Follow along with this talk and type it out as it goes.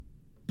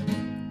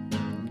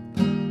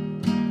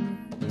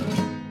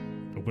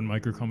Open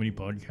Micro Comedy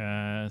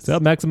Podcast. What's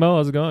up, Maximo?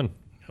 How's it going?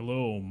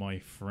 Hello, my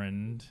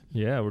friend.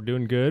 Yeah, we're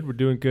doing good.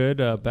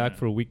 Back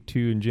for week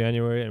 2 in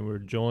January, and we're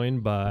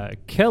joined by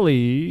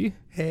Kelly.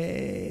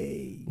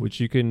 Hey, Which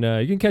you can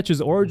catch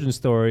his origin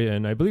story,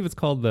 and I believe it's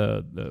called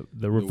the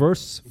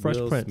reverse Fresh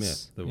Will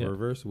Prince. Smith,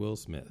 reverse Will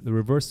Smith. The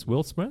reverse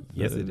Will Smith.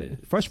 Yes, it is.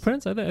 Fresh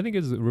Prince. I think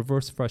it's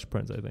reverse Fresh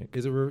Prince. I think.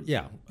 Is it?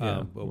 Yeah.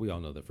 Well, we all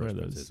know that Fresh One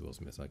of Prince those. is Will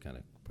Smith, so I kind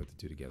of put the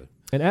two together.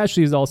 And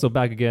Ashley is also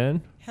back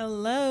again.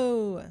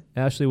 Hello.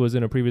 Ashley was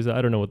in a previous.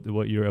 I don't know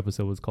what your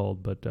episode was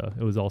called, but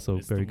it was also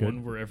It's very the good.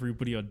 one where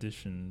everybody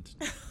auditioned.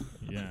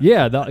 Yeah.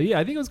 Yeah,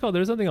 I think it was called.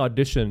 There's something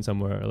audition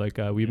somewhere. Like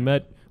we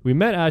met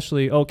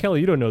Ashley. Oh,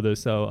 Kelly, you don't know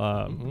this.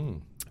 So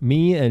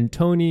me and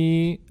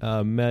Tony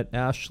met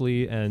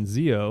Ashley and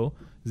Zio.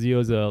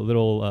 Zio's a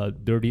little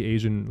dirty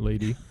Asian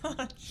lady.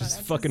 She's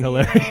fucking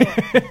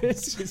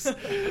hilarious. She's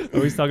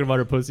always talking about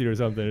her pussy or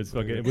something. It's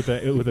fucking with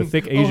a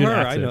thick Asian her.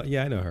 accent.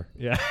 I know her.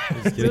 Yeah,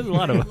 there's a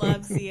lot of them.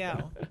 Love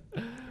Zio.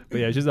 But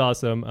yeah, she's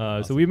awesome.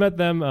 So we met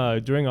them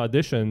during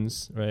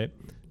auditions, right?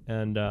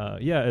 And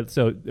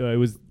so it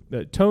was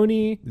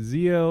Tony,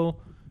 Zio,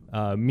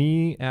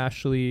 me,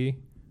 Ashley.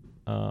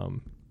 So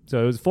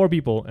it was 4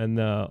 people, and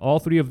all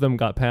 3 of them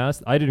got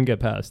passed. I didn't get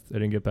passed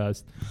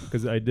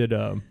because I did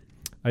a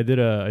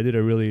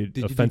really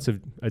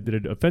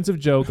offensive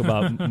joke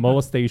about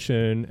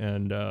molestation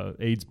and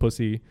AIDS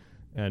pussy.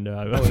 And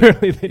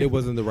it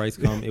wasn't the rice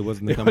cum. It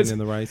wasn't the coming in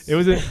the rice. It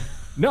wasn't.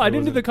 No, I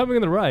didn't do the coming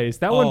in the rice.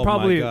 That one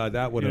probably. Oh my god,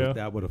 that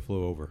would have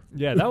flew over.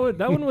 Yeah,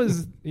 that one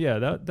was. Yeah,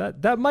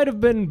 that might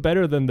have been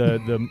better than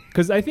the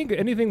because I think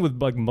anything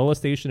with like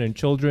molestation and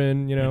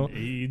children, And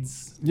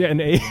AIDS. Yeah,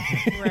 and AIDS.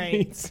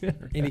 Right.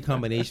 Any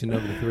combination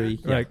of the 3.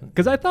 Yeah. Right.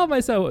 Because I thought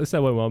my set went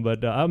well,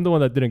 but I'm the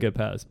one that didn't get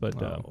passed. But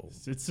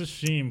It's a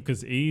shame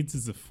because AIDS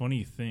is a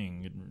funny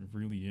thing. It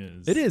really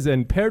is. it is,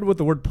 and paired with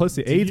the word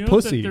pussy, Did AIDS you know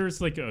pussy. That there's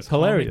like a It's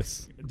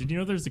hilarious. Did you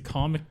know there's a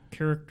comic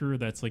character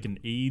that's like an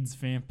AIDS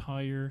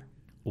vampire?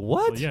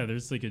 What? Well, yeah,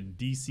 there's like a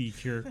DC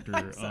character.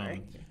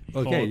 Sorry.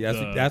 Okay,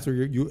 called, that's where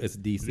you. It's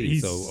DC,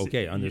 he's- so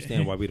okay,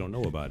 understand why we don't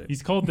know about it.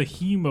 He's called the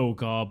Hemo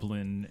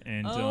Goblin,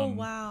 and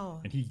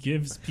Wow. and he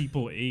gives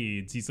people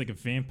AIDS. He's like a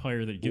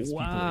vampire that gives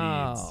people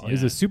AIDS.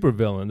 He's a super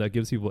villain that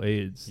gives people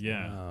AIDS.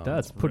 Yeah. Wow.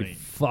 That's pretty Right.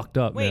 fucked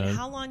up, Wait, man.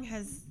 how long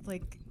has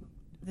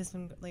this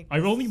one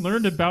I've only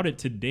learned about it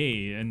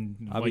today, and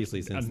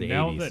Obviously since the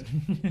now 80s.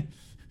 that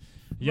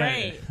yeah,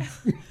 Right.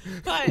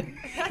 But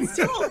that's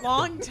still a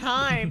long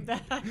time.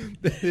 That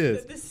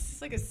is. This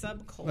is like a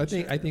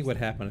subculture. I think what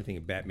happened. I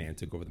think Batman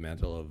took over the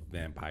mantle of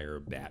vampire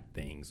bat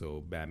thing.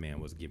 So Batman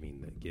was given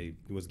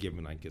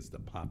like the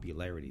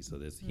popularity. So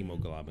this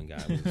hemoglobin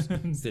guy was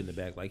sitting in the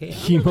back like, hey,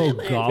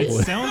 Hemo it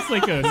Goblin. sounds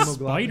like a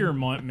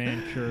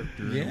Spider-Man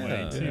character in a way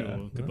Yeah.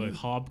 too. The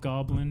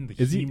Hobgoblin, the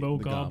Is he- Hemo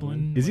the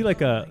Goblin. Is he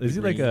like a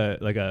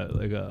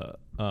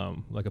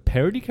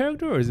parody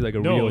character, or is he like a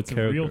No, real it's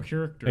character? a real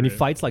character. And he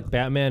fights like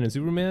Batman and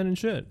Superman and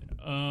shit.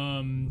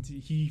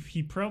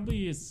 He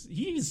probably is.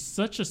 He's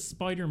such a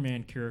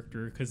Spider-Man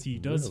character because he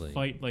does Really?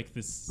 fight like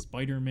this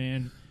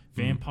Spider-Man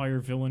vampire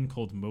villain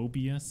called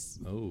Mobius.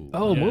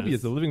 Oh, Yes.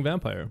 Mobius, the living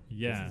vampire.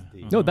 Yeah.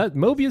 This is No, uh-huh. that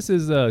Mobius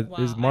is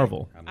Wow,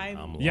 Marvel.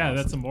 I'm Yeah,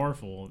 lost. that's a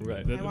Marvel.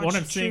 Right. The, I what watched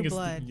I'm saying True is,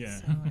 Blood, yeah.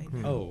 so I-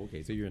 Oh,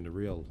 okay. So you're into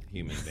real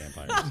human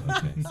vampires.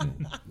 Okay. So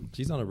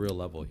she's on a real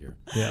level here.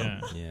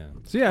 Yeah. Yeah.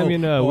 So yeah, I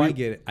mean,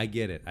 I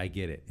get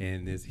it.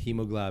 And this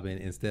hemoglobin,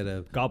 instead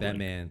of Goblin.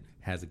 Batman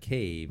has a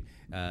cave,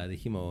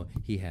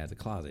 he has a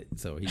closet.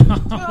 So he.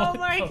 Oh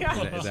my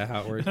god. Is that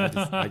how it works? I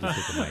just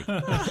hit the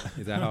mic.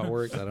 Is that how it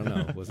works? I don't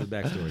know. What's his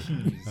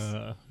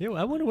backstory? yeah,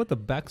 I wonder what the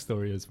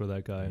backstory is for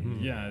that guy.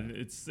 Yeah,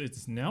 it's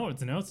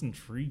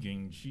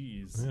intriguing.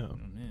 Jeez. Yeah. Oh,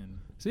 man.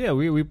 So yeah,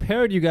 we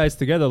paired you guys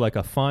together like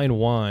a fine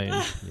wine.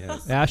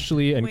 Yes.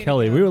 Ashley and Way to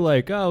Kelly. go. We were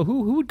like, oh,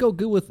 who would go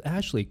good with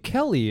Ashley?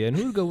 Kelly. And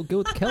who would go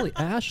good with Kelly?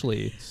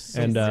 Ashley.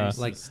 And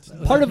like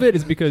part of it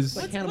is because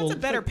What's a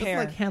better it's pair?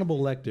 like Hannibal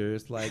Lecter.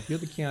 It's like you're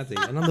the Chianti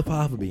and I'm the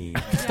fava bean.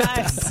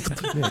 Yes.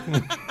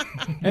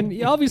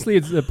 and obviously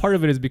it's part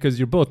of it is because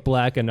you're both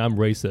black and I'm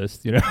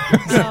racist, you know.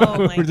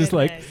 Oh my we're just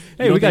like, goodness.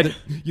 hey, we got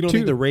You don't two,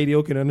 think the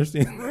radio can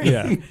understand?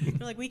 yeah. You're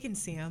like, we can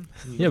see him.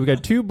 Yeah, we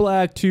got 2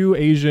 black, 2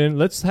 Asian.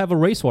 Let's have a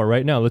race war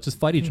right now. Let's just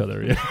fight each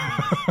other. Yeah.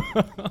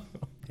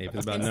 Hey, if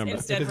it's about numbers,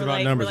 Instead, if it's we're about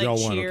like, numbers, we're like,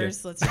 y'all won.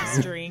 cheers, let's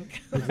just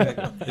drink. Okay.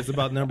 It's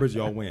about numbers,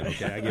 y'all win.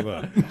 Okay, I give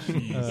up.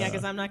 Yeah,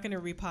 because I'm not going to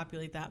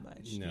repopulate that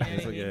much. No, You know what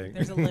it's I mean? okay.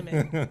 There's a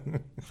limit.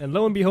 And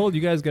lo and behold,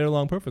 you guys get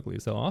along perfectly.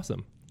 So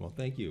awesome. Well,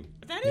 thank you.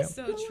 That is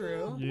so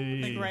true.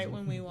 Yay. Like right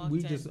when we walked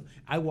in.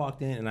 I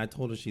walked in and I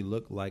told her she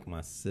looked like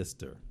my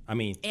sister. I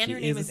mean, And she her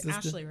name a is sister.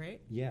 Ashley,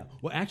 right? Yeah.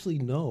 Well, actually,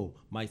 no.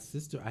 I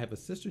have a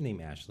sister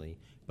named Ashley,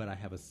 but I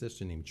have a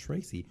sister named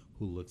Tracy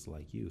who looks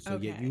like you. So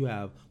yet Okay. you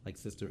have like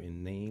sister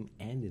in name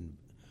and in.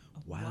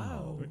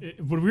 Wow.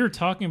 What we were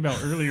talking about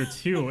earlier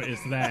too is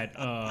that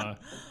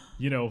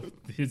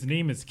his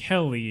name is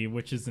Kelly,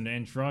 which is an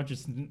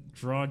androgynous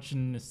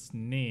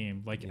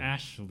name like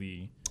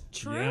Ashley.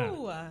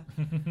 True.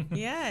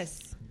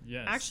 Yes.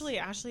 Yes. Actually,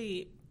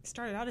 Ashley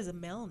started out as a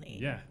male name.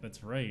 Yeah,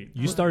 that's right.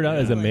 You started out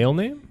as a male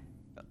name?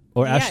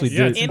 Or Yes, Ashley Yeah,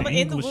 did. it's in, an in the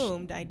English-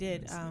 womb, I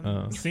did.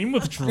 Same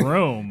with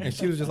Jerome. And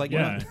she was just like,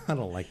 Yeah. well, I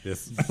don't like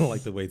this. I don't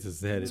like the way this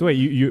is headed. So wait,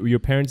 your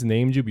parents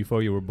named you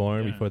before you were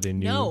born, Yeah. before they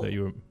knew No. that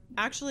you were.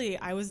 Actually,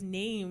 I was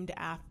named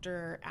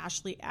after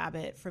Ashley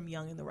Abbott from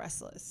Young and the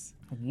Restless.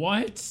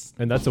 What?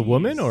 And that's a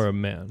woman or a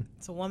man?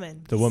 It's a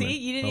woman. It's a woman. See,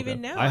 you didn't Okay.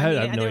 even know. I had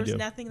mean, no there idea. was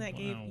nothing that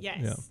gave. Wow.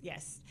 Yes,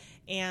 yes.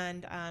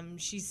 And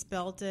she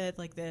spelled it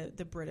like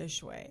the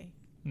British way.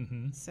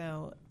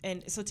 So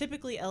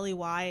typically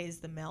Ley is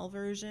the male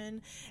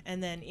version,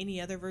 and then any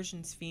other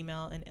version's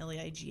female, and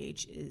Leigh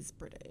is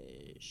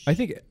British. I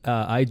think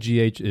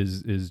IGH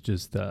is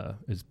just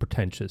is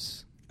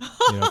pretentious.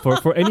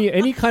 For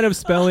any kind of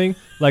spelling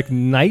like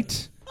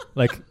night,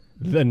 like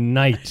the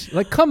night,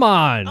 like come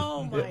on,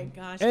 Oh my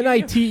gosh.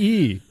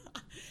 NITE.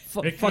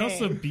 It can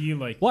also be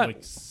like What? like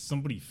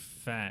somebody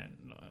fat.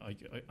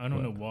 I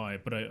don't know why,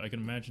 but I can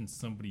imagine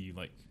somebody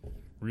like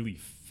really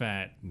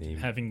fat Name.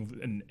 having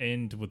an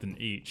end with an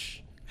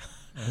H.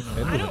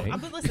 I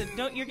don't. But listen,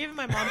 you're giving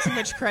my mom too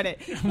much credit.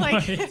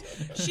 Like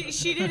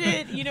she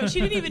didn't. She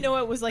didn't even know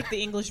it was like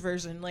the English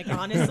version. Like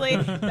honestly,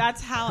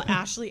 that's how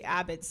Ashley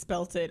Abbott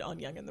spelt it on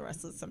Young and the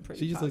Restless. I'm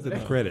pretty. She just looked at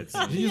positive. the credits.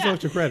 She just Yeah.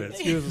 looked at the credits.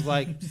 She was just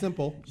like,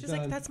 simple. She's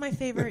like, done. that's my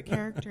favorite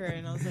character,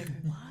 and I was like,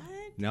 what?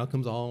 Now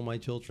comes all my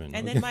children.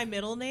 And Okay. then my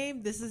middle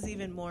name. This is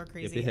even more if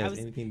crazy. it has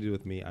anything to do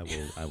with me, I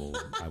will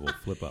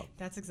flip up.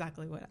 That's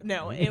exactly what.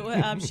 No, it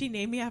was. She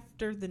named me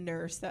after the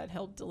nurse that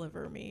helped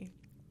deliver me.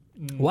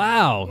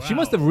 Wow. She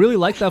must have really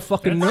liked that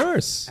fucking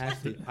nurse.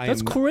 Actually,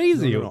 That's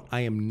crazy. No,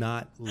 I am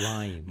not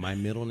lying. My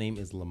middle name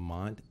is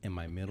Lamont, and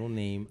my middle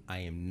name I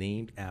am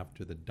named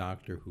after the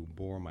doctor who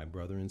bore my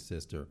brother and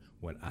sister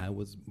when I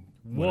was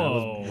when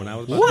I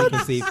was about to be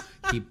conceived.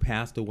 He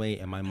passed away,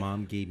 and my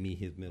mom gave me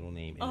his middle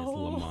name, and it's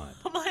Lamont.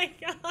 Oh my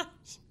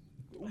gosh.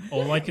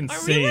 All I can Are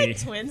say. we like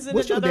twins in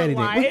What's your another daddy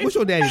life? name? What's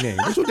your daddy name?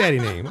 What's your daddy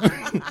name?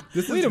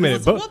 Wait a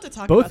minute. We'll have to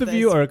talk Both about of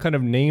you this. are kind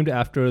of named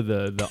after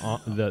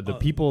the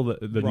people, the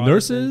Robinson.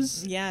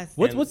 nurses. Yes.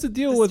 What's the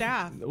deal The with?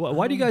 staff.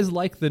 Why do you guys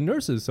like the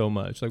nurses so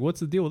much? Like,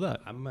 what's the deal with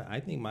that? I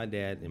think my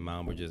dad and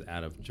mom were just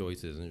out of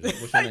choices. And just,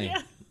 what's your name?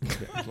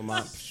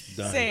 Lamont.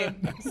 Done.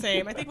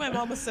 Same. I think my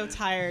mom was so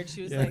tired.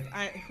 She was Yeah.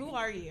 like, "Who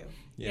are you?"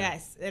 Yeah.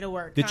 Yes, it'll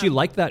work. Did you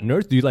like that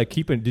nurse? Do you like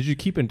Did you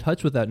keep in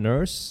touch with that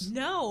nurse?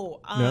 No,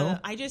 No?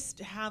 I just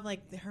have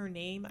like her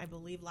name, I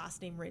believe,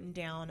 last name written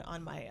down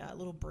on my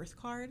little birth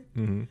card.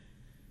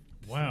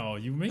 Wow,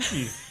 you make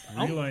me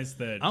realize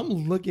that. I'm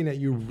looking at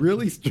you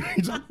really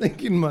strange. I'm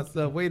thinking to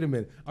myself, wait a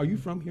minute. Are you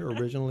from here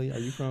originally? Are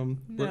you from?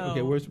 No.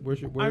 Okay, where's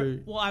where?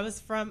 I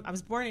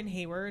was born in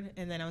Hayward,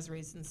 and then I was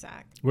raised in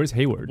Sac. Where's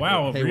Hayward?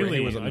 Wow, Hayward- really?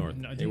 Hayward's up I north.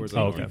 didn't Hayward's take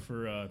up you north.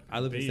 for. I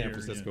lived in Bay San Area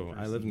Francisco. I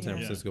person. lived in San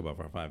Yeah. Francisco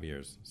about 5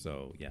 years.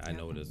 So yeah, I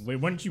know what it is. Wait,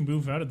 when did you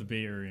move out of the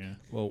Bay Area?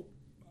 Well,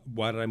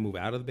 why did I move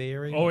out of the Bay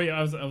Area? Oh yeah,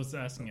 I was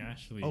asking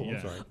Ashley. Oh, yeah.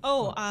 I'm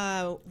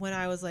sorry. When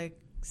I was like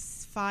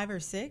 5 or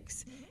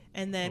 6.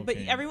 And then, but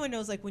Okay. everyone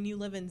knows, like, when you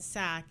live in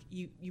Sac,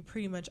 you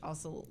pretty much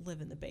also live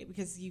in the Bay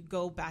because you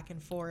go back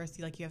and forth.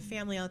 You have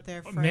family out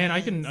there. Friends. Man,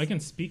 I can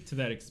speak to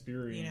that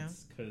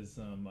experience because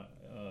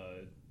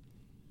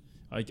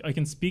I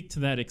can speak to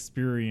that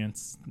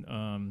experience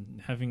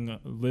having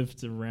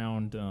lived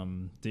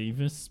around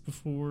Davis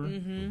before.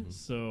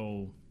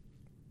 So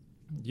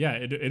yeah,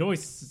 it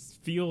always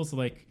feels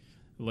like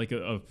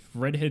a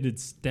redheaded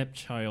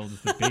stepchild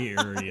of the Bay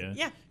Area.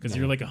 Yeah. Because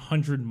you're like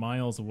 100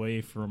 miles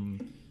away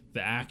from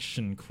the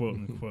action, quote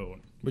unquote.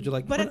 But you're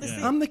like, But at the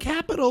same- I'm the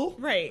capital.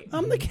 Right.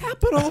 I'm the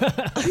capital.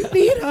 You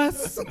need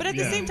us. But at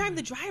the Yeah. same time,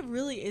 the drive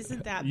really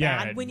isn't that Yeah,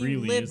 bad it when you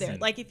really live there.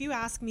 isn't. Like, if you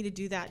ask me to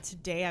do that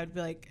today, I would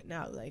be like,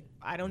 no, like,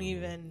 I don't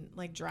even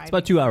like drive. It's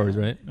about 2 hours,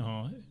 right?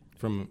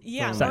 From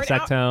Yeah, Sa- or an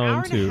Sacktown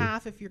hour and to- a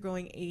half if you're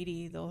going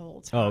 80 the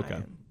whole time. Oh,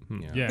 okay.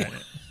 Yeah.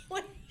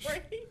 Like,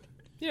 right?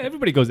 Yeah,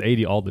 everybody goes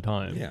 80 all the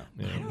time. Yeah.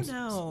 I don't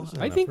know.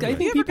 I think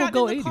Have you ever people gotten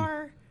go in the 80.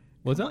 car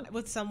What's that?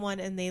 with someone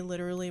and they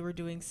literally were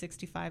doing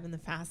 65 in the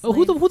fast Oh,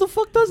 lane? who the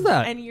fuck does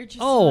that? And you're just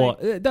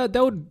that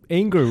would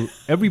anger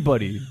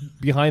everybody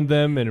behind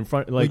them and in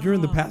front. Like Like you're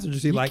in the passenger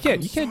seat. Like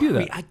you can't do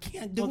that. I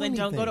can't do Well, then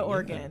don't go to anything.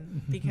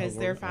 Oregon because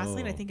their fast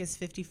lane, I Oh. think, is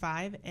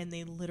 55 and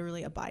they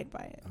literally abide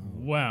by it.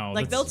 Wow.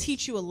 Like, they'll that's-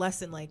 teach you a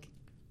lesson, like,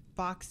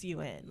 box you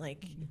in.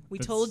 Like, we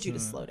That's, told you to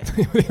slow down.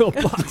 They'll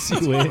box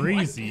you in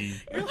crazy.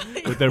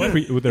 with their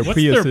with their What's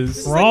their Priuses.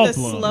 It's like the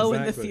problem? slow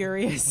and the Exactly.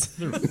 furious.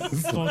 Their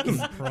fucking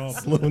problem.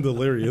 Slow and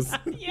delirious.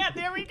 Yeah,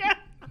 there we go.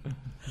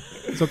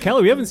 So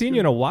Kelly, we haven't seen you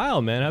in a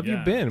while, man. How have you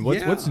Yeah. been?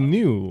 What's Yeah.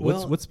 new?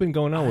 Well, What's been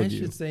going on I with you?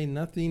 should say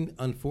nothing.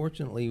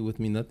 Unfortunately, with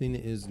me, nothing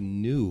is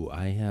new.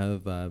 I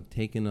have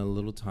taken a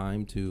little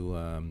time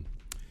to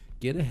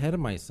get ahead of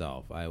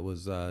myself. I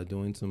was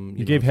doing some.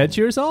 You gave head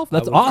to yourself?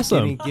 That's I was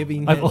awesome.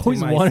 giving I've head to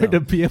always wanted to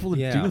myself. be able to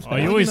Yeah. do Oh, that. I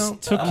you always know,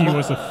 took you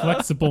as a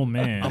flexible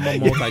man. I'm a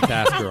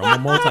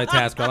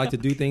multitasker. I like to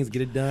do things,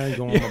 get it done,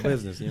 go on my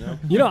business. You know.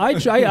 You know,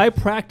 I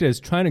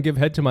practiced trying to give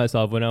head to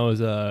myself when I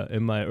was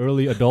in my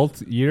early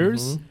adult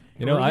years,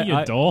 You know, really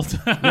I adult.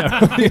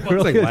 yeah, really,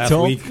 really like last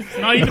adult. week.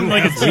 Not even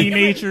like a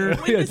teenager.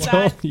 When does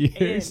adult that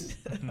years.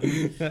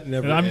 end?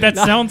 Never That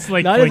sounds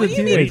like not as like a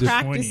teenager. late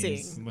Practicing.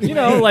 20s. You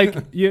know, like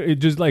you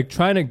just like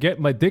trying to get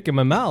my dick in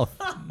my mouth.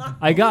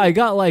 I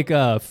got like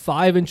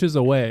 5 inches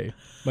away.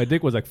 My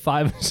dick was like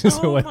 5 inches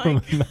Oh away my from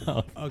my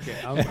mouth. Okay,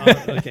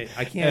 okay.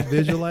 I can't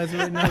visualize it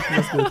right now. 'Cause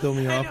that's gonna throw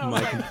me off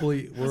my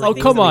complete. Word. Oh think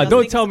come something on! else,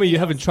 Don't think tell me you something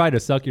haven't else. tried to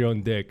suck your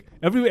own dick.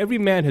 Every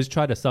man has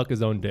tried to suck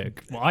his own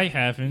dick. Well, I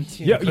haven't.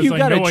 Yeah, because you I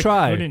gotta know I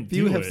try. couldn't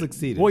Few do have it.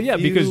 succeeded. Well, yeah,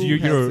 because Few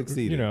have you're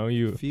succeeded. you know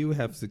you Few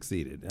have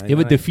succeeded. have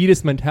a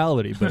defeatist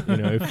mentality, but you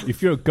know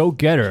if you're a go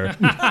getter,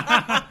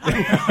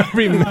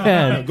 every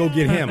man. Go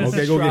get him.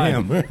 Okay, go Try.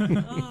 get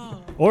him.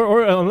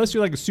 Or unless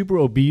you're like super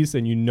obese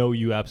and you know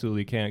you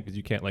absolutely can't because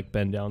you can't like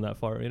bend down that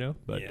far, you know.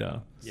 But yeah,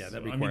 that I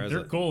mean, requires.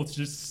 their goal is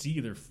just see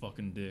their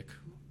fucking dick.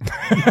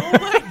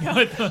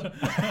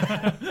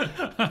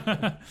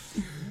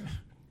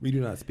 We do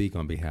not speak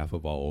on behalf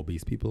of all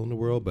obese people in the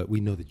world, but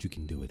we know that you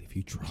can do it if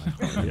you try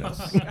hard.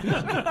 yes,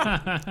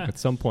 at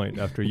some point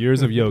after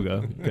years of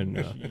yoga, you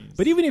can.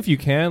 But even if you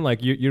can, like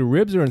your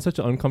ribs are in such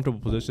an uncomfortable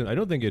position, I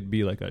don't think it'd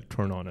be like a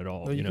turn on at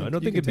all. No, you know, I can-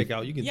 don't you think can it'd be. take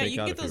out. You can Yeah, take you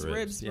can out get a few those ribs.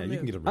 ribs Yeah, you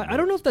can get a rib. I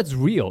don't know if that's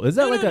real. Is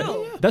that No, like no, a?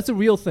 no. That's a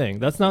real thing.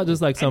 That's not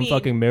just like some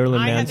fucking Marilyn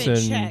I haven't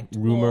Manson checked.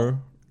 rumor.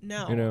 Well,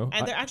 no, You know,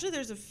 and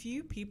there's a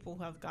few people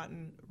who have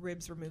gotten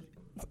ribs removed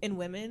in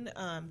women,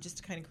 just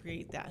to kind of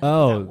create that.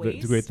 Oh, that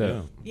waist. to create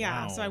that.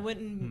 Yeah. Yeah, so I Wow.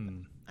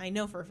 wouldn't. I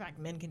know for a fact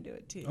men can do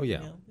it too. Oh, yeah.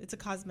 you know? It's a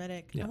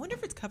cosmetic. Yeah. I wonder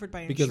if it's covered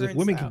by Because insurance. if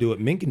women can do it,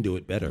 men can do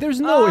it better. There's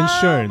no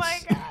insurance. Oh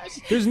my gosh.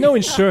 There's no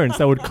insurance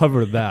that would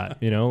cover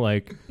that. You know,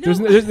 like there's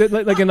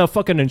like in a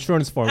fucking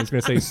insurance form, it's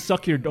gonna say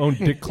suck your own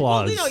dick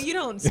Well, claws. you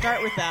don't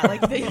start with that.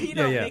 Like you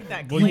don't yeah. make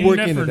that Well, claim. you work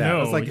never into that.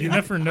 know. It's like You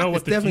never know what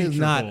it's the definitely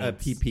future not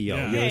holds. a PPO.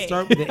 Yeah. You Hey.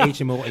 start with the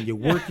HMO and you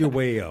work your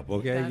way up.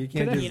 Okay, you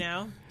can't just you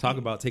know. talk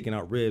about taking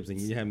out ribs and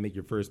you haven't made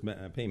your first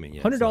payment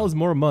yet. $100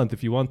 more a month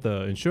if you want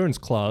the insurance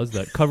clause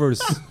that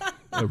covers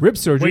rib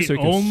surgery, Wait, so you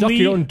can suck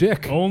your own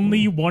dick.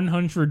 Only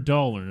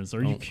 $100.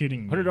 Are you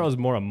kidding me? $100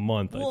 more a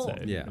month, Well, I'd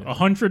say. Yeah.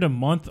 $100 a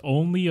month,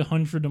 only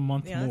 $100 a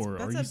month Yeah, more.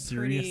 that's Are a you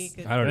pretty serious?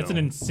 good- I don't That's know.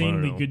 an I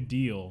insanely don't know. good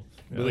deal.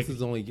 But Like, this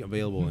is only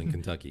available in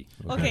Kentucky.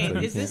 Okay, so you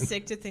is this can't-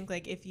 sick to think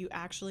like if you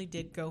actually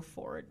did go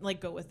forward, like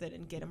go with it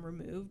and get them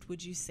removed,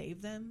 would you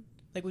save them?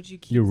 Like would you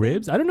keep Your them?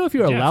 ribs? I don't know if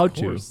you're Yeah, of allowed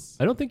to. course.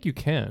 I don't think you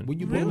can. When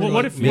you Really? put them Well, in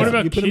what a if- mason- what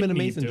about you put them in a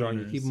kidney mason jar and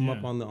you keep them donors?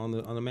 up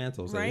on the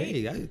mantle? Say, Right?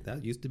 hey,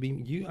 that used to be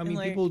you. I And, mean,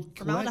 like, people collect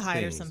formaldehyde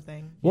or things.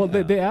 something? Well,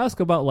 Yeah. they ask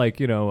about like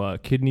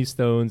kidney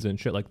stones and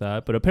shit like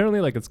that, but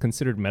apparently like it's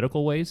considered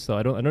medical waste. So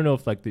I don't know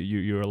if like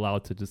you're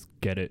allowed to just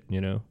get it.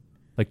 You know,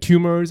 like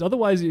tumors.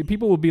 Otherwise,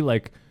 people will be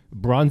like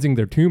bronzing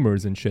their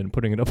tumors and shit and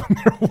putting it up on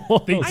their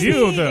walls. They I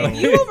do, mean, though.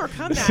 if you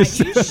overcome that,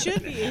 you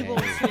should be able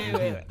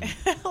to.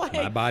 like,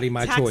 My body,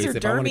 my choice.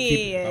 If I want to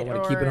keep,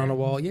 taxidermy keep it on the or-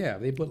 wall, yeah.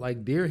 They put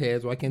like deer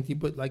heads. Why can't you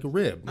put like a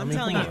rib? I'm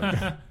telling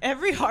you,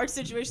 every hard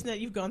situation that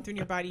you've gone through in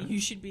your body, you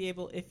should be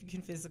able, if you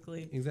can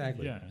physically.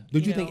 Exactly. Yeah.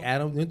 Did you You think know,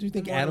 Adam? Did you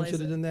think Adam immortalize should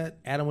have it. done that?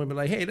 Adam would have been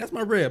like, "Hey, that's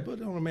my rib. Put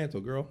it on the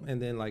mantle, girl."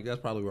 And then like that's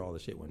probably where all the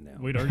shit went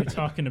down. wait, are you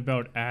talking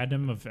about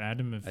Adam of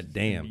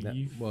Damn. That-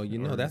 Eve? well, you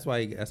know Or- that's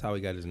why that's how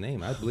he got his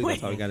name. I believe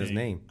that's how he got his Okay.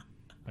 name.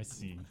 I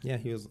see. Yeah,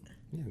 he was.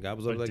 Yeah, God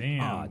was over But like,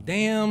 damn. "Ah,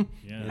 damn,"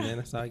 Yeah. and then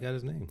that's how he got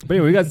his name. But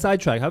anyway, we got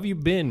sidetracked. How have you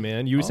been,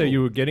 man? You said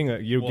you were getting Well,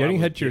 I getting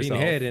was head to getting yourself.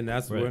 head, and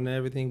that's Right. when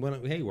everything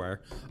went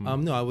haywire.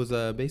 No, I was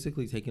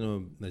basically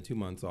taking the 2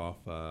 months off,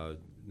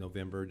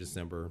 November,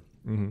 December.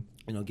 You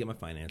know, get my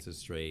finances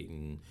straight,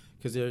 and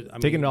because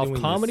Taking it off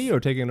comedy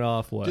or taking it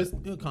off what? just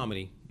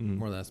comedy,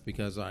 more or less,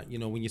 because you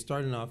know when you're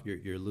starting off,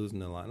 you're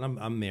losing a lot. And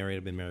I'm married.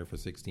 I've been married for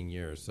 16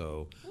 years,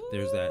 so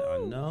there's that. I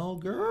know,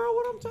 girl,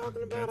 what I'm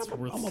talking about. That's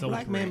worth I'm a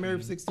black man married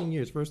for 16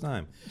 years, first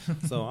time.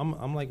 So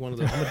I'm like one of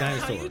those. I'm a How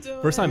dinosaur. you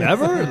doing? First time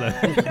ever?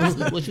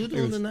 What you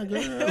doing tonight,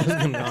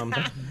 girl?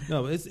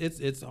 No,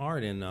 it's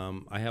hard, and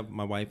I have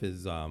my wife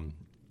is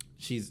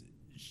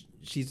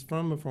she's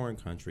from a foreign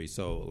country,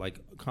 so like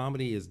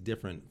comedy is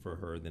different for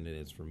her than it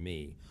is for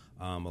me.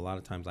 A lot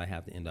of times I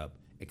have to end up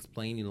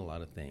explaining a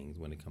lot of things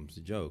when it comes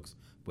to jokes,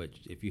 but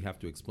if you have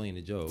to explain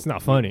a joke, It's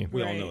not funny.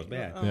 We all Right. know it's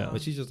bad. Yeah.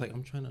 But she's just like,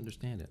 I'm trying to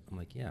understand it. I'm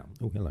like, yeah.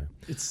 Oh, hello.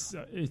 It's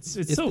so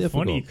difficult.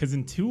 funny because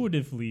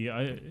intuitively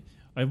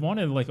I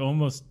wanted like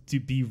almost to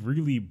be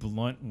really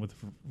blunt with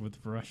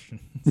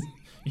Russians.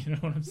 You know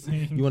what I'm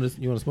saying? You want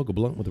to smoke a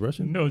blunt with the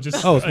Russian? No,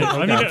 just Oh, I okay,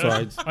 mean, I'm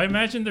sorry. I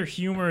imagine their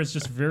humor is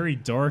just very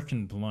dark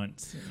and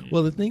blunt.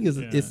 Well, the thing is,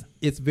 Yeah.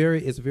 it's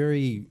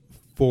very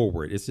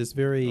forward. It's just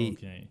very.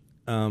 Okay.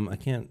 I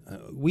can't.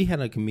 We had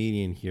a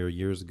comedian here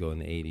years ago in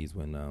the '80s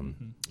when,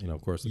 you know,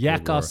 of course, the Cold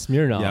Yakov War.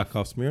 Smirnoff.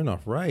 Yakov Smirnoff,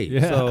 right?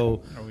 Yeah.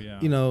 So, Oh, yeah.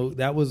 you know,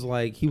 that was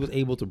like he was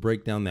able to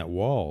break down that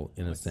wall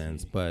in a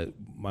sense. But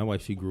my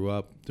wife, she grew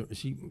up.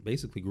 She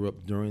basically grew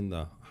up during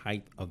the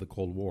height of the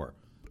Cold War,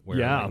 where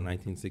Yeah. like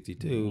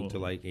 1962 Whoa. to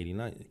like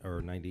 '89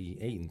 or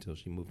 '98 until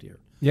she moved here.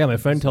 Yeah, my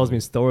friend tells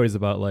me stories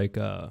about like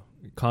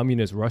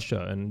communist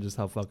Russia and just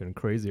how fucking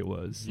crazy it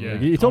was. Yeah,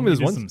 Like, he told me this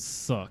communism once.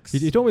 sucks.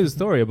 He told me this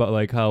story about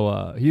like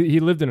how he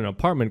lived in an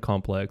apartment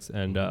complex,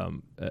 and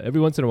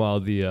every once in a while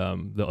the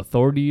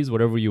authorities,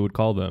 whatever you would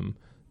call them,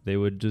 they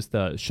would just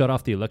shut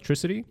off the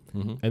electricity,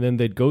 and then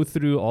they'd go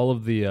through all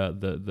of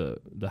the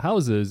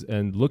houses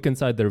and look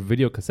inside their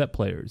video cassette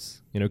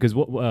players. You know, because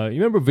you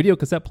remember video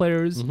cassette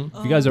players?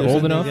 If you guys are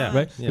old enough,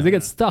 right? Because they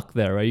get stuck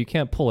there, right? You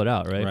can't pull it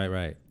out, right?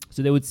 Right.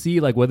 So they would see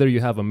like whether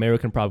you have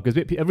American problems,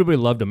 because everybody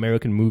loved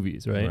American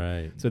movies, right?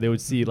 Right. So they would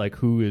see like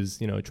who is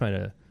trying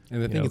to.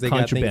 And the thing is, they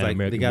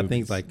got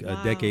things like a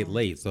decade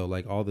late. So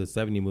like all the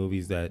 70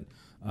 movies that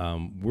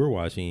we're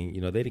watching,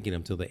 they didn't get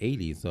them till the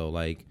 80s. So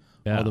like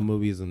all the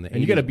movies in the 80s.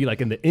 And you got to be like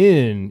in the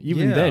inn.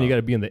 Even Yeah. then, you got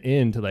to be in the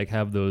inn to like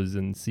have those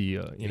and see.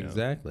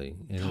 Exactly.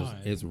 And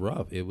it's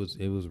rough. It was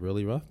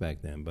really rough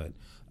back then. But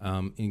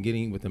in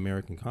getting with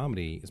American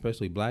comedy,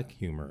 especially black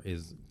humor,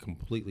 is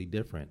completely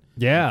different.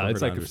 Yeah, for her it's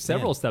to like understand.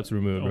 several steps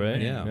removed,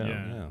 right?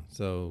 Yeah.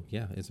 So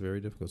it's very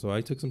difficult. So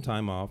I took some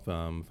time off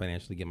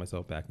financially, get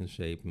myself back in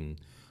shape, and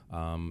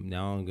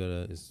now I'm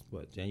gonna. It's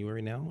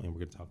January now, and we're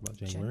gonna talk about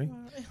January.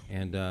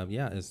 And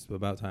it's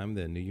about time.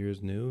 The New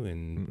Year's new,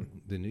 and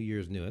the New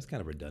Year's new. That's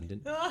kind of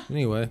redundant.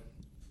 Anyway.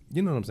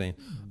 You know what I'm saying?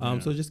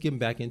 So just getting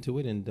back into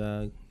it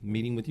and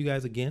meeting with you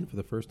guys again for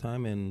the first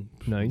time in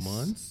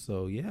months.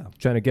 So, yeah.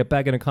 Trying to get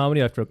back into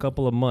comedy after a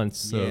couple of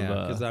months.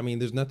 Yeah, because,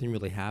 there's nothing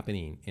really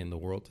happening in the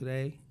world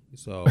today.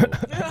 So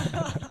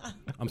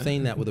I'm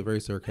saying that with a very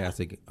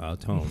sarcastic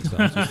tone. So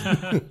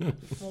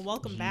well,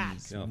 welcome back.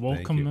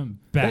 Welcome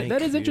back.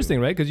 That is interesting,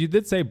 right? Because you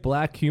did say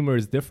black humor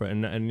is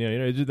different, and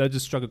that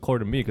just struck a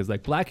chord to me. Because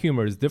like black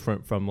humor is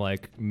different from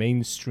like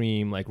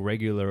mainstream, like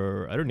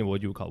regular. I don't know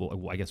what you would call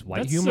it. I guess white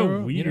That's humor.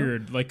 so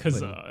weird. Like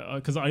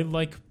because I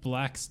like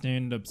black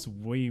stand-ups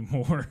way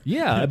more.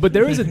 Yeah, but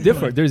there is a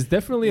difference. There's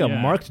definitely a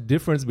marked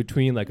difference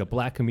between like a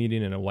black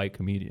comedian and a white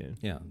comedian.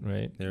 Yeah,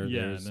 right.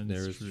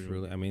 There's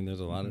truly. I mean, there's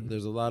a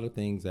lot of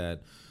things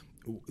that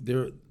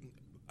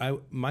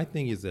my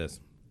thing is this: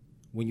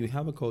 when you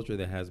have a culture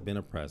that has been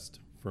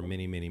oppressed for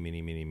many a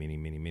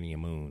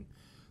moon,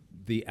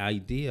 the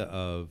idea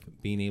of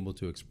being able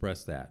to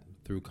express that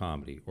through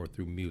comedy or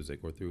through music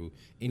or through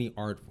any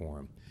art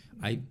form,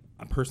 I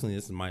personally,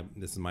 this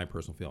is my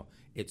personal feel.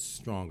 It's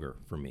stronger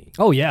for me.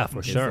 Oh yeah,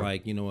 for sure.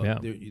 It's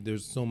like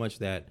there's so much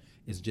that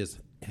is just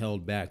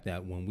held back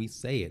that when we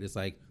say it, it's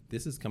like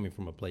this is coming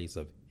from a place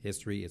of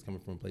history. It's coming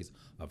from a place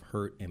of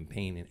hurt and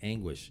pain and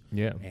anguish.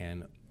 Yeah.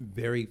 And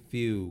very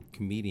few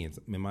comedians,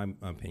 in my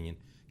opinion,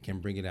 can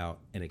bring it out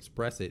and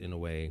express it in a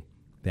way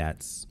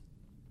that's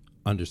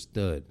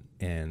understood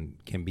and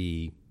can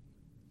be,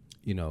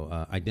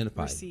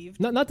 identified. Received.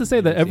 Not to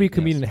say that every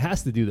comedian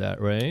has to do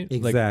that, right?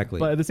 Exactly.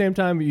 But at the same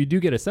time, you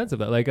do get a sense of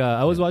that. Like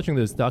I was watching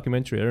this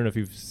documentary. I don't know if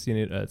you've seen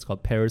it. It's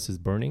called Paris is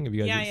Burning. Have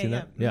you guys seen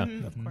that? Yeah.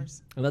 Mm-hmm, of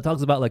course. And that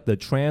talks about like the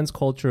trans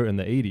culture in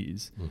the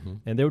 80s.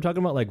 And they were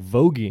talking about like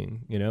voguing,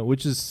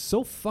 which is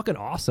so fucking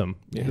awesome.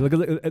 Yeah. Like,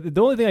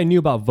 the only thing I knew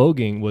about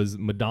voguing was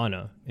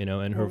Madonna, and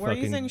her where fucking.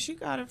 do you think she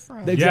got it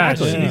from?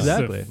 Exactly. She's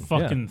Exactly. a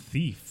fucking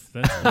thief.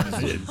 That's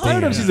what it is. I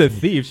don't know if she's a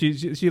thief.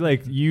 She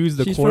like used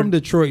the She's court. from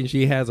Detroit and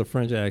she has a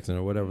French accent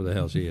or whatever the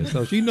hell she is.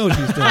 So she knows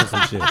she's stealing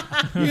some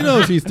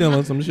shit. She's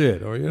stealing some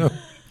shit, or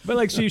But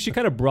like she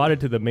kind of brought it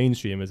to the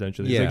mainstream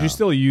essentially. It's Yeah. like she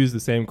still used the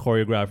same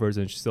choreographers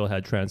and she still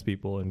had trans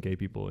people and gay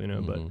people,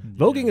 But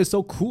voguing is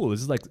so cool.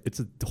 It's like it's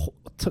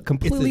a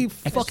completely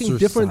fucking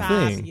different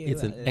thing.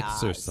 It's an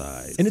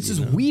exercise, And it's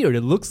just weird.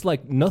 It looks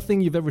like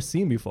nothing you've ever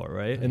seen before,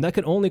 right? And that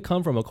can only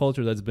come from a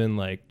culture that's been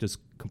like just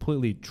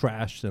completely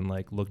trashed and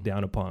like looked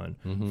down upon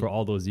for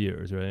all those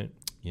years, right?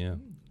 Yeah,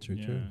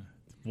 true.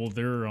 Well,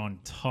 they're on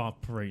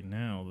top right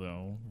now,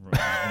 though.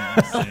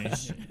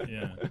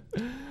 Yeah.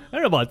 I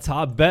don't know about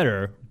top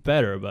better,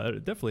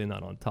 but definitely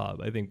not on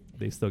top. I think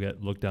they still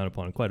get looked down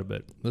upon quite a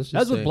bit.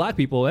 As with black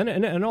people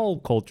and all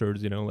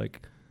cultures,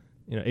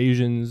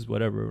 Asians,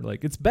 whatever.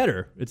 Like it's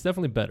better. It's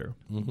definitely better,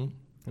 and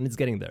it's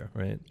getting there,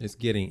 right? It's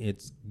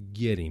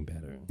getting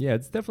better. Yeah,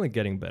 it's definitely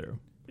getting better.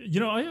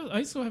 I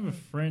also have a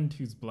friend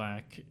who's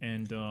black,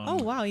 and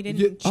oh wow, he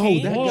didn't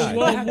change.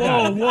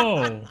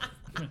 Whoa.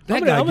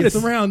 That guy gets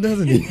around,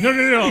 doesn't he?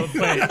 No.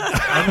 But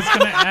I was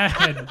gonna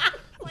add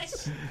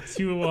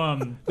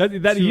to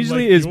that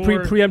usually is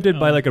preempted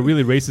by like a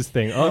really racist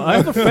thing. I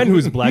have a friend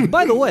who's black.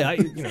 By the way,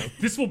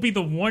 this will be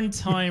the one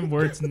time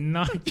where it's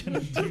not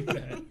gonna do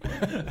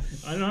that.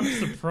 I'm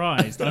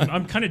surprised.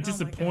 I'm kind of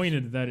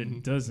disappointed that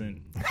it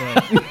doesn't.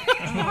 But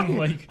I'm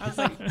like, I was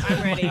like,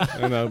 I'm ready.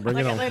 Bring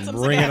it on.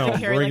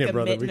 Bring it,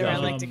 brother. We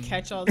got like to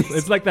catch all these.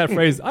 It's like that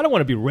phrase. I don't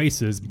want to be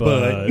racist,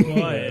 but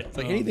it's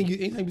like anything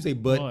you say,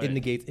 but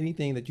indicates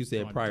anything that you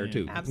said prior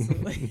to.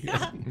 Absolutely.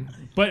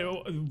 But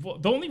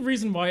the only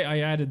reason why I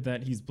added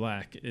that he's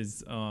black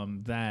is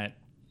that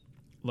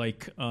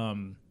like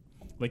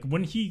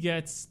when he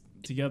gets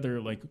together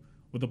like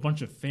with a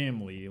bunch of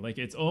family, like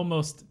it's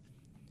almost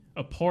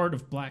a part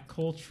of black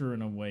culture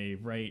in a way,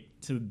 right?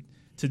 To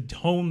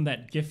hone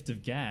that gift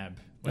of gab.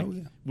 Like,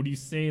 would you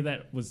say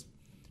that was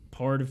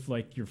part of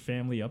like your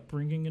family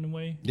upbringing in a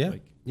way. Yeah,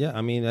 Like, yeah.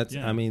 I mean, that's.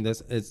 Yeah. I mean,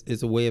 that's.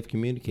 It's a way of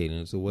communicating.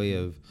 It's a way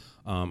of.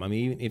 I mean,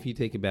 even if you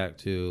take it back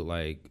to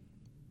like,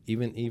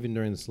 even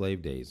during the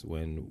slave days,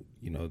 when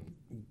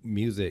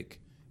music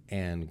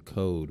and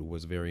code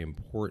was very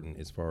important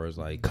as far as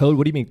like Code?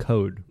 What do you mean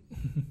code?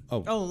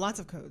 Oh, lots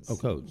of codes. Oh,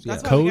 codes. Yeah.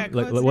 That's why we Code? got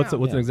Like codes what's now.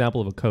 what's an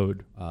example of a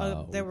code?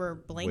 There were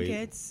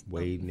blankets.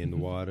 Wading in the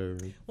water.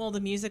 Well, the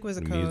music was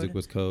a The code. music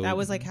was code. That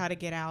was like how to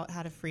get out,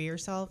 how to free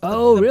yourself.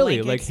 Oh, The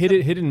really? Like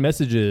blankets, hidden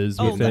messages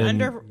Oh, within.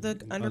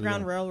 the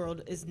Underground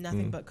Railroad is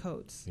nothing but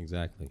codes.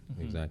 Exactly.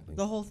 Exactly.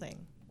 The whole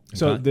thing.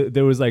 So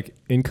there was like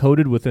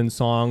encoded within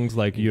songs,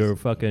 like your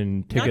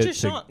fucking ticket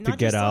to not get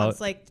just out.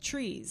 songs, like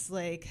trees.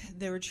 Like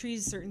there were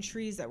certain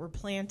trees that were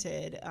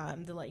planted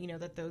to let you know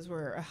that those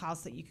were a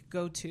house that you could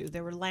go to.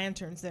 There were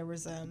lanterns. There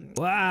was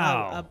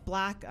Wow. a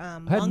black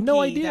had monkey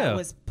no idea. that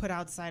was put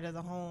outside of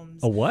the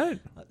homes. A what?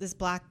 This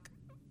black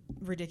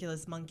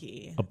ridiculous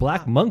monkey. A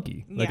black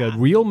monkey? Like a yeah.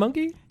 real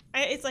monkey?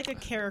 It's like a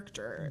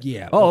character.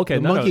 Yeah. Oh, okay,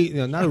 The not monkey,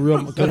 not a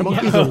real. Because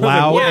monkeys are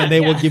loud and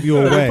they will give you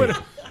away.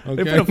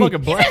 They put a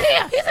fucking black.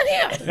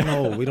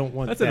 No, we don't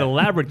want That's that. an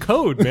elaborate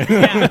code,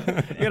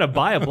 man. You gotta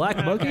buy a black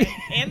monkey.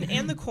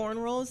 And the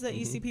cornrows that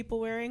you see people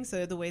wearing.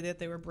 So the way that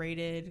they were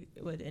braided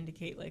would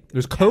indicate like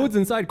There's codes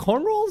inside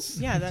cornrows?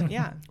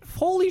 Yeah.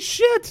 Holy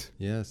shit.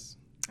 Yes.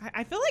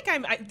 I feel like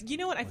you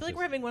know what? I feel like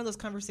we're having one of those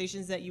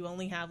conversations that you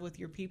only have with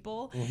your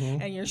people,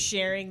 and you're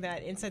sharing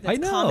that insight I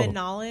that's know. common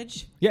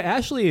knowledge. Yeah,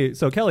 Ashley.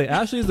 So Kelly,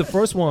 Ashley is the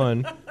first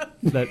one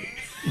that.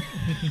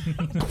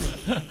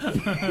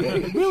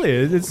 Really,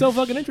 it's so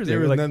fucking interesting. There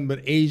was Like, nothing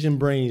but Asian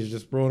brains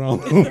just thrown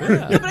all over.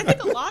 Yeah, but I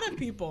think a lot of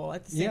people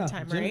at the same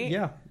time, right?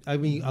 Yeah. I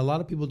mean, a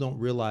lot of people don't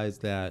realize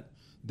that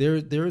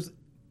there's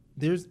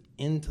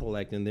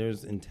intellect and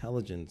there's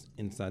intelligence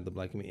inside the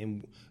black community.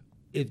 And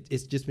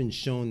it's just been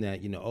shown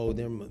that,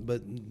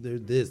 they're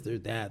this, they're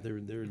that,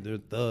 they're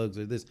thugs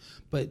or this.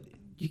 But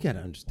you got to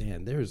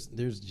understand,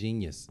 there's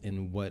genius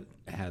in what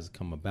has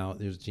come about.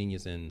 There's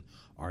genius in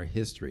our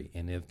history.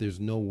 And if there's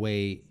no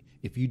way,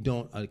 if you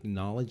don't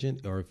acknowledge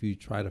it, or if you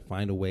try to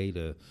find a way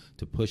to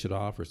push it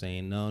off or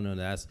saying, no,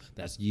 that's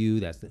you,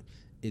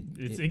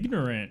 it's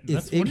ignorant. It's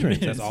That's what ignorance.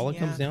 it That's is. all it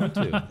comes down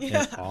to.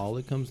 That's all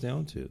it comes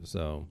down to.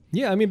 So,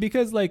 yeah, I mean,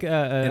 because like,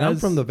 and I'm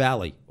from the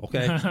valley,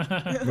 okay,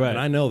 right. and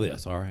I know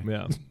this. All right.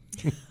 Yeah.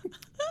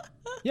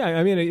 Yeah,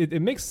 I mean,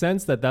 it makes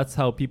sense that that's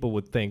how people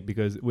would think,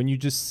 because when you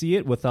just see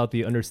it without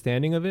the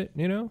understanding of it,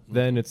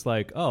 then it's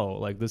like, oh,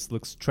 like this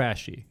looks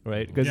trashy,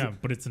 right? Yeah,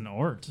 but it's an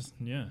art.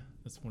 Yeah,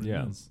 that's what it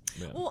is.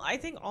 Yeah. Well, I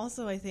think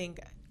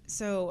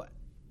so.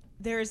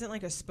 There isn't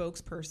like a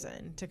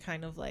spokesperson to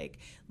kind of like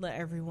let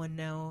everyone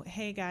know,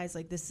 hey guys,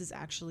 like this is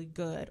actually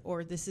good,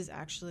 or this is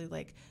actually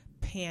like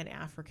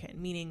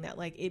Pan-African, meaning that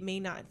like it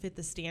may not fit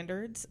the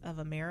standards of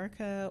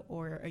America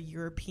or a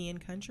European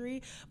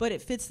country, but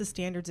it fits the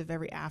standards of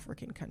every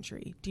African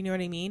country. Do you know what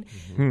I mean?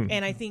 Mm-hmm.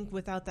 And I think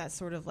without that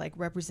sort of like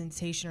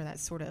representation or that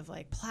sort of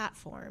like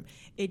platform,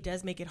 it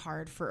does make it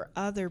hard for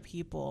other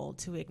people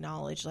to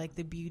acknowledge like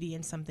the beauty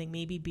in something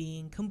maybe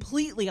being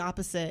completely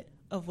opposite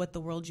of what the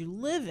world you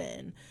live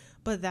in,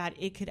 but that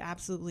it could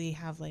absolutely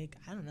have like,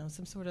 I don't know,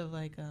 some sort of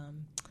like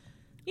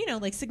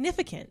like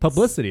significance.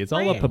 Publicity. It's all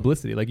about Right.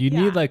 publicity. Like you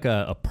need like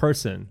a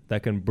person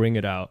that can bring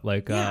it out.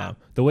 Like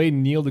the way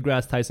Neil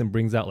deGrasse Tyson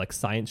brings out like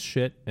science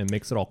shit and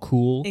makes it all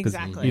cool. 'Cause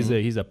Exactly.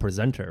 He's a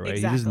presenter, right?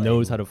 He just Exactly.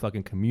 knows how to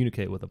fucking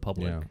communicate with the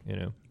public. Yeah.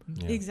 Yeah.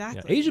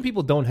 Exactly. Asian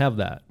people don't have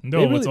that. No,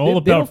 They really- it's all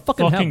they don't about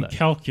fucking have fucking that.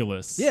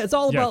 calculus. Yeah, it's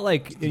all about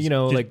like Just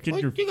like.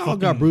 get your You all fucking-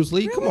 got Bruce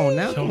Lee. Come on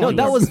now. No, that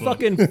Calculus was book.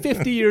 fucking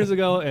 50 years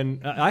ago,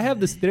 and I have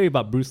this theory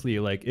about Bruce Lee.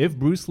 Like, if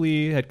Bruce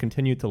Lee had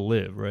continued to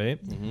live, right?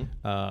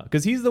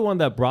 Because he's the one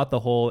that brought the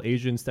whole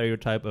Asian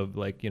stereotype of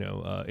like,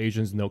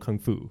 Asians know kung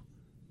fu.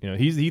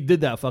 He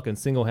did that fucking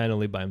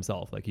single-handedly by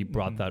himself. Like, he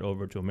brought that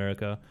over to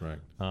America.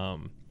 Right.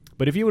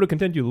 But if he would have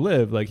continued to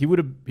live, like he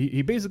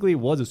basically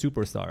was a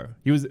superstar.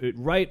 He was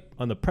right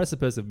on the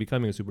precipice of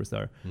becoming a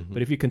superstar.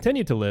 But if he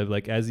continued to live,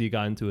 like as he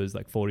got into his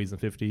like 40s and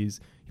 50s,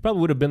 he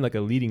probably would have been like a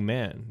leading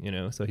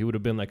man, So he would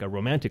have been like a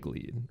romantic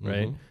lead,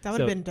 right? That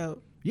would have been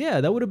dope.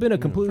 Yeah, that would have been a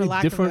completely For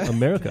lack of different a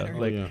America. better-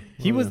 Like yeah.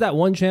 he was that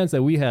one chance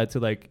that we had to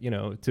like,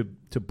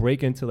 to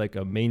break into like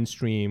a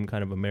mainstream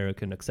kind of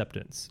American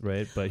acceptance,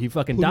 right? But he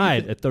fucking Who do you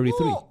died thi- at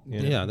 33. Well,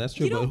 Yeah, that's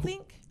true. You but don't who-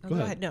 think? Oh, Go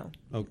go ahead. ahead.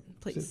 No. Oh,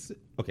 Please.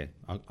 Okay,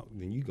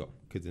 then you go,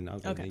 because then I'll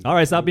go. Okay. then you All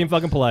right, stop being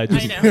fucking polite. I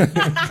Just know.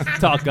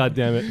 talk,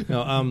 goddammit.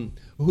 No,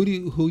 who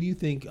do you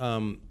think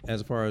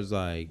as far as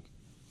like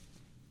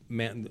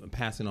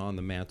passing on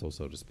the mantle,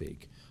 so to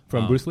speak,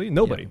 From Bruce Lee?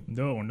 Nobody.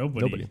 No,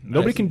 nobody.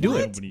 Nobody can do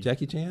it. Nobody.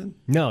 Jackie Chan?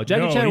 No,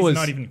 Jackie No, Chan he's was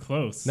not even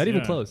close. Not even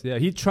Yeah. close. Yeah,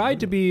 he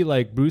tried to be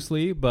like Bruce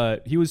Lee,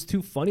 but he was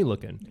too funny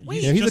looking.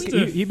 Wait,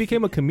 he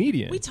became a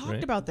comedian. We talked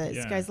right? about this,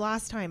 Yeah. guys,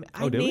 last time.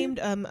 Oh, I did we? named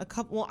a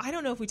couple. Well, I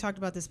don't know if we talked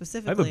about this I have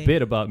specifically. a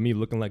bit about me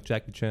looking like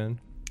Jackie Chan.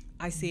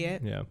 I see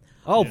it. Yeah.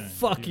 Oh, Yeah.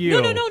 fuck you.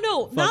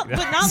 No. Not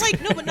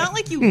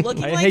like you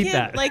looking I like hate him.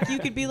 that. Like you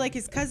could be like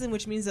his cousin,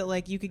 which means that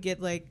like you could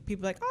get like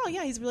people like, oh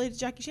yeah, he's related to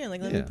Jackie Chan.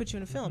 Like let me put you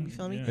in a film. You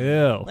feel me?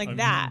 Yeah. Ew. Like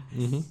that.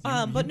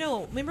 But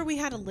no, remember we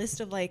had a list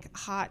of like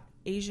hot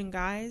Asian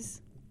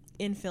guys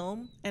in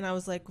film, and I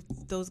was like,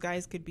 those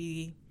guys could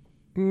be.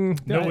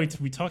 No,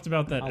 we talked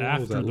about that How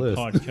long was after that the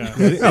list?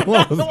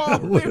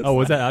 podcast. Oh,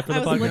 was that after I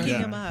the was podcast? looking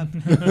Yeah. him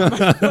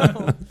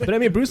up. But I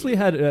mean, Bruce Lee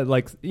had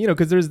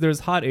because there's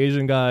hot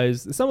Asian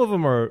guys. Some of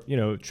them are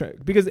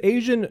because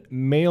Asian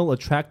male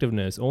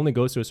attractiveness only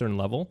goes to a certain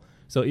level.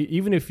 So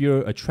even if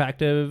you're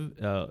attractive,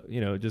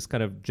 just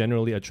kind of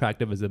generally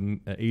attractive as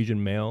an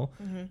Asian male,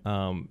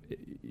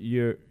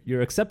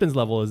 your acceptance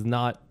level is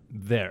not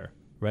there,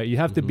 right? You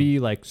have to be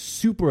like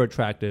super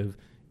attractive.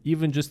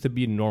 Even just to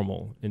be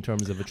normal in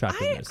terms of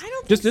attractiveness. I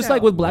don't just think like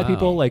so. with black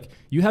people, like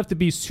you have to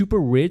be super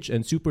rich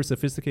and super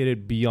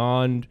sophisticated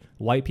beyond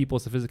white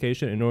people's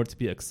sophistication in order to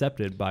be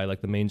accepted by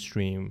like the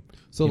mainstream.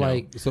 So for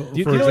for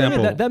you know what I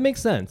example, mean? That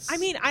makes sense. I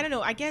mean, I don't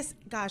know. I guess,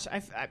 I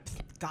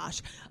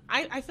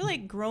feel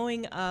like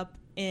growing up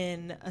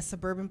in a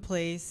suburban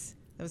place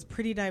that was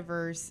pretty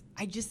diverse,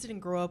 I just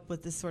didn't grow up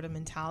with this sort of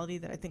mentality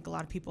that I think a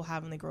lot of people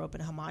have when they grow up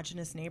in a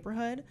homogenous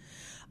neighborhood.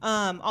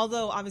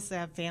 Although obviously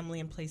I have family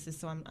in places,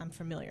 so I'm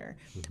familiar.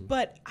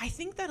 But I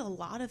think that a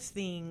lot of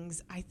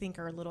things I think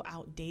are a little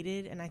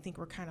outdated, and I think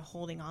we're kind of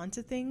holding on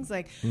to things.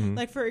 Like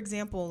for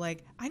example,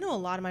 like I know a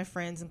lot of my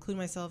friends, including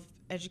myself,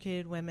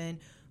 educated women,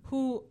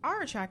 who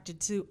are attracted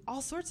to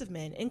all sorts of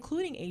men,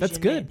 including Asian That's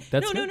good. men.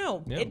 That's No.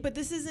 good. Yeah. But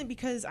this isn't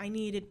because I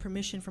needed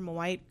permission from a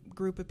white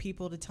group of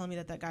people to tell me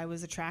that guy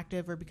was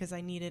attractive, or because I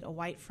needed a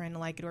white friend to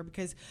like it, or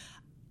because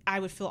I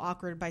would feel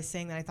awkward by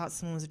saying that I thought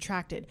someone was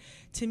attracted.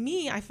 To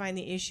me, I find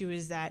the issue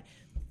is that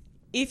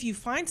if you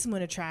find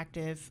someone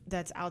attractive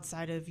that's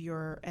outside of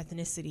your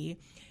ethnicity,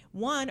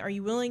 one, are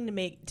you willing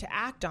to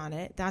act on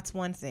it? That's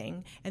one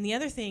thing. And the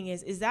other thing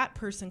is that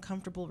person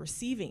comfortable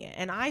receiving it?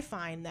 And I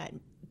find that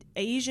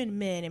Asian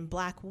men and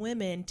black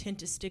women tend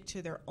to stick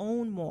to their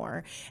own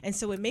more, and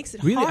so it makes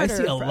it really, harder I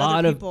see a for lot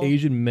other of people.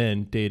 Asian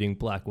men dating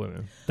black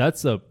women.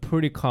 That's a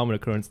pretty common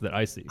occurrence that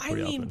I see. I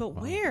mean, often. but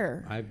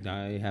where? I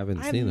haven't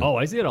I've- seen it. Oh,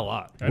 I see it a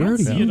lot. I Where don't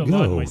do see you it a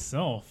lot go?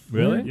 myself.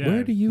 Really? Yeah.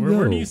 Where do you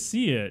Where go? do you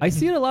see it? I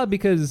see it a lot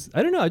because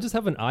I don't know. I just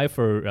have an eye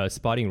for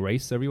spotting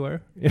race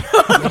everywhere.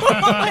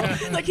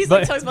 Like he's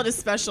like talking about his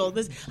special.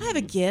 I have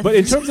a gift. But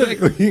in terms of,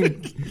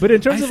 but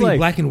in terms I of see like,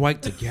 black and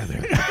white together.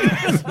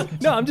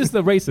 no, I'm just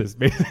the racist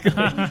basically.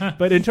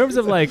 But in terms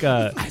of like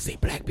I see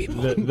black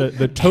people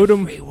the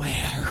totem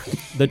everywhere.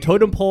 the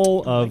totem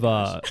pole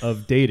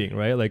of dating,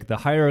 right? Like the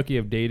hierarchy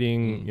of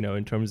dating,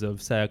 in terms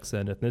of sex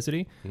and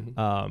ethnicity.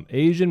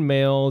 Asian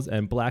males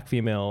and black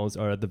females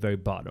are at the very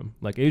bottom.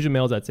 Like Asian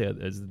males, I'd say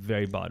is the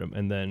very bottom,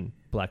 and then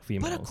black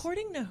females. But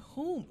according to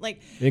whom?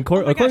 Like,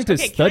 According to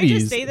okay, studies, can I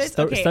just say this?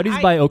 Okay, studies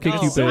by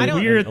OkCupid. so I don't-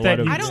 and Weird a lot that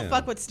of- you- I don't Yeah.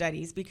 fuck with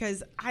studies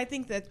because I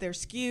think that they're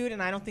skewed,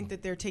 and I don't think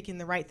that they're taking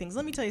the right things.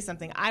 Let me tell you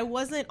something. I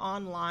wasn't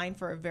online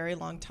for a very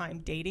long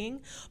time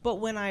dating, but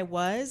when I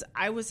was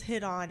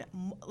hit on,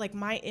 like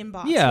my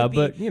inbox. Yeah, would be,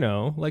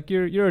 but like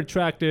you're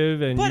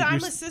attractive, and But you're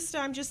I'm a sister.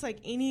 I'm just like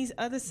any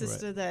other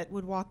sister that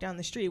would walk down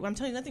the street. I'm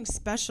telling you, nothing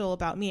special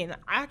about me. And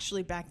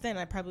actually, back then,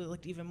 I probably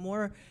looked even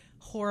more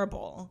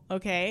horrible.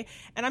 Okay,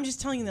 and I'm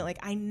just telling you that, like,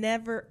 I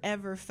never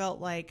ever felt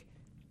like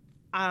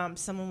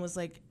someone was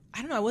like, I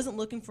don't know. I wasn't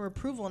looking for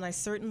approval, and I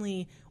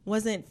certainly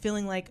wasn't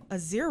feeling like a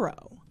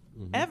zero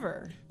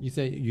ever. You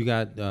say you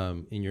got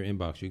in your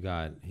inbox. You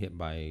got hit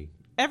by.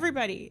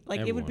 Everybody, like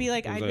it would be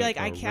like Everyone. I'd be like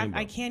It was like a I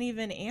rainbow. can't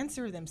even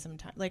answer them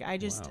sometimes. Like I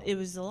just Wow. it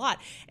was a lot.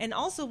 And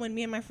also when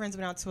me and my friends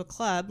went out to a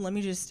club, let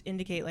me just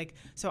indicate, like,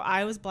 so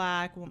I was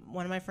black,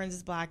 one of my friends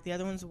is black, the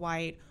other one's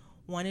white,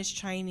 one is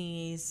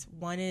Chinese,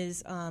 one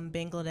is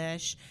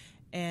Bangladesh,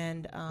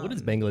 and what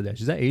is Bangladesh?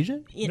 Is that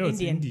Asian? No,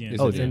 it's Indian. Indian.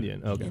 Oh, it's Indian.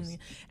 Indian. Okay. Indian.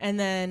 And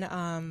then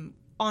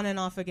on and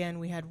off again,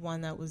 we had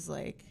one that was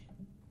like,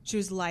 she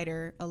was a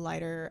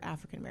lighter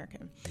African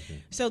American.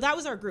 So that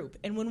was our group.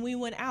 And when we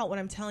went out, what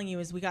I'm telling you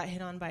is we got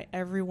hit on by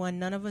everyone.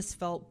 None of us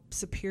felt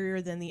superior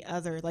than the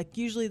other. Like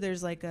usually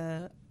there's like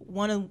an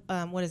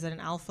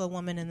alpha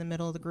woman in the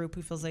middle of the group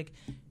who feels like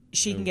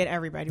she can get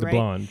everybody, The right?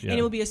 blonde, yeah. And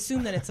it will be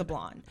assumed that it's a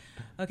blonde.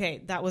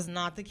 Okay, that was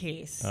not the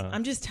case.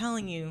 I'm just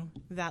telling you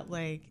that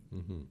like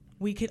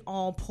we could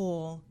all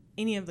pull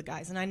any of the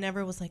guys, and I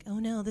never was like, oh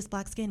no, this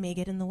black skin may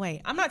get in the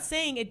way. I'm not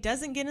saying it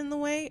doesn't get in the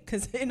way,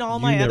 because in all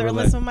my other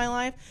lists of my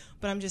life,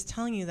 but I'm just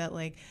telling you that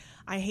like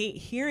I hate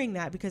hearing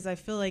that, because I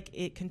feel like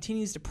it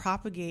continues to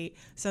propagate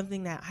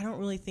something that I don't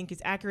really think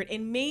is accurate,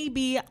 and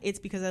maybe it's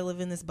because I live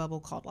in this bubble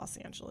called Los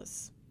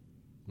Angeles.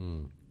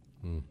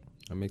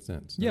 That makes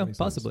sense. Yeah, That makes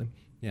sense. possibly.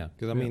 Yeah,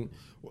 because I mean,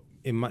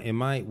 in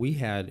my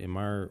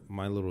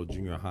little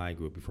junior high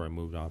group before I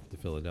moved off to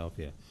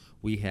Philadelphia,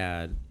 we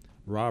had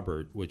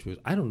Robert, which was,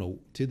 I don't know,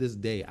 to this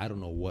day, I don't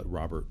know what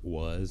Robert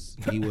was.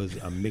 He was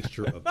a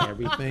mixture of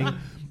everything,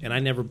 and I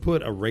never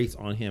put a race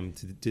on him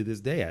to this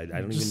day. I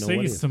don't Just even know say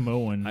what he is.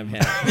 Samoan. I've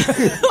had.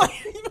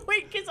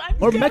 Wait, because I'm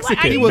Or good. Mexican.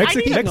 I need a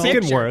Mexican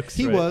picture. works.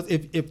 He right? was.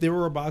 If there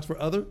were a box for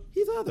other,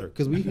 he's brother,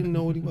 because we didn't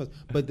know what he was.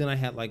 But then I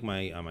had like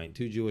my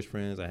 2 Jewish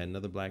friends. I had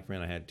another black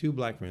friend. I had 2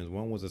 black friends.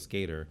 One was a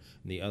skater,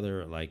 and the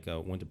other like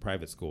went to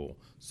private school.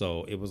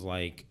 So it was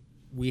like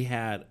we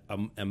had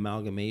an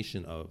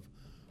amalgamation of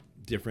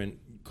different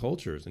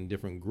cultures and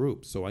different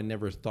groups. So I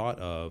never thought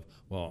of,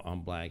 well,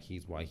 I'm black,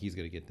 he's white, he's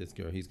gonna get this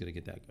girl, he's gonna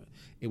get that girl.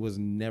 It was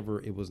never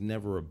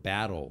a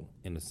battle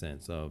in the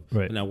sense of.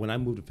 Right. Now when I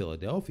moved to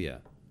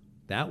Philadelphia,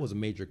 that was a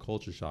major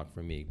culture shock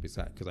for me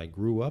because I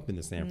grew up in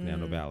the San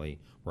Fernando Valley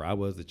where I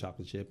was the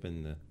chocolate chip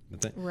and the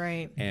thing.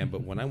 Right.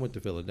 But when I went to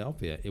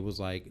Philadelphia, it was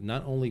like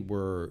not only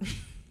were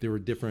there were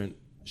different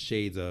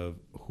shades of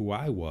who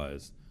I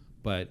was,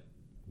 but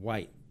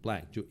white,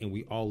 black, Jew, and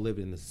we all lived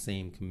in the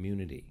same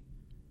community.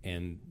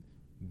 And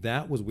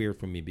that was weird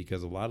for me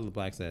because a lot of the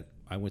blacks that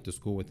I went to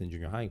school with in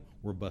junior high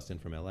were bused in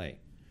from LA.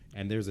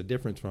 And there's a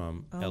difference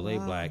from LA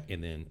black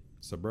and then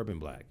suburban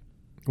black.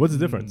 What's the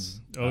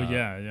difference?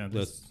 Yeah.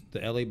 The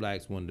LA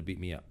blacks wanted to beat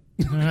me up.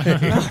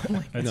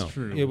 That's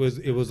true. It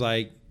was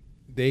like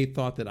they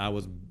thought that I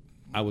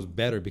was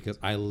better because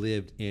I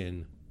lived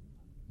in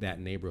that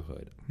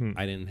neighborhood.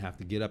 I didn't have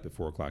to get up at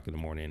 4:00 in the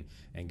morning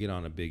and get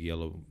on a big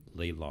yellow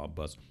Laidlaw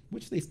bus,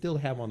 which they still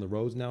have on the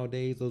roads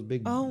nowadays. Those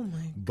big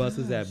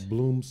buses that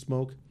bloom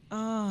smoke.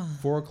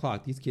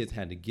 4:00, these kids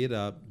had to get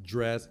up,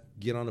 dress,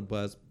 get on a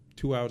bus.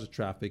 2 hours of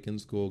traffic in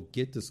school,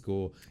 get to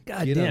school.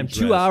 God damn,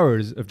 2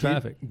 hours of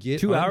traffic. Get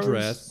 2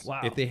 undressed. hours?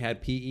 Wow. If they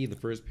had PE the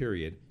first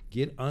period,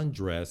 get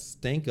undressed,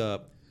 stink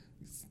up,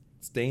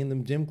 stay in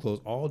them gym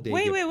clothes all day.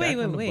 Wait.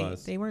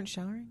 Bus. They weren't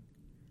showering?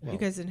 Well, you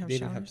guys didn't have they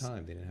showers?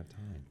 They didn't have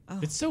time.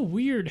 It's so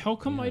weird. How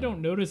come I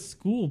don't notice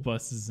school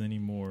buses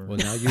anymore? Well,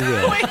 now you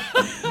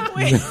will.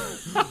 Wait.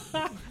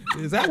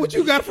 Is that what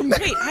you got from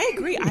that? Wait, I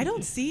agree. I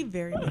don't see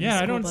very many Yeah, I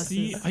school don't buses.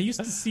 see. I used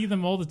to see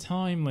them all the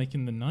time, like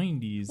in the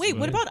 90s. Wait,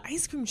 what but- about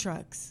ice cream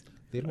trucks?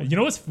 You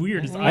know what's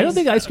weird? Is I don't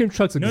think ice cream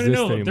trucks exist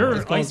No. anymore. There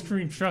It's are called ice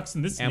cream trucks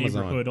in this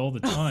Amazon. neighborhood all the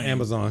time.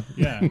 Amazon.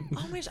 Yeah.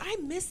 Oh my gosh, I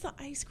miss the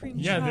ice cream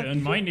Yeah, truck.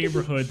 in my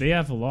neighborhood, they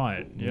have a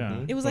lot.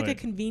 Yeah. It was like a but-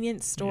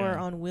 convenience store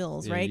yeah. on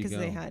wheels, There right? you Because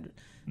they go. had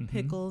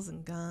pickles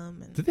and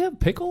gum. And Did they have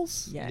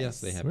pickles?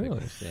 Yes, they had Really?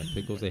 pickles. They had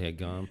pickles. They had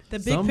gum. The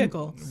big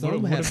pickle.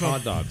 Some What had about-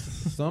 hot dogs.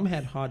 Some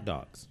had hot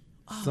dogs.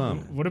 Some.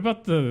 What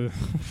about the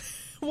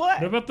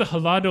what? what about the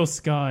Helado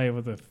Sky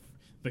with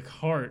the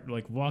cart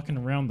like walking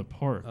around the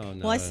park? Oh no.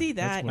 Well, I see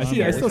that. what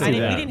I still see We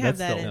that. didn't have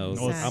That's that still- in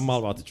No, Sac. I'm all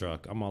about the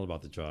truck. I'm all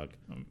about the truck.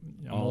 I'm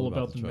all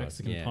about the truck.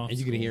 Mexican Yeah. popsicles. And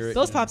you can hear it.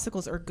 Those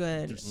popsicles are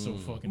good. They're so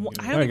fucking Well, good.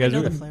 I don't All right, even guys, know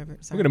we're the gonna- flavor.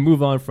 We're Sorry. gonna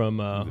move on from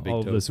big all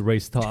of toe. this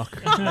race talk.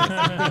 Talk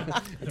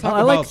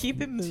I like about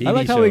Keep it moving. I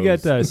like how we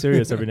get shows.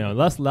 serious every now and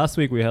then. Last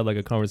week we had like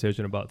a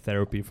conversation about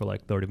therapy for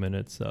like 30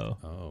 minutes. So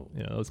Oh.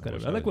 you know, it was kind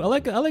of. wish I I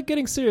like had I like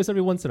getting serious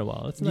every once in a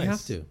while. It's You nice.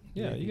 have to.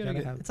 Yeah, you gotta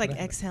get. have. It's like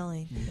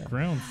exhaling.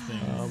 Ground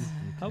things.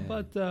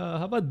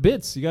 How about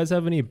bits? You guys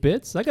have any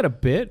bits? I got a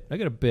bit.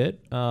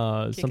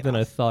 Something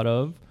I off. thought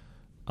of.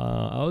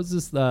 I was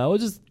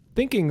just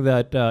thinking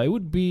that it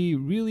would be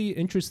really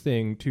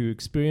interesting to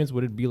experience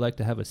what it'd be like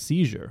to have a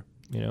seizure.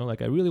 You know,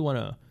 like I really want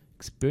to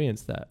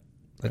experience that.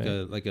 Like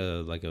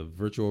right? a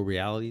virtual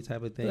reality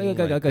type of thing.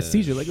 like a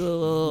seizure, like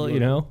you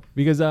know,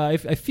 because I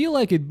feel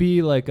like it'd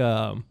be like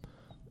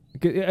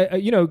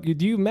you know,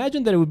 do you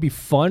imagine that it would be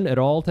fun at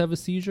all to have a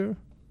seizure?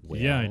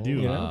 Yeah, I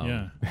do. Wow.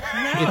 Yeah.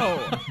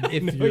 No,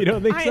 If No, you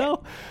don't think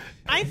so?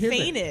 I Here's the-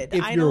 fainted.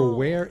 If I you're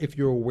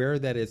don't. aware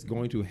that it's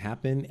going to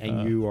happen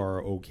and you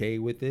are okay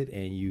with it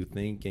and you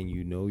think and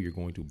you know you're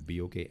going to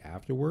be okay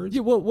afterwards.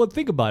 Yeah, well,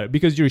 think about it,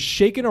 because you're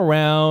shaking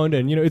around,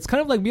 and you know it's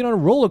kind of like being on a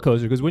roller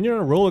coaster. Because when you're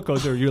on a roller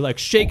coaster, you're like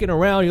shaking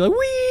around, you're like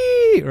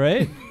wee,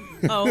 right?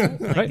 Oh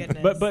my Right?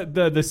 goodness. But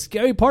the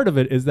scary part of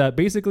it is that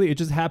basically it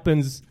just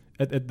happens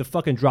at the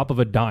fucking drop of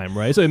a dime,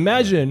 right? So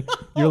imagine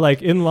you're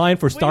like in line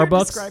for When you're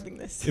Starbucks. describing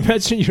this.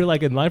 Imagine you're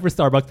like in line for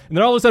Starbucks, and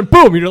then all of a sudden,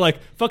 boom! You're like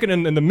fucking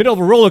in the middle of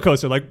a roller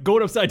coaster, like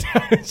going upside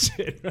down and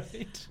shit,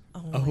 right?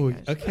 Oh my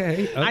gosh.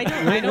 Okay.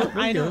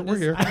 I don't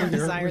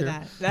desire here.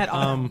 that. That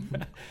all.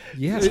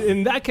 Yeah.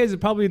 In that case,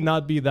 it'd probably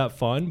not be that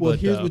fun. Well, but,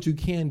 here's what you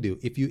can do.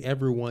 If you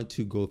ever want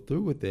to go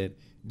through with it,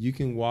 you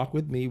can walk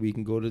with me. We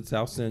can go to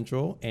South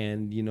Central,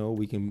 and you know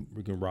we can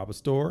rob a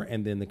store,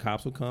 and then the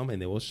cops will come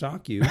and they will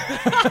shock you,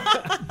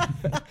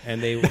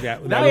 and that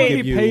that will would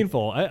give be you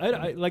painful.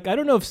 I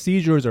don't know if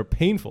seizures are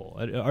painful.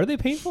 Are they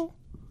painful?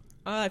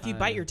 If you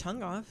bite your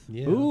tongue off,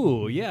 Yeah.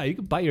 Ooh, yeah, you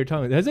can bite your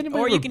tongue. Has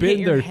anybody or ever you can hit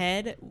bitten your their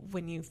head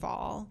when you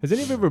fall. Has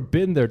anybody ever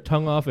bitten their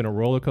tongue off in a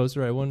roller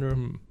coaster? I wonder.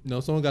 No,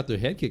 someone got their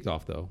head kicked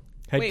off though.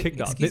 Head Wait,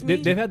 kicked off. excuse me?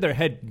 They've had their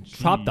head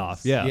chopped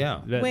off. Yeah.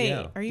 Yeah. Wait,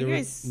 are you There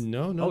guys? was,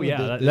 no. Oh, yeah,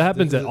 th- that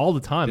happens was- all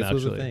the time, This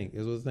was actually. the thing.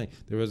 This was the thing.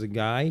 There was a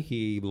guy.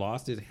 He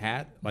lost his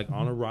hat like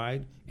on a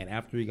ride, and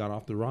after he got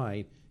off the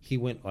ride, he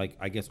went like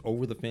I guess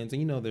over the fence.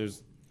 And you know,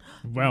 there's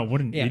Wow, what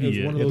an Yeah, it was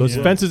idiot. one of Those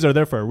Yeah. fences are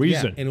there for a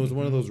reason. Yeah, and it was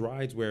one of those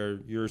rides where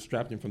you're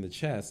strapped in from the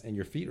chest and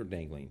your feet are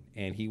dangling.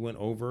 And he went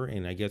over,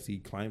 and I guess he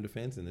climbed a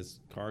fence, and this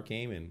car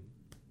came and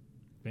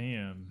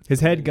Bam. His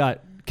head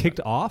got kicked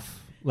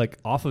off, like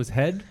off of his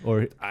head,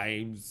 or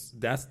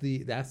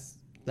that's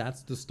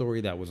that's the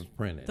story that was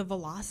printed. The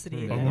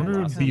velocity. I of wonder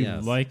what it. it'd be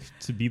Yes. like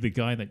to be the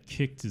guy that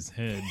kicked his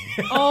head.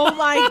 Oh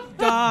my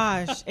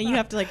gosh! And you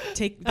have to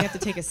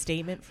take a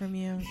statement from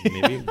you.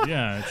 Maybe.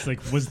 Yeah, it's like,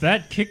 was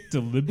that kick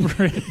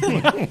deliberate?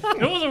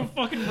 It was a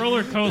fucking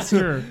roller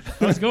coaster.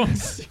 I was going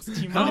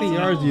 60 miles. How many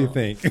yards do you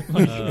think?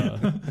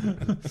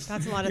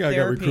 That's a lot of got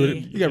therapy.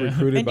 recruited. You got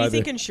recruited And do by you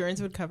think the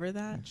insurance would cover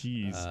that?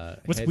 Jeez.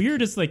 What's What's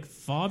weird is like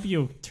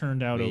Fabio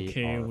turned out We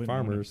okay are with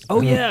farmers.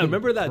 Oh yeah,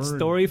 remember that Bird.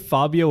 story?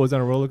 Fabio was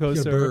on a roller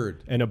coaster,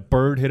 bird. and a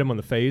bird hit him on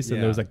the face, and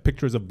Yeah. there was like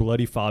pictures of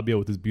bloody Fabio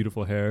with his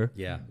beautiful hair.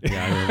 Yeah,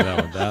 I remember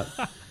that one.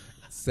 That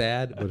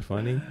sad but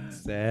funny.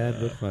 Sad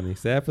but funny.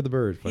 Sad for the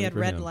bird. Funny He had for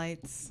red him.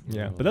 lights.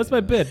 Yeah, Oh, but that's my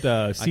yeah.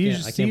 bit.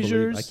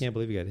 Seizures, I can't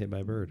believe he got hit by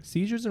a bird.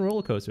 seizures, and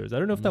roller coasters. I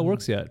don't know if that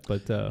works yet,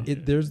 but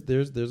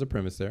There's a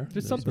premise there.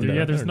 There's something Yeah,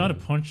 there. there's I not a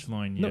don't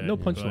punchline No- yet. no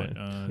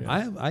punchline.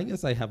 but, I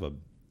guess I have a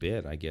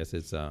bit. I guess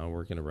it's I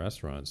work in a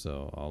restaurant,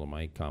 so all of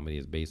my comedy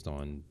is based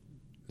on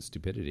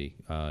stupidity.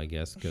 I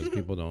guess because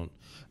people don't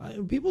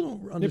understand.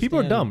 people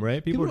are dumb,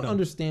 right? People People are don't dumb.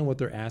 understand what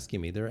they're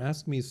asking me. They're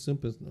asking me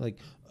simple like,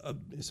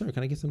 "Sir,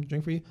 can I get some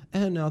drink for you?"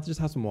 And no, I'll just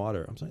have some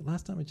water. I'm sorry.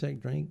 Last time I checked,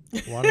 drink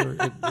water.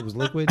 it was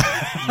liquid.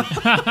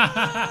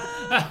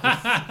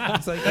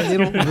 It's like they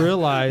don't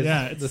realize.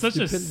 Yeah, it's the such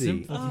a stupidity.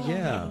 simple-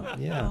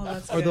 Yeah. Oh,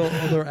 that's Or good.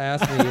 they'll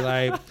ask me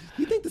like,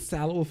 "You think the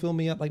salad will fill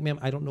me up?" Like, ma'am,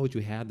 I don't know what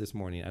you had this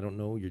morning. I don't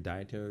know your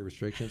dietary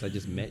restrictions. I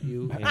just met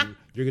you, and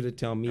you're gonna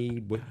tell me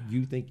what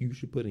you think you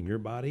should put in your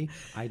body.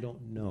 I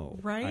don't know.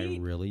 I Right?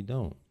 really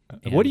don't.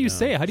 What do you And,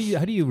 say? How do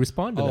you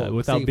respond to that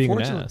without being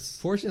an ass?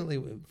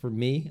 Fortunately for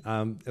me,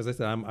 as I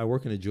said, I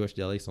work in a Jewish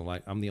deli, so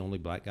like I'm the only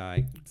black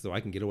guy, so I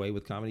can get away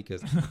with comedy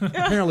because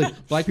apparently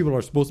black people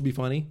are supposed to be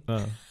funny.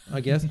 I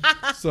guess.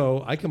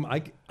 So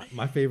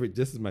my favorite.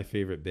 This is my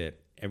favorite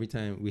bit. Every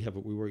time we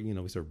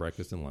serve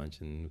breakfast and lunch,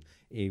 and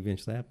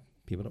eventually I have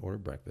people to order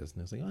breakfast,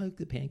 and it's like, oh,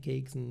 the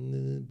pancakes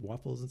and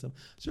waffles and stuff.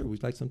 Sure, would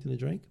you like something to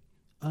drink?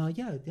 Yeah, I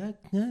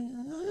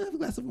have a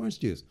glass of orange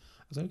juice.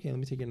 I was like, okay, let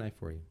me take your knife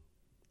for you.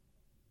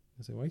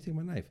 I said, why are you taking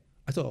my knife?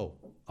 I said, oh,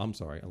 I'm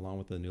sorry. Along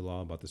with the new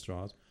law about the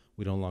straws,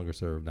 we no longer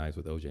serve knives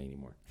with OJ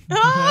anymore.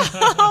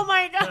 Oh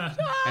my gosh!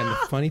 And the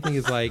funny thing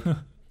is, like,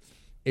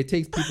 it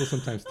takes people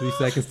sometimes 3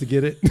 seconds to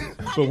get it,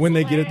 but when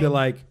they get it, they're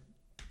like,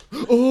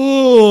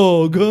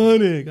 oh,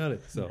 got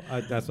it. So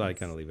that's why I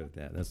kind of leave it at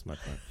that. That's my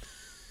point.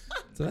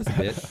 So that's a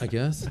bit, I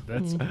guess.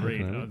 That's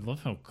great. I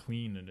love how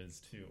clean it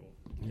is too.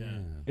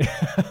 Yeah.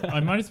 I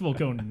might as well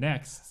go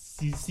next,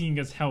 seeing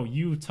as how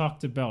you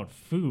talked about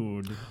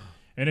food.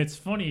 And it's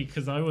funny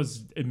because I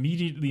was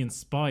immediately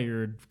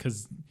inspired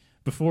because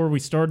before we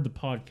started the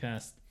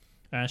podcast,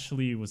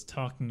 Ashley was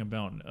talking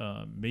about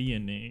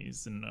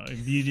mayonnaise, and I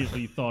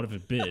immediately thought of a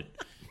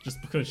bit just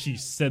because she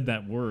said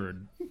that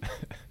word.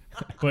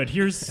 But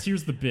here's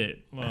the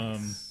bit.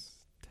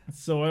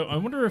 So I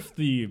wonder if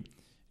the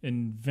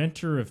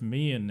inventor of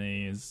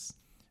mayonnaise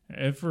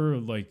ever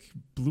like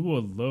blew a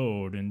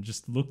load and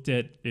just looked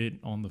at it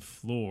on the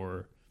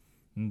floor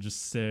and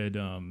just said,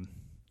 I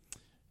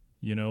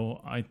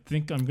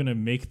think I'm gonna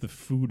make the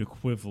food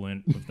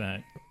equivalent of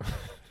that.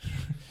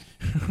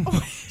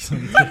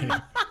 Someday.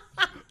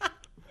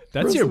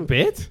 That's your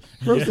bit?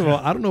 First of all,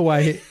 I don't know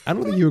why. I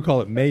don't think you would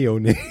call it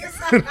mayonnaise.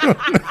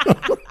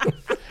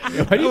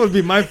 That would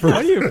be my first.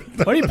 How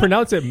do you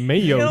pronounce it?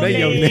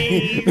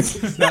 Mayonnaise.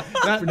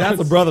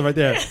 That's a brother right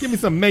there. Give me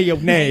some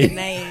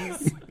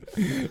mayonnaise.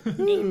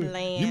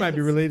 Mayonnaise. You might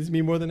be related to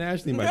me more than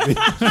Ashley might be.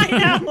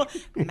 I know.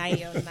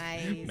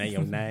 Mayonnaise.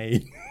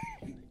 Mayonnaise.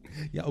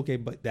 Yeah, okay,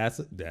 but that's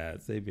a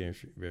very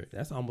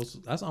that's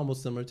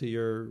almost similar to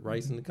your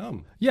rice and the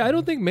cum. Yeah, I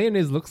don't think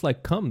mayonnaise looks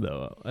like cum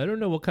though. I don't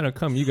know what kind of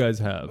cum you guys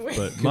have,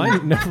 but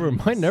mine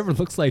never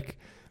looks like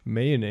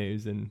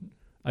mayonnaise, and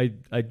I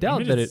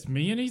doubt that it.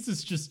 Mayonnaise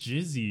is just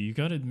jizzy. You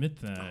gotta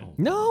admit that.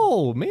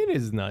 No,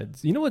 mayonnaise is not.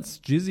 You know what's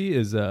jizzy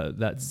is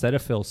that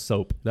Cetaphil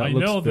soap. That I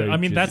looks know that. very I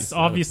mean, jizzy. that's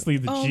obviously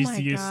the Oh my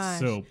juiciest gosh.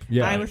 soap.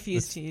 Yeah, I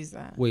refuse to use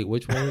that. Wait,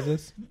 which one is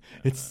this?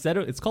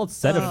 It's called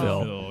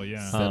Cetaphil. Cetaphil,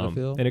 yeah.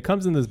 Cetaphil? And it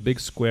comes in this big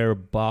square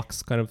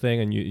box kind of thing,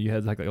 and you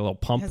have like a little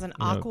pump. It has an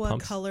aqua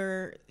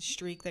color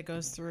streak that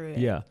goes through it.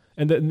 Yeah,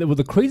 and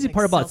the crazy Like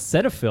part about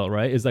self- Cetaphil,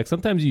 right, is like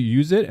sometimes you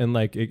use it and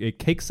like it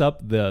cakes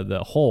up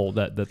the hole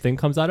that the thing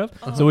comes out of.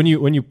 So when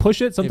you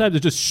push it, sometimes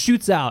it just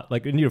shoots out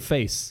like in your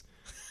face.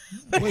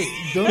 Wait,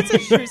 That's a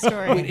true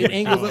story. it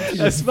angles up to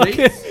your It's face?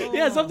 fucking,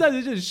 yeah, sometimes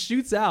it just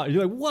shoots out.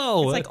 You're like,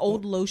 whoa! It's like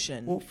old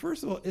lotion. Well,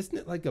 first of all, isn't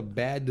it like a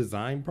bad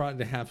design product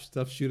to have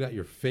stuff shoot out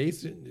your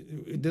face?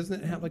 It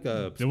doesn't have like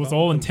a. It was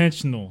all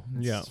intentional.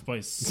 Yeah. It's by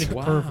sick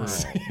Wow.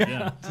 perverts.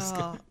 Yeah.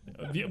 Oh,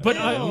 Yeah, but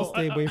I'll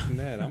stay away from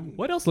that.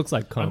 What else looks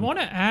like I cum? want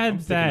to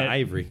add Sticking to that.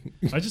 ivory.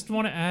 I just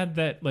want to add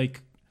that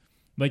like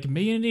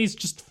mayonnaise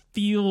just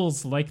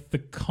feels like the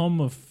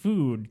cum of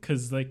food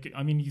because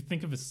you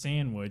think of a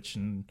sandwich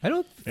and I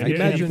don't you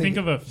imagine. think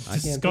of a think of a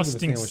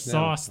disgusting sandwich now.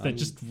 sauce that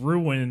just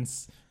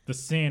ruins the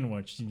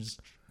sandwich. You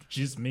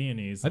just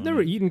mayonnaise. I've on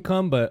never it. eaten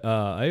cum, but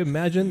I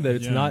imagine that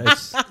it's Yeah.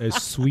 not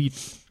as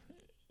sweet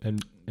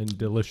and and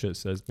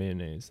delicious as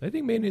mayonnaise. I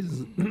think mayonnaise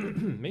is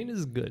mayonnaise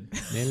is good.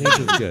 Mayonnaise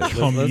is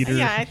good.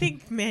 Yeah, I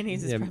think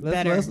mayonnaise is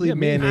better. Let's leave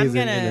mayonnaise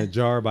in a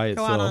jar by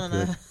go itself.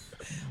 out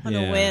on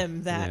a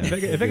whim. That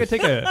If I could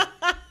take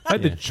I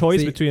had the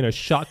choice between a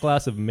shot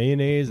glass of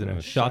mayonnaise and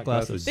a shot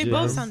glass of they jam.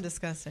 both sound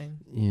disgusting.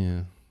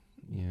 Yeah.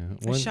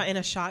 In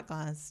a shot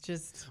glass,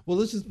 just. Well,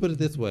 let's just put it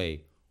this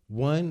way.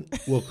 One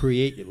will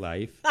create your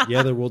life. The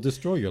other will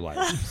destroy your life.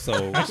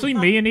 So actually,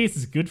 mayonnaise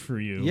is good for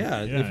you.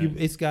 Yeah. If you,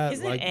 it's got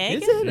Isn't like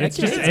egg? It's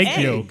just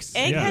egg yolks.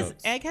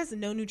 Egg has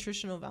no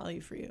nutritional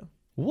value for you.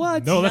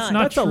 What? No, that's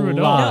not That's true a at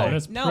lie. all.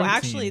 That's No, protein.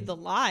 actually, the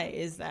lie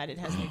is that it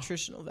has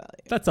nutritional value.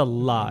 That's a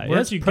lie. Where'd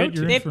That's you get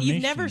your protein.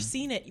 You've never information?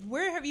 seen it.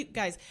 Where have you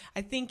guys?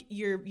 I think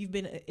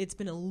it's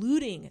been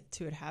alluding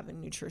to it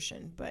having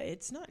nutrition, but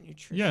it's not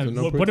nutrition. Yeah. So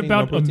no what protein,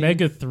 about no protein?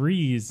 omega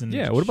 3s and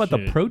Yeah, what about the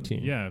shit?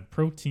 protein? Yeah,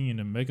 protein,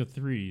 omega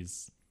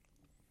 3s.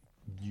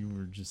 You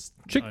were just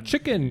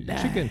Chicken.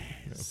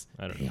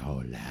 I don't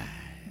know.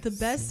 The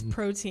best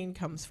protein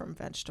comes from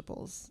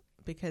vegetables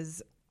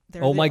because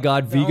they're Oh my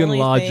God, the vegan only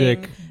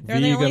logic. thing- They're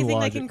the only Vegan thing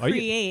logic. that can Are you-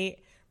 create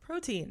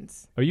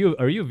proteins. Are you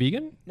a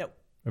vegan? No,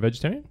 Or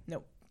vegetarian?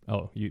 no.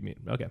 Oh, you eat meat.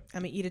 Okay.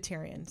 I'm an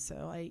eatitarian,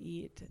 so I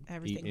eat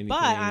everything. anything.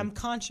 But I'm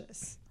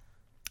conscious.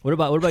 What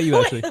about you,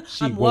 Ashley?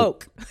 I'm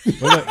woke.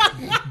 What about-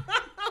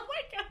 Oh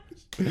my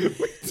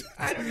gosh.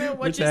 I don't know what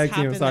we're just tag team.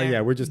 happened Sorry, there.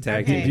 yeah, we're just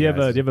tag Okay. team. do you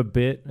have a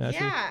bit, Ashley?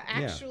 Yeah,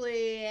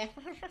 actually.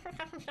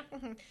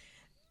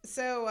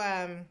 So,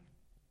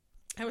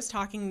 I was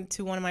talking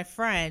to one of my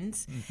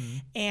friends,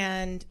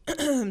 and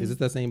Is it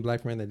that same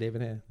black friend that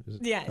David had?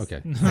 yes,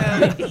 Okay.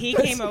 so he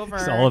came over.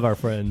 It's all of our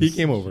friends. He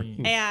came over.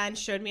 and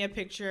showed me a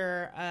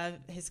picture of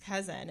his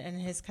cousin, and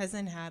his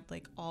cousin had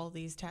like all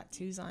these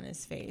tattoos on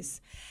his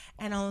face,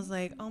 and I was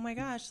like, oh my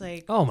gosh,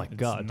 like, Oh my It's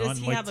God. not does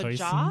he Mike have a Tyson?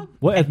 job?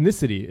 What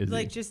ethnicity is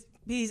Like, he? just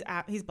he's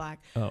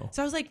black. Oh.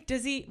 So I was like,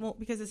 does he? Well,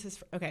 because it's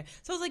his. Okay.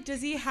 So I was like,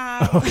 does he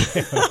have?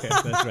 Okay,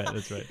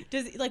 that's right.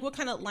 Does like what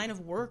kind of line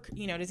of work?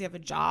 Does he have a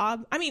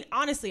job? I mean,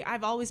 honestly,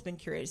 I've always been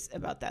curious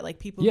about that. Like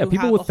people. Yeah, who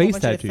people have with a whole face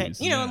bunch of tattoos.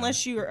 Yeah.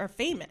 unless you are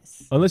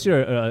famous. Unless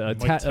you're a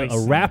Mike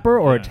Tyson. rapper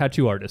or a Yeah.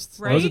 tattoo artist.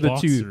 Right? Those are the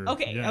two. Boxer.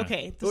 Okay. Yeah.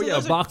 Okay. Oh yeah,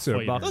 those are, boxer.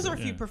 Fighter. boxer. those are a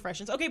few Yeah.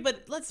 professions. Okay,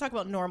 but let's talk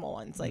about normal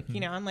ones. Like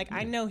I'm like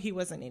I know he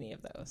wasn't any of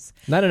those.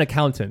 Not an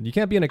accountant. You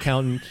can't be an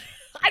accountant.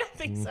 I don't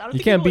think so. I don't You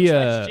think can't people be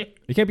would trust you.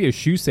 you can't be a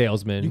shoe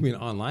salesman. You can be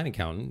an online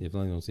accountant if I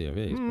don't see a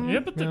face. Yeah,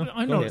 but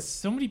I Go know ahead.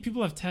 so many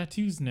people have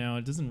tattoos now.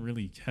 It doesn't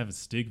really have a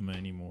stigma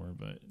anymore.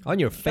 But On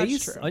your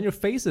face? true. On your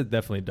face, it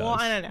definitely does. Well,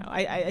 I don't know.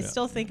 I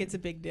still think it's a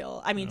big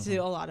deal. I mean, to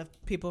a lot of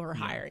people who are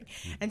hiring.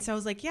 And so I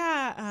was like,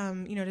 yeah,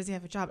 does he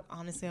have a job?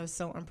 Honestly, I was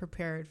so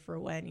unprepared for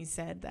when he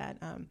said that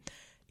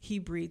he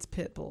breeds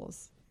pit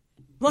bulls.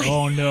 Like,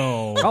 oh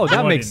no! Oh,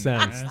 that What makes an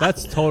sense. ass.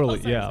 That's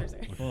totally sorry.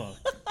 Fuck.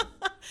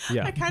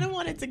 yeah. I kind of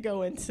wanted to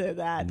go into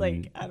that.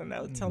 Like, I don't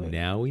know. Tell me.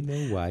 Now we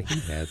know why he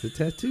has the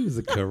tattoos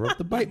to cover up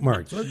the bite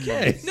marks.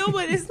 Okay. No,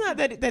 but it's not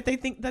that they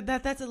think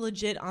that's a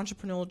legit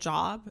entrepreneurial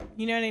job.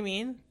 You know what I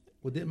mean?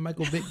 Well, didn't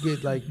Michael Vick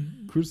get like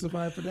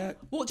crucified for that?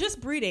 Well, just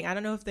breeding. I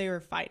don't know if they were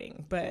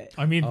fighting, but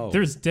I mean, Oh.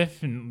 there's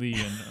definitely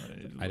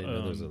an. I didn't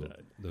know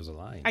there's a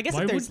line. I guess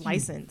Why if there's would you-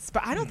 license.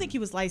 But I don't think he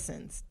was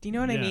licensed. Do you know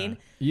what I Yeah. mean?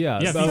 Yeah.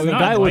 Yeah, so he's a not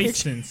guy with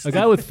licensed. a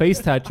guy with face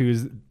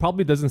tattoos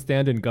probably doesn't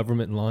stand in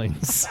government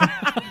lines.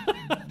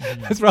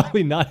 That's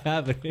probably not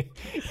happening.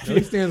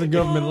 He stands in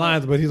government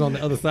lines, but he's on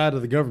the other side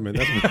of the government.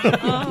 That's what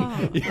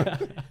Oh.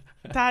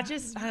 That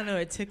just, I don't know,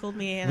 it tickled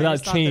me, and Without I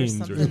just thought there's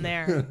chains or something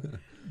there.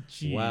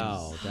 Jeez.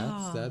 Wow,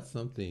 that's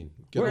something.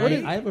 What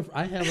is- I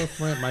have a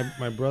friend.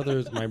 My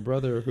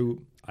brother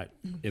who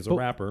is a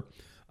rapper.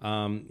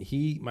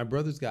 My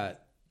brother's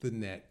got the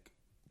neck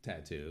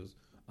tattoos,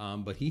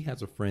 but he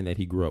has a friend that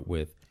he grew up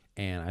with,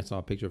 and I saw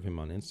a picture of him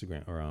on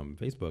Instagram or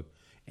Facebook,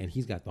 and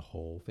he's got the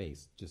whole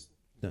face just.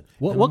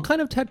 What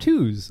kind of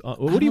tattoos?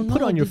 What do you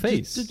put on your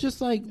face? Just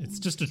like It's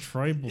just a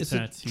tribal It's a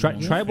tattoo. on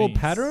your tribal face.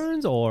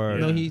 patterns or you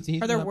know,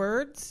 he's Are there not-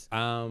 words?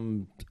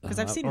 Because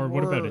I've seen Or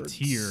what about a words.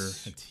 tier?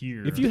 A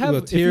tier. If you Well,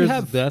 have tears,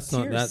 have that's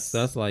not tears.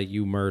 that's like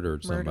you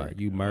murdered somebody.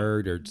 Murdered. You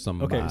murdered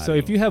somebody. okay, so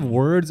if you have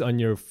words on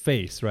your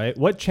face, right?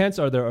 What chance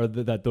are there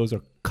that those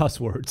are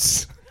cuss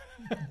words?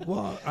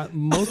 Well,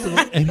 most of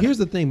and here's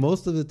the thing: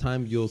 most of the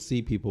time, you'll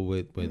see people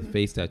with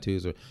face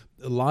tattoos, or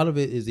a lot of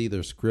it is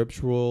either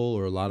scriptural,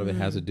 or a lot of it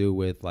has to do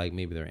with like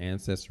maybe their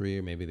ancestry,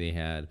 or maybe they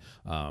had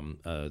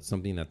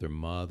something that their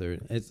mother.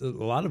 It's a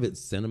lot of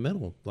it's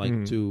sentimental,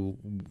 like to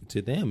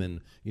them,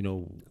 and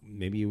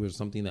maybe it was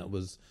something that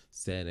was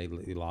said. They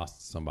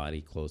lost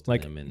somebody close to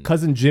Like them, and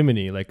cousin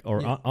Jiminy,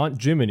 or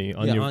Aunt Jiminy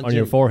on Aunt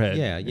your Jim- forehead.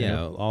 Yeah,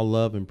 yeah. All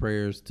love and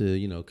prayers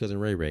to cousin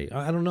Ray Ray.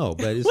 I don't know,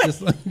 but it's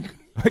just like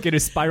Like in a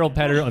spiral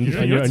pattern on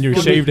Yeah, your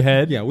shaved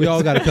head. Yeah, we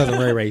all got a cousin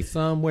Ray Ray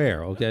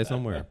somewhere. Okay,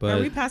 somewhere. But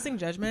Are we passing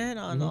judgment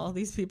on all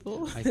these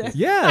people?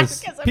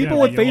 Yes, Guess I'm people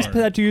Yeah, with we face are, of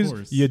tattoos,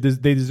 course.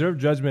 they deserve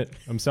judgment.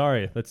 I'm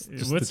sorry, that's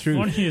just What's the truth.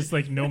 funny is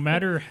like no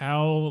matter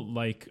how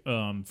like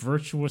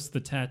virtuous the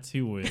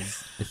tattoo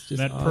is, It's just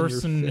that on your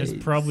person has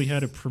face. probably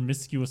had a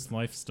promiscuous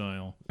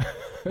lifestyle.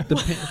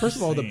 First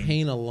of all, the Insane.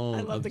 pain alone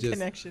I love of the just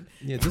connection.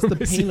 yeah, just the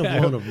pain Yeah,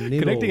 alone of needles.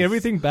 connecting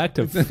everything back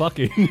to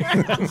fucking.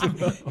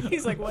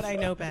 He's like, what I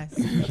know best.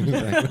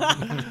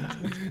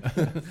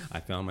 I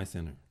found my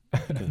center.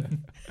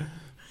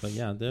 But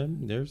yeah,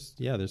 there's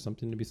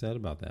something to be said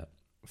about that.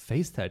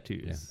 Face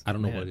tattoos. Yeah. I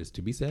don't know Man. what is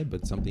to be said,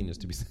 but something is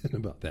to be said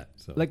about that.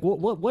 So Like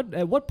what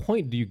at what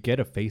point do you get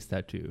a face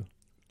tattoo?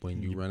 when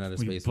you run out of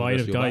We space, in the bite rest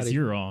a of your guy's body,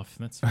 ear off.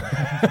 That's fine.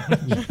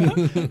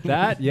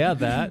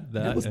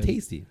 that was and-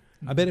 tasty.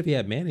 I bet if he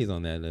had mayonnaise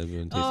on that, it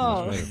would taste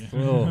Oh. much better.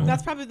 Oh,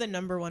 That's probably the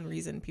number one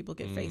reason people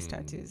get face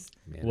tattoos.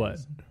 Mayonnaise. what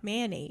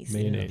Mayonnaise.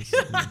 mayonnaise?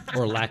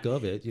 Or lack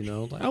of it,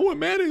 Like, I want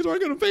mayonnaise or I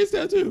got a face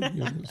tattoo.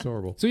 It's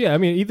horrible. So yeah, I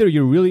mean, either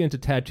you're really into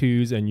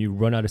tattoos and you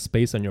run out of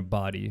space on your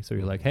body, so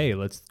you're like, hey,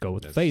 let's go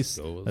with the Let's face.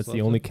 go with That's the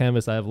something. only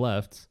canvas I have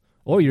left.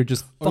 Or you're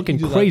just Or you fucking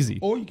can do crazy.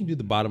 or you can do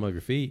the bottom of your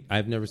feet.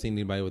 I've never seen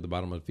anybody with the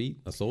bottom of the feet,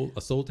 a soul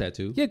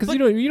tattoo. Yeah, because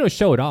you don't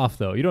show it off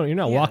though. You're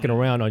not Yeah. walking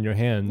around on your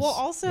hands. Well,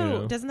 also, you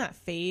know. doesn't that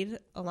fade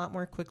a lot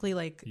more quickly?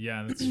 Like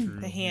Yeah, that's true.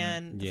 the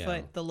hand, the Yeah.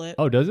 foot, the lip.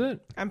 Oh, does it?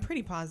 I'm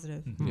pretty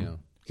positive. Yeah.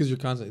 Because you're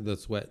constantly the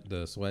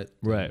sweat.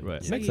 Right. Yeah.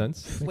 Makes you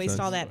sense. Makes Waste sense.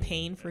 all that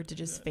pain for it to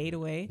just fade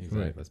away. Exactly.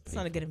 Right. That's It's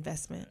not a painful. good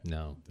investment.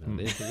 No,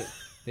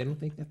 they don't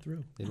think that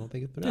through. They don't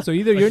think it through. Yeah, so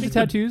either you're into think the-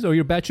 tattoos or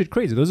you're batshit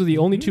crazy. Those are the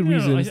only two No,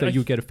 reasons I- that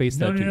you get a face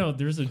No, tattoo. no.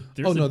 There's a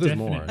Oh, no, there's definite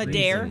more. A reason.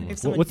 dare. If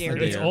someone What's the dared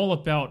dare? It's you. all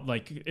about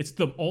like it's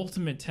the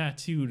ultimate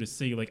tattoo to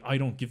say like I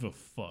don't give a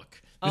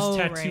fuck. This Oh,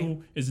 tattoo right.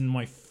 is in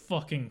my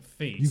fucking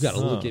face. You gotta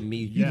look Huh. at me.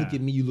 You look Yeah.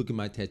 at me. You look at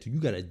my tattoo. You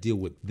gotta deal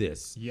with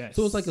this. Yes.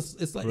 So it's like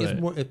Right.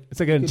 it's more. It's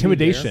like an it could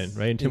be a intimidation, dare.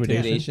 right?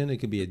 Intimidation. It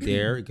could be a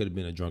dare. It could have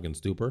been a drunken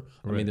stupor.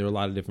 I Right. mean, there are a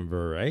lot of different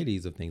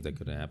varieties of things that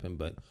could have happened,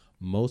 but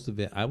most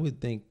of it, I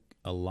would think,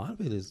 a lot of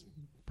it is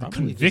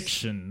probably just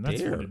conviction. That's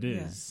dare. what it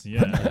is.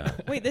 Yeah. Yeah.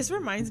 Wait, this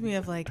reminds me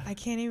of like I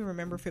can't even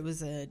remember if it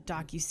was a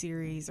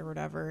docuseries or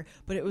whatever,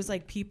 but it was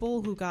like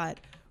people who got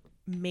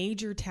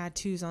major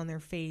tattoos on their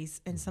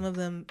face, and some of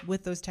them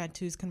with those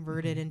tattoos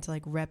converted into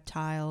like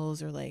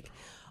reptiles or like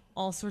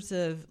all sorts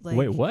of like.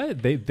 Wait,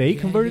 what? They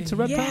converted to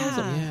reptiles?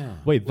 Yeah. Yeah.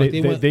 Wait, Like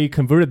they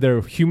converted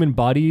their human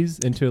bodies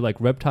into like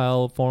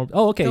reptile forms.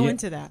 Oh, okay. Go yeah.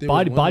 into that. There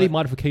was one Body that-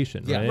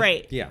 modification, Yeah. right?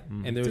 Right. Yeah,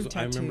 and there was.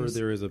 Through I remember tattoos.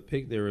 there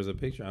was a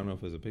picture. I don't know if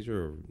it was a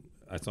picture or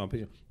I saw a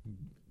picture.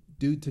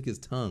 Dude took his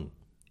tongue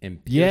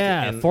and pierced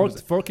Yeah, it, and it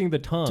was- forking the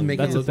tongue. to make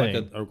That's it the look thing.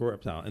 like a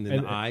reptile, and then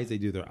And- the eyes. They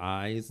do their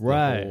eyes,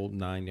 Right. The whole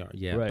 9 yards.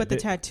 Yeah, Right. But the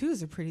They-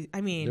 tattoos are pretty.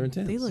 I mean, They're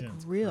intense. they look Yeah,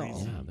 it's real.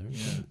 crazy. Yeah, they're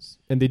intense.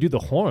 And they do the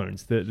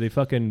horns. They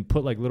fucking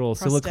put like little Prosthetics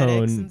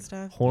silicone and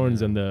stuff.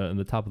 horns Yeah. in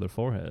the top of their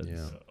foreheads.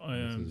 Yeah.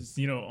 This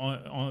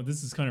is-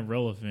 This is kind of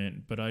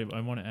relevant, but I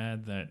want to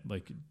add that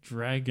like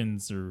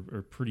dragons are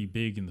pretty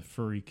big in the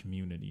furry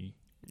community.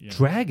 Yeah.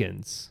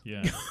 Dragons.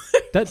 Yeah.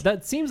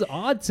 That seems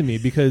odd to me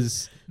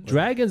because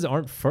dragons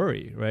aren't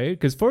furry, right?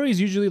 Because furry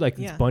is usually like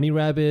Yeah. bunny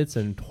rabbits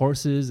and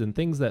horses and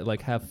things that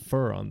like have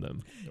fur on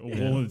them.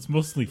 Well, it's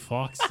mostly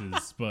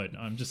foxes, but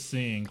I'm just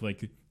saying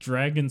like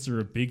dragons are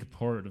a big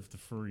part of the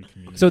furry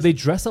community. So they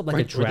dress up like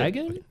Right, a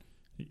dragon.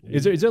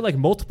 Is there like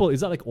multiple?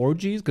 Is that like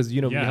orgies? Because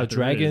you know Yeah, how there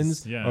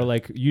dragons is, yeah. are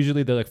like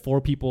usually they're like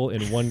 4 people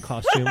in one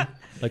costume,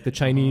 like the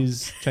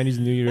Chinese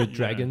New Year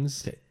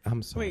dragons.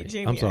 I'm sorry. Wait,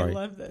 Jamie, I'm sorry. I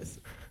love this.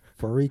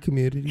 Furry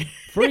community.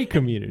 Furry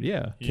community,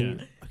 yeah. Yeah.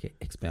 Okay,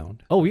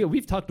 expound. Oh,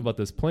 we've talked about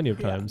this plenty of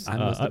times. I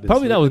must have been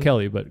Probably not with sleeping.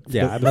 Kelly, but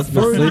Yeah, I must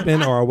have been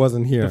sleeping or I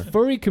wasn't the here.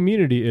 furry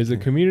community is a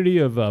community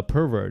of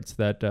perverts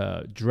that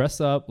dress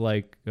up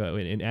like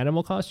in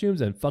animal costumes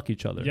and fuck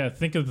each other. Yeah,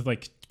 think of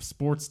like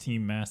sports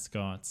team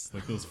mascots,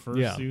 like those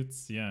Yeah.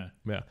 fursuits. Yeah.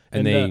 Yeah.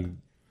 And they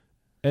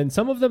And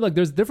some of them, like,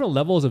 there's different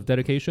levels of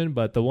dedication,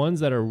 but the ones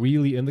that are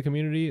really in the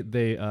community,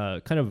 they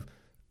kind of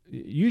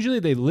usually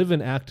they live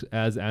and act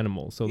as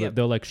animals. So Yep.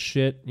 they'll like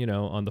shit,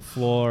 on the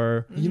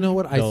floor. You know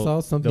what? I They'll- saw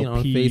something they'll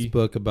on pee.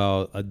 Facebook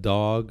about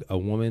a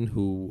woman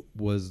who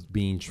was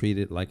being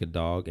treated like a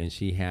dog, and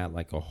she had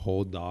like a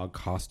whole dog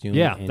costume.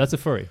 Yeah, and that's a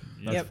furry.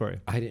 That's Yep. a furry.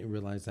 I didn't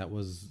realize that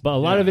was. But a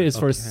lot of it is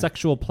for okay.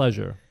 sexual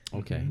pleasure.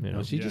 Okay, You know?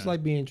 no, she just Yeah.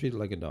 like being treated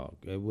like a dog.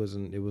 It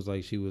wasn't. It was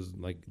like she was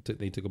like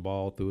they took a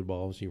ball, threw a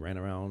ball, she ran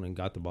around and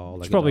got the ball.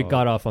 Like She probably a dog.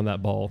 got off on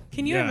that ball.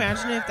 Can you Yeah.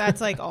 imagine if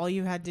that's like all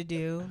you had to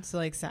do to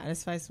like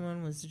satisfy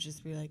someone was to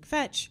just be like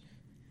fetch?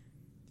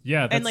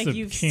 Yeah, that's like, a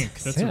you've- kink.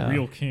 That's Yeah. a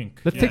real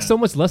kink. That yeah. takes so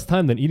much less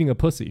time than eating a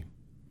pussy.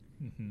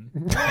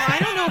 I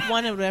don't know if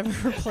one would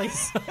ever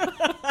replace.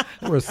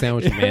 Or a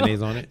sandwich with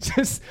mayonnaise on it.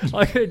 Just all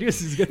I gotta do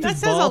is get That this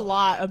says ball. a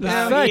lot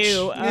about Fetch.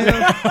 you.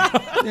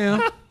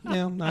 Yeah,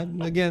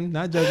 Again,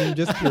 not judging,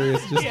 just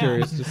curious,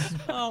 curious. Just,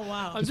 Oh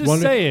wow. I'm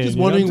just saying. just you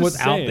know, wondering I'm what's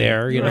just out saying.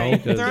 there, you know.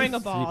 Right. 'cause Throwing a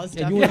ball is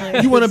you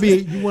definitely. want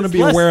to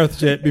be less- aware of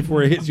shit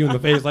before it hits you in the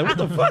face. Like, what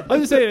the fuck? I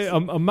was just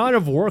saying, amount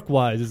of work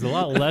wise is a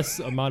lot less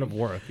amount of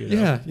work. You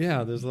know?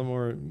 Yeah. There's a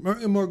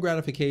little more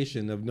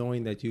gratification of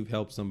knowing that you've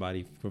helped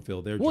somebody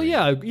fulfill their Well, dream.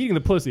 yeah, eating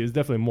the pussy is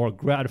definitely more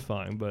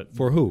gratifying, but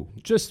For who?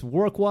 just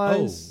work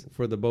wise,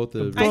 For both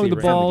the throwing the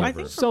receiver ball, and the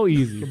giver. so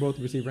easy. For both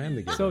the receiver and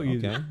the giver. So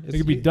easy. Okay. I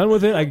could be done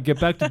with it. I could get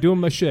back to doing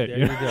my shit. There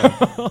you you know?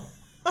 go.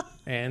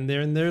 And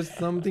there's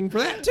something for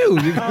that too.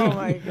 You Oh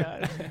my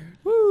god.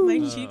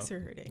 My cheeks are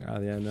hurting. Oh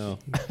yeah, no.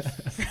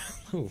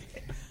 Ooh,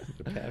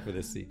 the pad for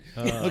this seat.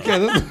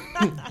 Okay,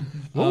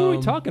 what were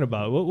we talking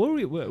about? What were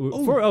we?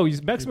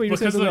 Back to what you were saying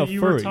Because about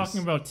you furries. were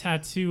talking about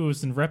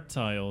tattoos and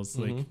reptiles,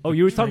 like Oh,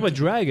 you were talking about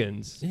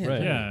dragons, Yeah.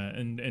 right? yeah,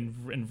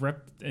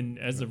 and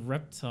as a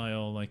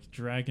reptile, like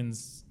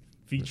dragons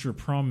feature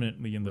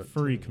prominently in the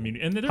furry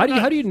community. And they're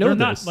How do you know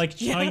they're this? Not like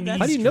Yeah, Chinese that's-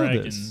 How do you know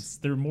dragons. this?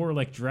 They're more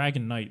like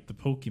Dragonite, the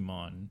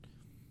Pokemon.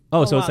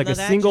 Oh, so wow, it's like no, a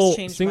that single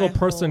just changed my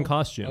person whole-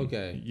 costume.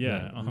 Okay.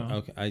 Yeah. Uh-huh.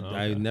 Okay.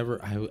 I never.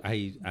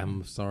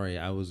 I'm sorry.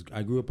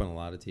 I grew up on a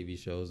lot of TV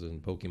shows,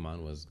 and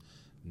Pokemon was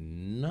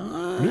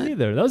not. Me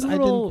neither. That was a I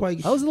little. didn't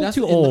quite. I was a little that's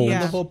too in the- old. in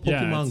Yeah. the whole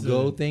Yeah, Pokemon it's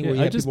Go a- thing, Yeah, where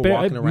you I had just people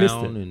walking I missed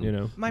around, it. and You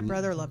know. My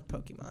brother loved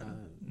Pokemon.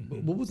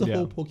 what was the Yeah.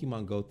 whole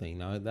Pokemon Go thing?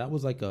 Now that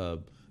was like a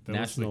That was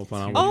national like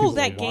phenomenon. two- where Oh, people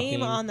that were game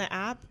walking, on the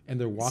app. and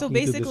they're walking So through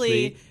the basically,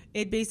 street.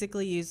 it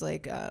basically used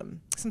like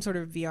some sort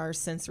of VR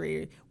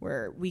sensory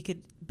where we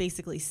could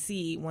basically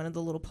see one of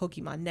the little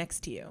Pokemon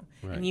next to you,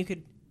 Right. and you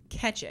could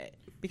catch it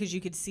because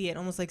you could see it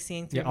almost like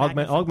seeing through.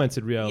 Yeah,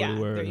 augmented reality, Yeah,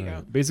 where there you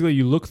go. basically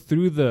you look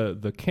through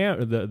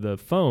the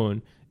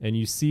phone and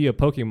you see a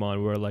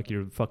Pokemon where like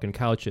your fucking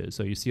couch is.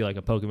 So you see like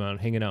a Pokemon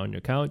hanging out on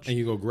your couch, and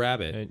you go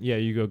grab it. and yeah,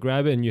 you go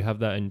grab it and you have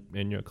that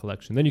in your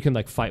collection. Then you can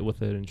like fight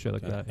with it and shit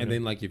like that. And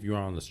then, like, if you're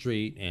on the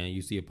street and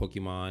you see a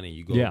Pokemon and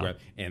you go Yeah. grab,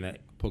 and that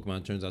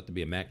Pokemon turns out to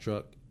be a Mack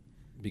truck,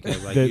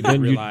 because like Then- you didn't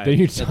then you- realize then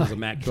you that there's a die.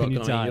 Mack Then truck you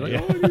coming. You're die,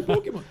 like, oh, I need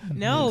Pokemon.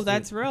 No,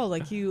 that's real.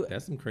 Like you.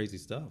 That's some crazy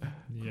stuff.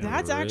 Yeah.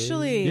 That's Really?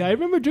 actually. yeah, I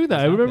remember doing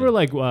that. I What's remember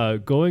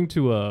like going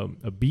to a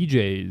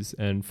BJ's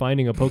and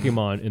finding a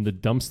Pokemon in the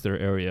dumpster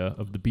area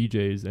of the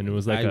BJ's, and it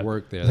was like I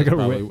worked there. like That's a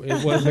ra- probably,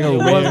 it wasn't. like a It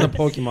rare- wasn't a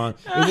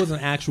Pokemon. It was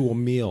an actual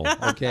meal.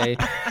 Okay.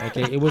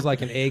 Okay. It was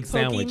like an egg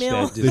sandwich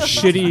meal. that the just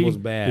shitty was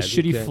bad. the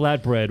shitty okay?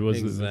 flatbread was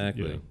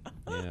Exactly.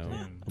 yeah. You know,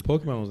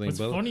 Pokemon was like, What's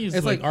but funny is,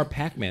 it's like like- our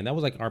Pac-Man. That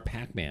was like our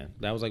Pac-Man.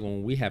 That was like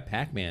when we had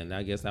Pac-Man.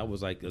 I guess that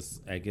was like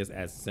I guess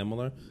as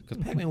similar because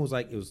Pac-Man was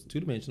like it was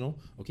 2-dimensional.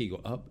 Okay, you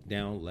go up,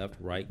 down, left,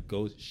 right,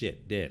 goes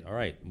shit, dead. All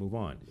right, move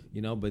on.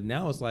 You know, but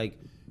now it's like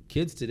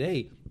kids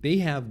today they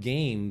have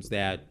games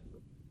that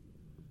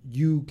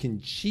you can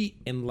cheat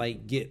and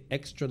like get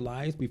extra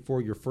lives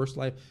before your first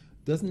life.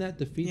 Doesn't that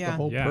defeat the Yeah.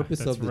 whole Yeah, purpose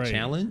that's of the right.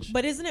 challenge?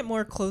 But isn't it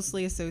more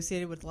closely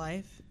associated with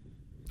life?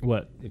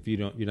 What? If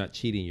you're not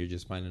cheating, you're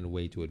just finding a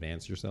way to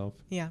advance yourself.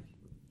 Yeah.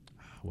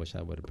 I wish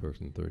I would have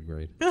person in third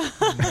grade. Oh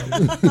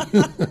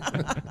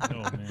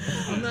man.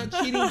 I'm not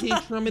cheating,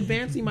 teacher. I'm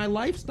advancing my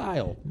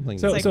lifestyle. Like,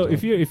 So like- so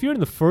if you're in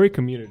the furry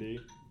community,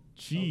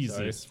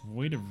 Jesus,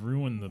 way to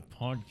ruin the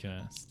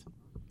podcast.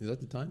 is that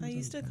the time? I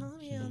used to call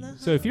me on the.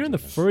 so if you're in the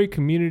furry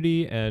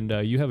community and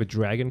you have a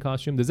dragon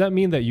costume, does that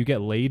mean that you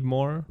get laid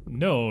more?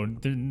 No,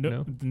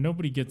 No?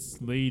 nobody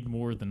gets laid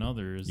more than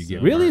others. You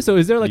get Really? burned. So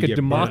is there like You a get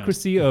burned.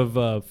 democracy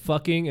of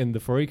fucking in the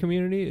furry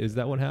community? Is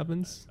that what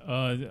happens?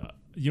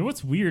 You know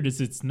what's weird is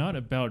it's not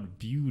about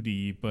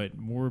beauty, but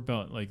more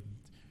about like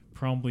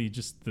probably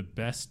just the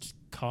best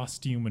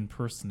costume and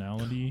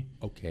personality.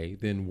 Okay,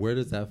 then where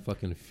does that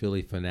fucking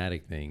Philly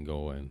fanatic thing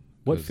go in?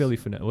 What 'Cause Philly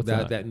fanatic? What's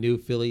that? that new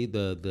Philly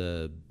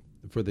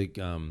for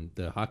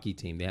the hockey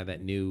team? They have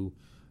that new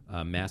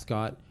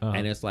mascot, Uh-huh.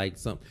 and it's like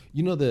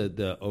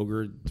the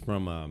ogre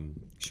from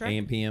Shrek?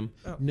 AM/PM.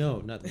 Oh. No,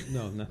 not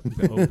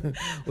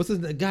what's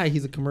the guy?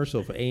 He's a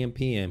commercial for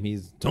AM/PM.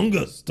 He's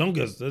Tungus.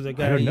 There's a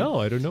guy.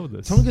 I don't know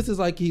this. Tungus is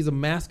like he's a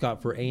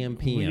mascot for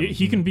AM/PM.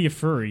 He can be a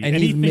furry. And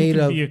he's Anything made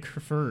can of- be a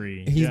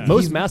furry. he's- Yeah.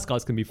 Most he's-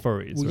 mascots can be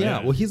furries. Well, right?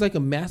 yeah. Well, he's like a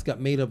mascot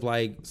made of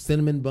like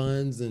cinnamon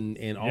buns and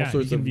all Yeah, he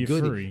sorts can of be a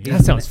good. furry.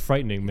 That sounds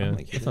frightening, man.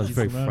 like, That sounds he's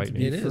very allowed to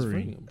frightening. be It is furry.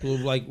 frightening. Well,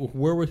 like,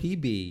 where would he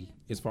be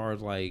as far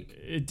as like?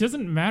 It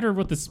doesn't matter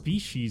what the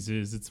species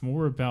is. It's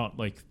more about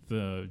like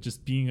the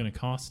just being in a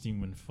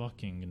costume and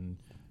fucking and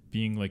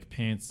being like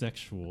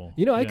pansexual.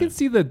 You know, I Yeah. could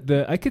see the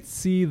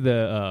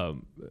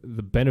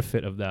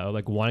benefit of that,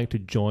 like wanting to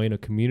join a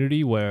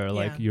community where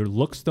like Yeah. your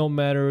looks don't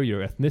matter,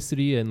 your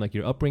ethnicity and like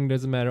your upbringing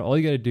doesn't matter. All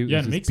you got to do Yeah,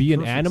 is it just makes be an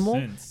perfect animal,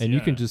 sense, and you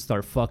yeah. can just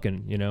start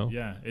fucking. You know,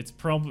 Yeah, it's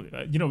probably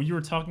you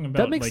were talking about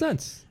that makes like,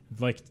 sense.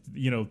 Like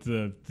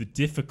the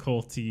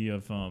difficulty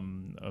of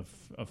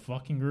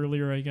fucking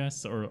earlier, I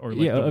guess, or like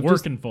Yeah, the of work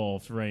just-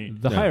 involved, right?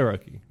 The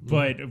hierarchy,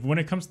 But when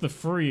it comes to the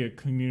furry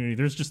community,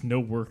 there's just no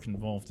work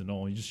involved at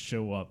all. You just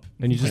show up.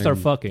 and you just start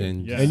And- fucking,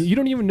 and Yeah. and you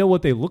don't even know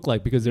what they look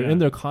like because they're Yeah. in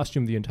their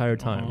costume the entire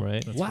time, Uh-huh,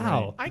 right? that's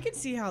Wow. I could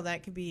see how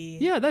that could be.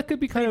 Yeah, that could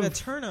be kind a of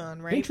turn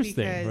on, right?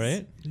 interesting, Because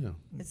right? Yeah.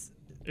 It's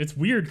It's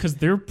weird because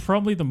they're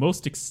probably the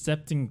most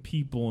accepting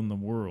people in the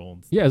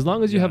world. Yeah, as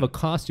long as you have a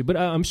costume. But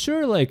I'm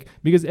sure, like,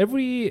 because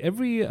every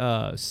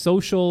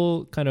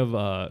social kind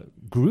of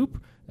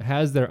group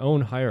has their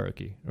own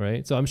hierarchy,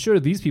 right? So I'm sure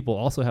these people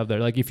also have their,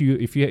 like, if you're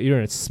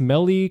in a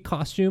smelly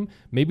costume,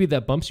 maybe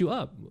that bumps you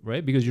up,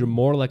 right? Because you're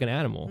more like an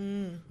animal.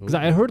 Because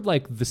I heard,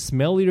 like, the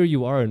smellier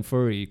you are in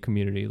furry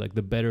community, like,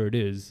 the better it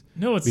is.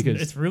 No,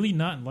 it's really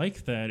not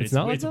like that. It's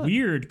not like it's that?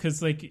 weird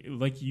because like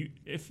you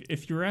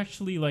if you're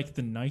actually like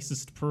the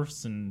nicest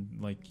person,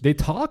 like They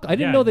talk? I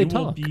didn't know they you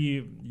talk.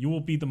 You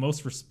will be the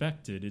most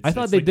respected. I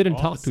thought it's they like didn't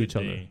talk to opposite each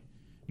other. day.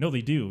 No,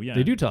 they do. Yeah,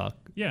 They do talk.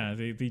 Yeah,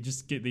 they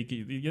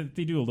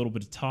do a little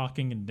bit of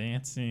talking and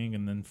dancing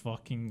and then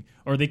fucking,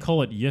 or they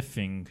call it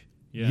yiffing.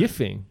 Yeah.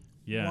 Yiffing.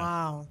 Yeah.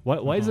 Wow.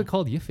 Why is it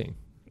called yiffing?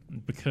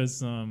 Because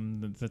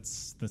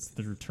that's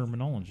their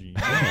terminology.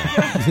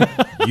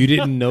 You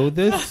didn't know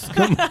this?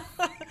 Come on.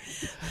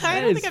 I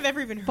That don't is think I've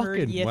ever even heard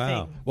fucking yiffing.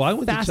 Wow. Well, I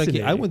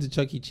went to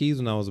Chuck E. Cheese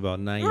when I was about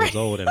 9 years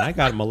old, and I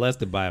got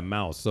molested by a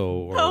mouse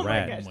or Oh a my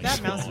rat. gosh, my that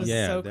God. mouse was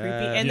Yeah, so creepy.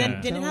 that- And yeah.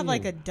 then didn't it have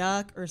like Telling a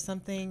duck or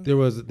something? There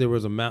was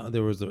a mouse.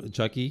 There was a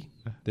Chucky.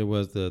 There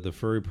was the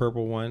furry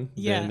purple one.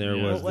 Yeah. Then there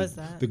Yeah. was What was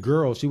that? the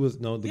girl. She was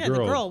the yeah,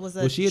 girl. the girl was a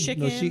Well, she had-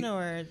 chicken no, she-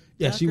 or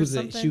Yeah, duck she or was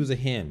something? she was a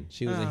hen.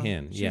 She was a Oh,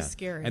 hen. she Yeah, was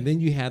scary. And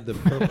then you had the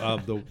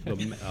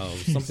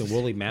something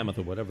woolly mammoth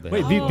or whatever the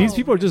Wait, hell. these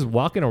people are just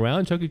walking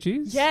around Chuck E.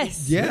 Cheese?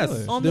 Yes. Yes,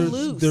 Really? On the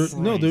loose. There's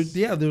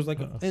like,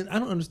 and I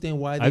don't understand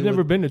why. I've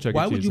never been to Chuck E.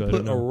 Why Cheese, would you so I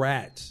put don't a know.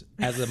 rat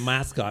as a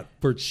mascot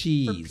for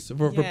cheese,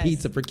 for yes.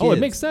 pizza, for kids? Oh, it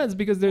makes sense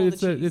because All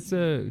the it's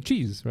a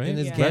cheese, right? And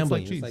it's Yeah.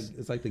 gambling. That's like cheese.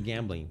 It's like the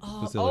gambling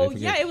Oh, facility. I oh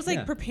forget. yeah, it was like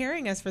Yeah.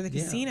 preparing us for the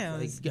Yeah,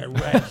 casinos. it's like, you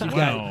got rats. You Wow.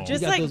 got, you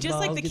just got like those just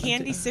like balls, the get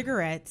candy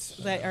cigarettes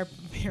that our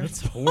That's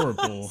parents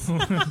horrible.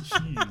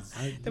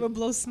 Jeez. that would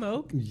blow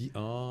smoke,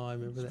 Oh, I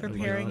remember that.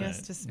 preparing God.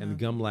 us to smoke And the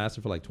gum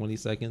lasted for like 20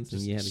 seconds,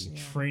 and you had to.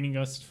 Training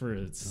us for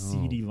a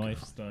seedy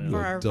lifestyle. for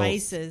our adults.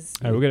 vices.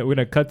 All right, we're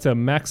gonna cut to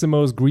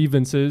Maximo's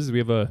grievances. We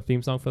have a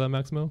theme song for that,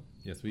 Maximo.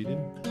 Yes, we did.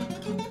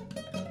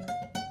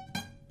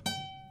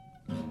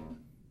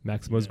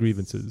 Maximo's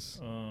grievances.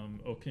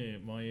 Okay,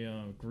 my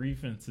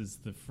grievance is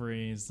the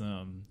phrase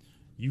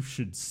 "you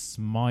should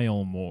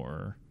smile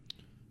more."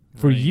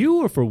 For Right.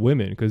 you or for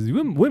women? Because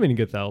women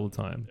get that all the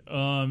time.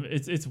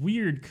 It's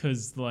weird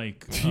because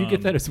like Do you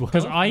get that as well?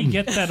 Because I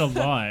get that a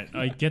lot.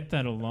 I get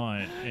that a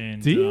lot.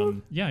 And Do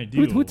you? yeah, I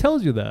do. Who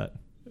tells you that?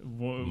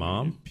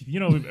 Mom? You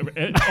know,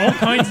 all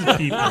kinds of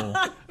people.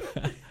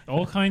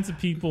 All kinds of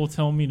people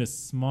tell me to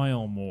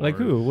smile more. Like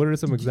who? What are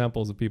some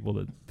examples of people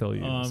that tell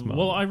you to smile?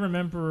 Well, I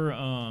remember.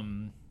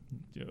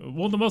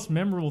 The most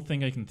memorable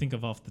thing I can think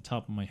of off the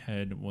top of my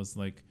head was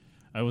like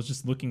I was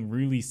just looking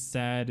really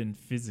sad in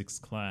physics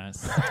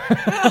class,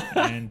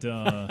 and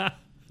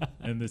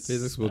this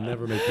Physics will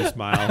never make you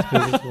smile.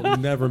 Physics will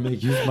never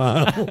make you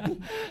smile.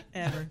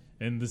 Ever.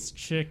 and this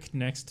chick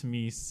next to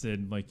me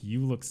said like,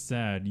 "You look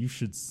sad. You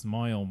should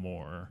smile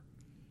more."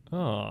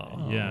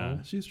 Oh.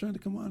 Yeah. She was trying to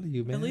come on to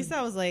you, man. At least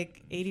that was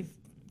like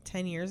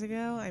 10 years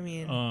ago. I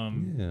mean,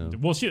 Yeah.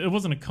 Well, it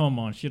wasn't a come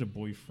on. She had a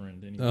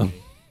boyfriend anyway.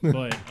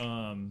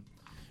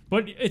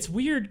 But it's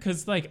weird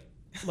because like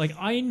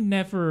I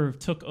never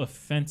took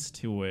offense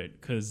to it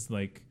because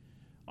like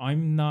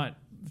I'm not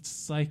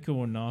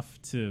psycho enough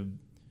to.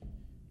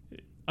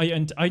 I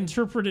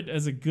interpret it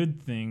as a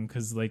good thing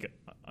because like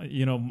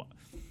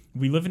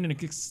we live in an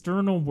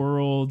external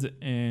world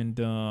and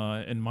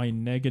my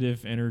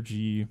negative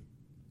energy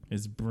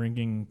is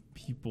bringing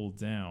people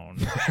down.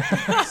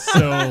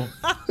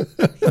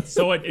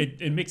 so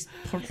it makes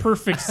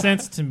perfect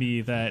sense to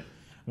me that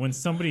when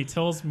somebody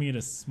tells me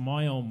to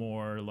smile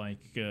more, like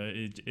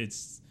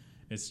it's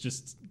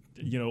just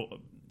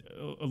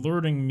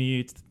alerting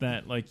me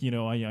that like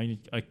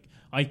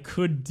I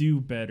could do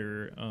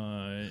better.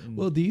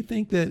 Well, do you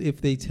think that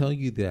if they tell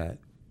you that,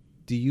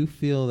 do you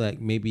feel like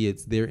maybe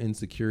it's their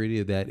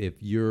insecurity that if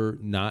you're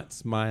not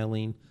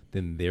smiling,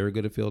 then they're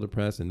going to feel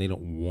depressed and they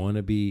don't want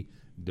to be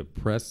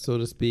depressed, so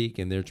to speak,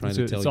 and they're trying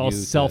to tell you it's all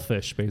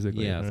selfish,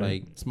 basically. Yeah, it's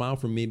right? like smile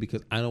for me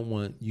because I don't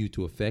want you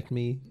to affect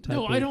me.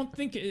 No, I don't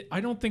think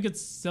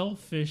it's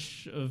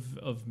selfish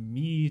of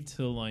me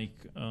to like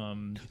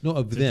No,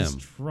 of to them. just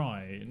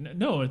try.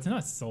 No, it's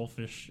not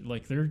selfish.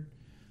 Like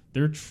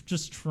they're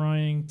just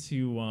trying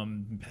to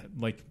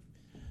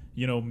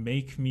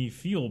make me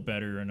feel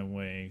better in a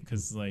way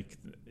because like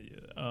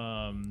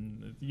I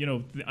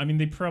mean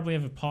they probably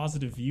have a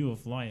positive view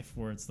of life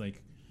where it's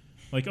like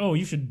oh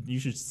you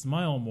should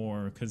smile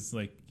more because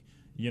like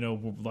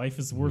life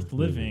is worth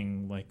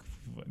living. Like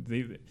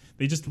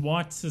they just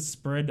want to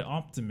spread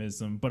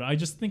optimism, but I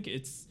just think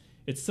it's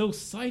so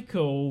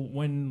psycho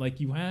when like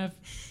you have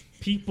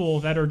people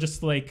that are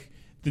just like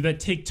that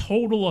take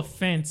total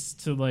offense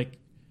to like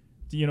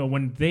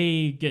when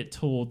they get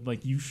told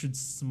like you should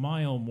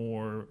smile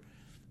more.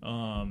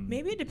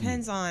 maybe it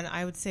depends on,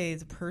 I would say,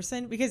 the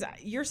person, because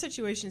your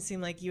situation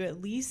seemed like you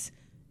at least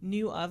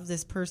knew of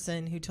this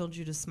person who told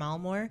you to smile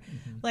more.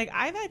 Mm-hmm. Like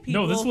I've had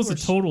people. No, this was who a are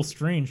total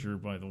stranger,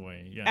 by the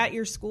way. Yeah. at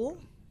your school.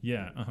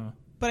 Yeah. Uh huh.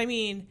 But I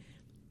mean,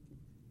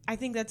 I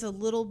think that's a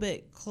little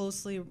bit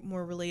closely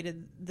more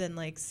related than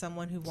like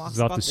someone who walks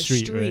off off the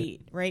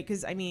street, right?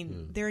 Because I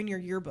mean, they're in your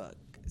yearbook,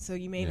 so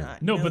you may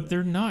not. No, know but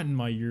they're not in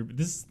my year.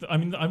 I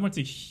mean, I went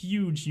to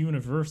huge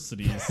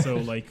universities, so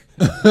like,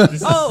 this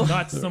is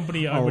not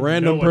somebody I would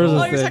random know person at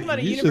all. Oh, you're talking about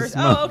a You should universe.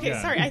 smile. Oh, okay.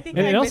 Yeah. Sorry. I think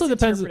And I it also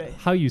depends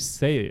misinterpreted. how you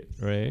say it,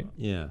 right?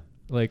 Yeah.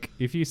 Like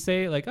if you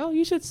say like, "Oh,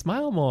 you should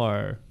smile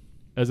more,"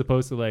 as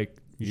opposed to like,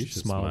 "You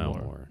should smile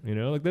more." You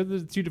know, like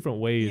there's two different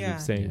ways Yeah.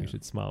 of saying Yeah. you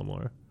should smile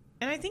more.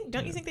 And I think,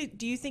 don't you think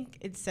do you think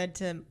it's said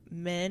to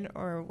men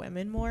or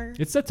women more?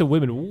 It's said to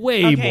women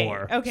way Okay,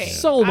 more. okay.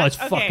 So much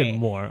okay. fucking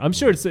more. I'm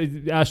sure it's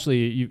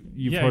Ashley.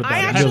 You've heard that. I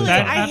a actually-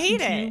 million I times.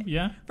 hate happened it. to you?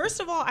 Yeah.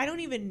 First of all, I don't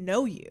even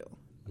know you.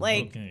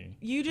 Like, Okay.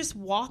 you just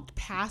walked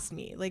past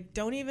me. Like,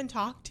 don't even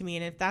talk to me.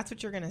 And if that's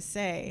what you're going to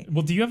say.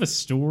 Well, do you have a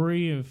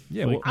story of?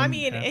 Yeah, like, well, I when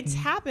mean, it it's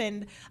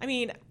happened? happened. I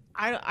mean,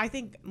 I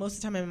think most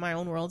of the time I'm in my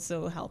own world,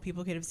 so hell,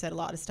 people could have said a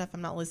lot of stuff.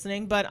 I'm not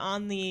listening. But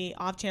on the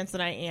off chance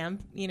that I am,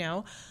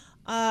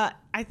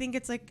 I think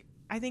it's like,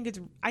 I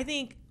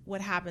think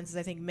what happens is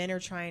I think men are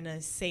trying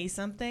to say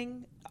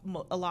something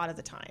a lot of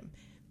the time.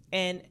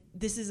 And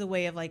this is a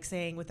way of like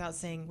saying, without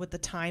saying what the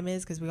time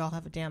is, because we all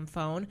have a damn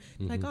phone.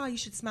 Like, oh, you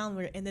should smile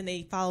more. And then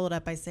they follow it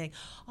up by saying,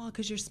 oh,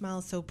 because your smile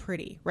is so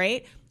pretty,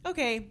 right?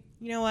 Okay,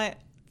 you know what?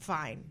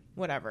 Fine,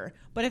 whatever.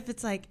 But if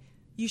it's like,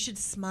 you should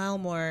smile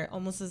more,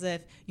 almost as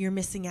if you're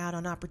missing out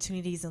on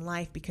opportunities in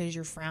life because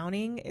you're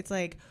frowning. It's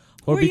like,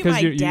 who Or are you, because my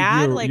you're-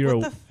 dad? you're- Like, you're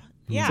what a- the?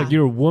 Yeah. It's like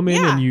you're a woman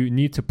Yeah. and you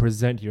need to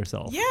present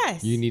yourself.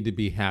 Yes. You need to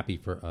be happy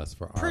for us,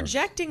 for our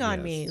projecting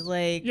on me,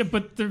 like. Yeah,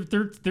 but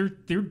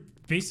they're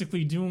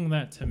basically doing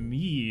that to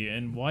me,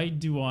 and why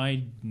do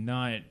I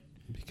not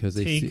because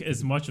they take see,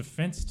 as much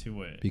offense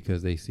to it?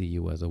 because they see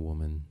you as a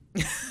woman.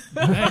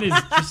 That is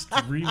just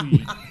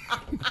really.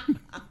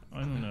 I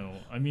don't know.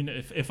 I mean,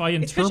 if I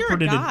It's 'cause you're a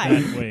interpreted it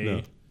guy. that way,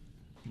 No.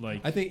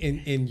 like I think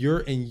in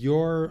your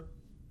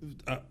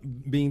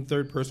being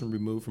third person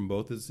removed from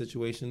both of the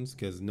situations,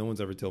 because no one's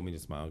ever told me to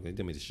smile. They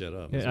told me to shut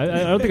up. Yeah, I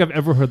don't think I've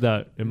ever heard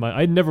that in my.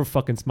 I never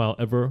fucking smile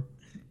ever,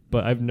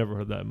 but I've never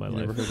heard that in my life.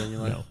 never heard that in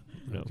your life?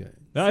 No. Okay.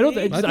 I don't.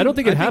 I don't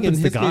think it happens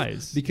in to his case,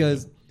 guys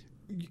because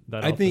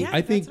that I often. think Yeah,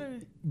 I think that's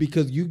what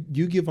because you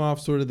give off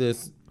sort of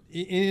this,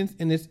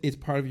 and it's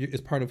part of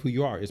it's part of who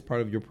you are. It's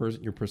part of your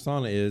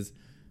persona is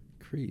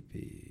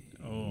creepy.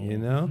 Oh. You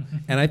know,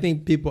 and I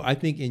think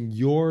in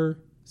your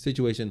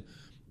situation,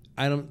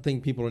 I don't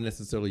think people are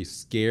necessarily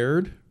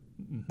scared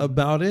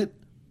about it,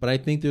 but I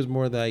think there's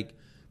more like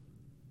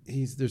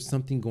there's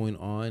something going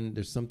on.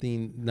 There's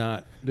something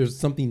not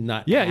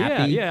Yeah,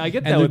 happy. yeah, I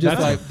get And that. they're just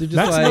That's- like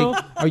that's no-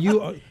 are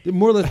you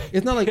more or less?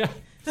 It's not like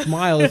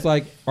smile. It's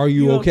like, are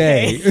you You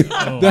okay?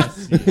 oh, I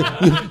see.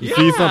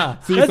 See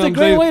that's a some,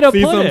 great say, way to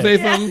see put some, it. say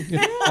something.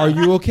 Are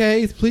you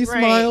okay? Please Right.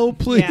 smile.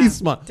 Please Yeah,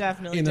 smile.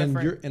 definitely And then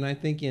different. and I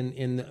think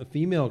in a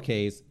female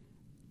case,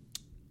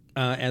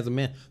 as a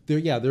man,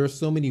 there are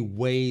so many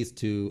ways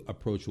to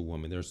approach a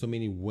woman. There are so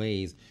many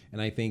ways,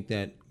 and I think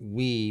that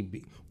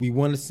we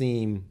want to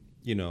seem,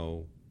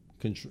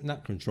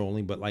 not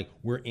controlling, but like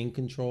we're in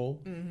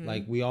control. Mm-hmm.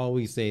 Like we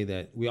always say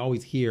that we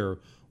always hear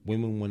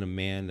women want a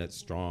man that's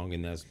strong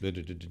and that's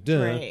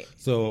da-da-da-da-da. Right.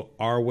 So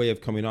our way of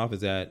coming off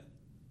is that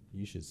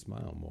you should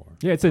smile more.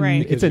 Yeah, it's a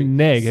Right. it's a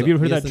neg. Have you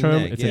ever heard Yes, that a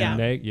term? neg, It's yeah. a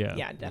neg. Yeah.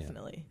 Yeah,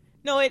 definitely.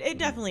 No, it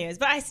definitely is.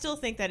 But I still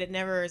think that it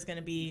never is going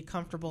to be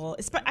comfortable.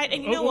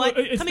 And you know what?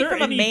 Is Coming there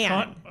from a any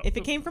man, if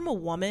it came from a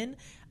woman,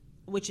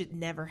 which it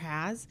never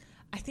has,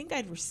 I think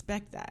I'd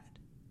respect that.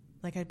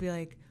 Like, I'd be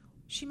like,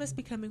 she must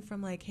be coming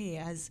from like, hey,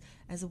 as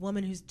a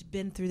woman who's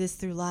been through this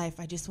through life,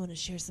 I just want to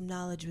share some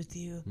knowledge with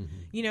you. Mm-hmm.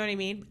 You know what I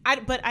mean?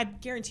 But I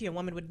guarantee a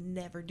woman would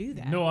never do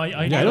that. No, I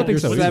Yeah, I don't think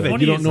so You're either. 7.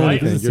 Funny You don't is know I-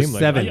 anything. Doesn't You're seem like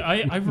 7.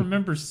 I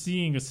remember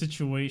seeing a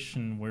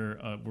situation where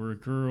a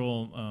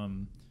girl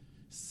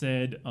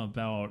said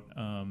about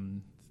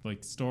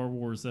like Star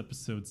Wars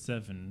Episode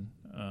 7,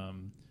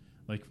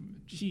 like,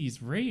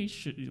 geez, Rey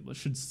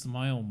should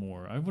smile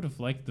more. I would have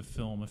liked the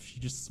film if she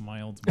just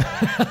smiled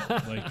more.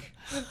 Like,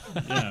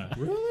 yeah.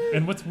 Really?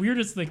 And what's weird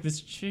is like this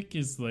chick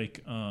is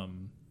like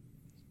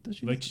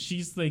Like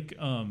she's like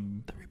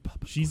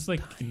she's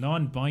like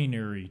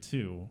non-binary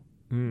too.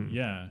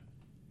 Yeah.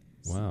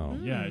 wow.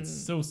 Yeah, it's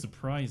so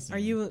surprising. Are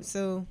you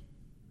so?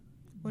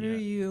 What Yeah. are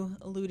you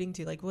alluding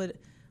to? Like, what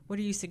are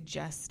you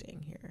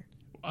suggesting here?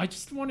 I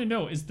just want to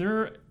know, is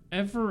there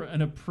ever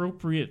an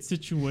appropriate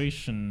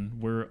situation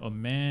where a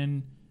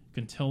man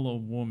can tell a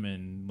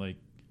woman like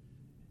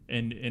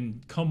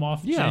and come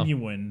off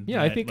genuine?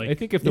 Yeah, I that, think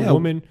like, if the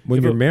woman when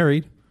if you're a-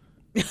 married,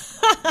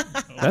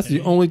 that's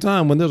the only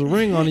time when there's a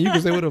ring on it. You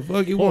can say what the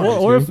fuck you want.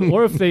 or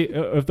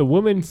if the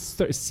woman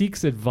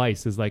seeks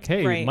advice, is like,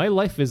 hey, Right. my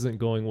life isn't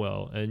going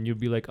well, and you'd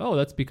be like, oh,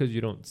 that's because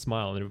you don't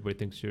smile, and everybody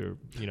thinks you're,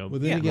 Well,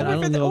 then again, or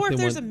I don't know or if if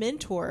they there's want. a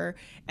mentor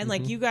and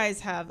like you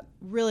guys have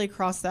really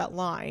crossed that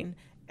line,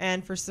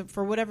 and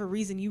for whatever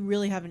reason you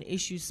really have an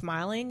issue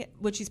smiling,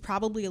 which he's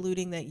probably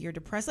alluding that you're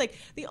depressed. Like,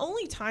 the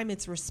only time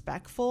it's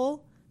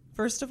respectful,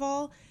 first of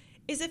all,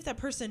 is if that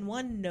person,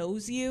 one,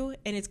 knows you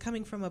and it's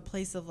coming from a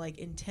place of like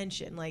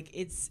intention, like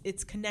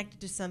it's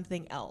connected to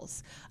something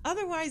else.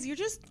 Otherwise, you're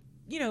just,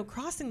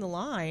 crossing the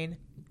line,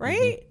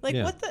 right? Like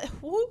what the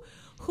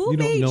who you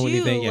made don't know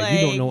you anything. like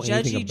You don't know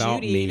anything Judgy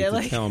about Judy me to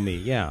like, tell me.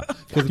 Yeah.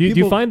 Do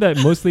you find that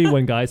mostly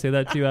when guys say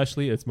that to you,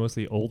 Ashley, it's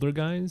mostly older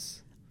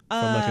guys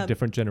from like a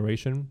different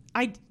generation?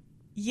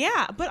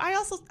 Yeah, but I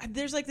also,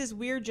 there's like this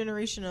weird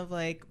generation of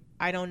like,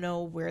 I don't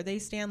know where they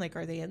stand. Like,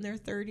 are they in their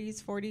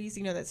 30s,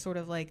 40s? That sort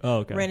of like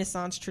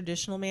Renaissance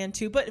traditional man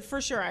too. But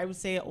for sure, I would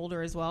say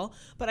older as well.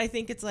 But I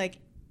think it's like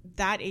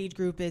that age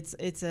group. It's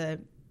a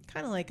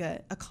kind of like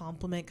a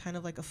compliment, kind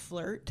of like a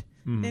flirt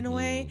in a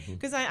way.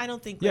 Because I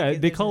don't think. Yeah,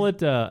 they call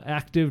it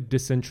active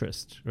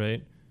disinterest,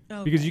 right?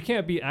 Okay. Because you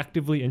can't be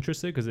actively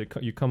interested because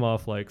you come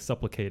off like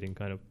supplicating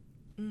kind of.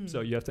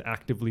 So you have to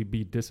actively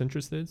be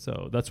disinterested.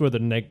 So that's where the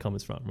neg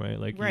comes from, right?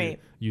 Like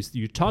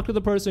you talk to the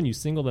person, you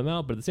single them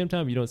out, but at the same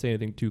time you don't say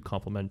anything too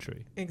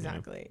complimentary.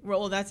 Exactly.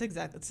 Well, that's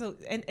exactly. So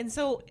and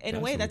so in a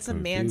way that's a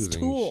man's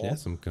tool.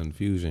 That's some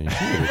confusion.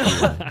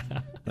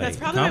 That's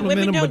probably why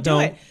women don't do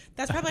it.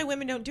 That's probably why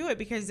women don't do it,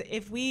 because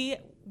if we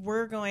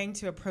were going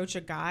to approach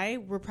a guy,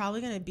 we're probably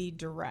going to be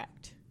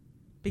direct,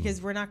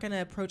 because we're not going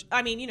to approach.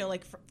 I mean,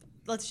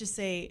 let's just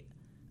say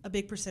a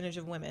big percentage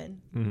of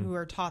women who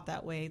are taught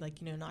that way,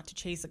 like, not to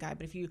chase a guy.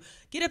 But if you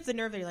get up the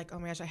nerve that you're like, oh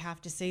my gosh, I have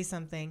to say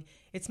something,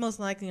 it's most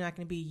likely not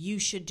going to be, you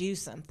should do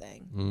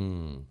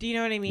something. Do you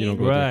know what I mean?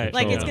 Right.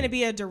 Like, it's going to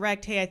be a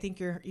direct, hey, I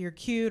think you're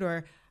cute,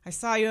 or I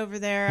saw you over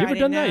there. You ever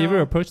done that? You ever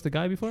approached the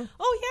guy before?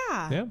 Oh,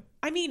 yeah. Yeah.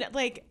 I mean,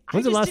 like,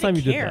 when's the last time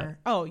you did that?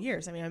 Oh,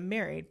 years. I mean, I'm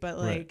married, but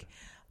like. Right.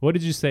 What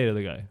did you say to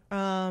the guy?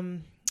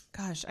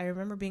 Gosh, I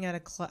remember being at a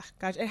club.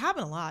 Gosh, it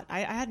happened a lot.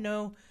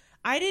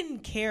 I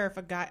didn't care if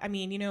a guy,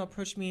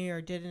 approached me or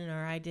didn't,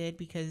 or I did,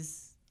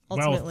 because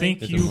ultimately. Well,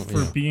 thank you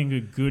for being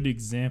a good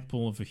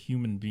example of a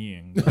human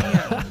being.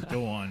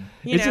 Go on.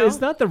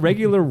 It's not the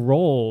regular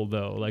role,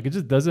 though. Like, it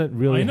just doesn't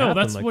really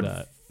happen like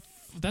that.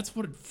 That's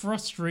what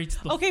frustrates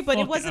the Okay, but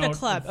it wasn't a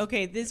club. Of,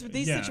 okay, these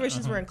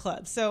situations were in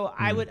clubs. So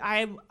I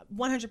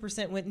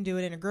 100% wouldn't do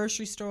it in a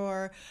grocery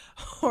store,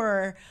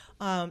 or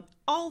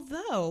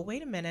although,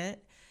 wait a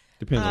minute.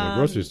 Depends on the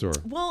grocery store.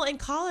 Well, in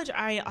college,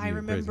 I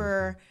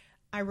remember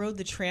I rode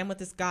the tram with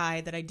this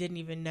guy that I didn't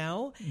even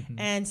know.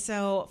 And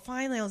so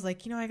finally I was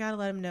like, I got to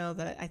let him know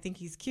that I think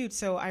he's cute.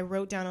 So I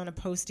wrote down on a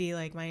Post-it,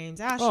 like, my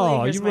name's Ashley.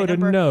 Oh, here's you my wrote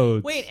number. A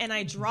note. Wait, and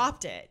I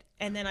dropped it.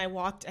 And then I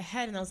walked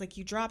ahead and I was like,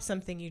 you dropped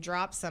something.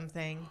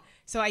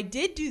 So I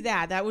did do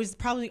that. That was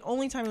probably the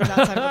only time it was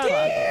outside of the club.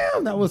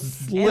 Damn, that was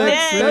slick.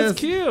 That's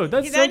cute.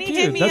 That's so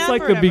cute. That's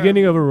like the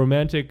beginning of a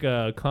romantic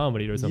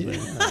comedy or something.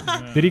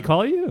 Yeah. Did he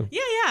call you?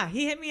 Yeah.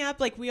 He hit me up.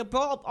 Like, we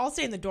all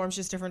stay in the dorms,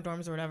 just different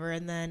dorms or whatever.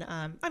 And then,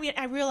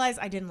 I realized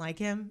I didn't like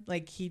him.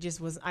 Like, he just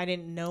was. I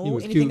didn't know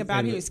anything about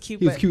him. He was cute.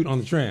 He was cute on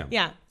the tram.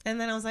 Yeah. And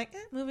then I was like,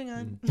 moving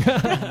on.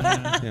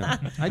 Yeah.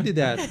 I did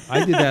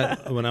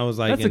that when I was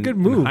like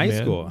in high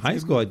school. High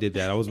school, I did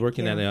that. I was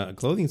working at a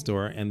clothing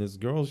store, and this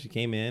girl, she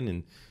came in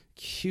and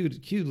cute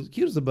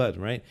as a bud,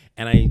 right?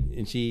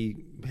 And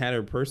she had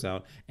her purse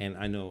out, and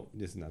I know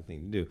this is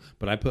nothing to do,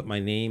 but I put my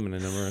name and a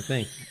number of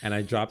thing, and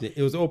I dropped it.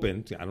 It was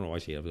open. I don't know why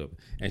she had it open,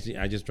 and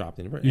I just dropped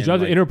it in her purse. You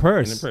dropped it in her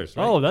purse. In her purse.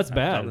 Right? Oh, that's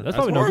bad. That's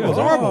probably no good. It's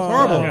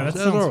horrible. Yeah, that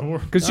sounds horrible.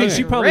 Because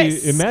she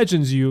probably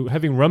imagines you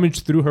having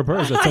rummaged through her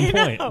purse at some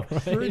point.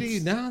 Right? Pretty.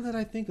 Now that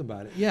I think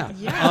about it, yeah.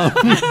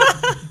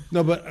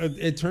 No, but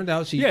it turned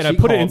out she. Yeah, and I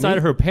put it inside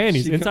her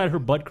panties, inside her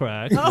butt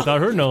crack,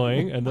 without her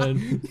knowing, and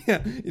then.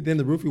 Yeah, then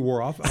the roofie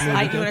wore off.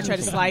 I do when I try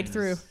to slide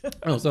through.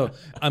 Oh, so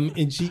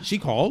and she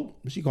called.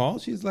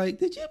 She's like,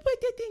 "Did you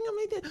put that thing on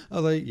my thing?" I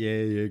was like,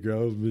 "Yeah,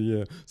 girls, but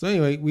yeah." So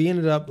anyway, we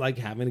ended up like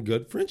having a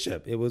good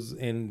friendship. It was,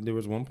 and there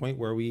was one point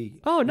where we.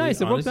 Oh,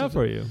 nice! It worked out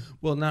for you.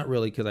 Well, not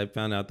really, because I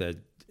found out that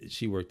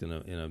she worked in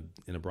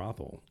a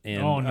brothel.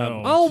 And, oh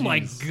no! Oh my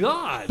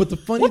god! But the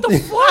funny what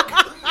thing, the fuck?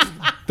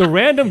 The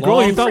random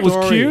girl you thought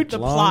was cute? The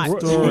plot.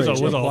 Was a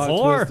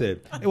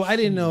whore? Well, I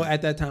didn't know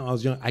at that time. I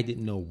was young. I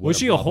didn't know what. Was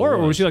she a whore, or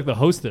was she like the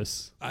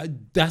hostess?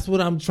 That's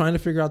what I'm trying to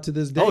figure out to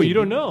this day. Oh, you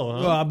don't know? Huh?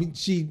 Well, I mean,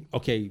 she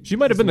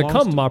might have been the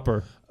cum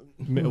mopper,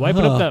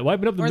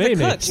 wiping up the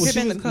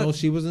mayonnaise. No,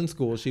 she was in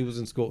school. She was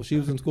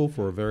in school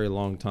for a very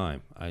long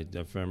time. I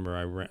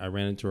remember I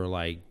ran into her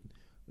like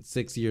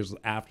 6 years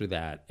after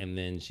that, and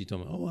then she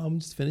told me, "Oh, I'm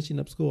just finishing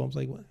up school." I was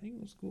like, "What? I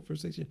went to school for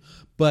 6 years?"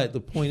 But the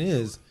point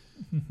is,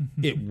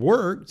 it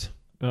worked.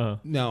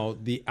 Now,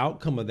 the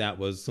outcome of that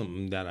was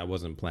something that I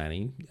wasn't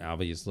planning,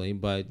 obviously.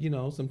 But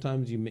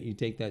sometimes you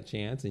take that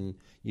chance and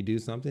you do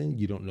something.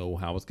 You don't know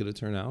how it's going to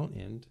turn out,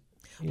 and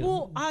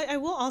well, I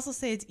will also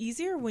say it's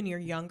easier when you're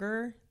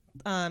younger.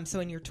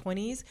 So in your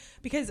 20s,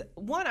 because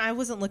one, I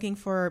wasn't looking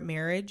for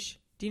marriage.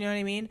 Do you know what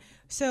I mean?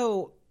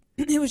 So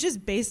it was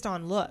just based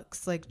on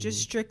looks, like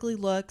just strictly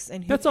looks.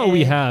 And that's all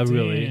we have,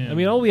 really. Damn. I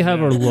mean, all we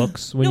have are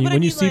looks.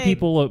 When you see like,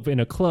 people in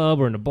a club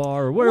or in a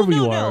bar or wherever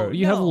you are,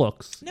 you have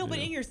looks. No, but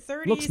in your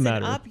 30s looks and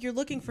matter. up, you're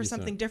looking for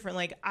something different.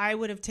 Like I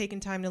would have taken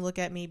time to look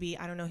at maybe,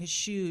 I don't know, his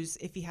shoes,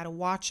 if he had a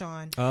watch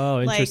on. Oh,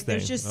 like, interesting.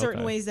 there's just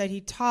certain ways that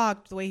he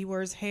talked, the way he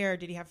wears hair.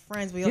 Did he have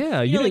friends? You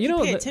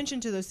pay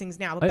attention to those things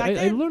now. But back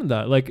then, I learned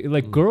that.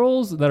 Like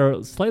girls that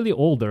are slightly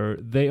older,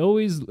 they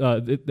always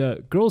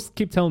the girls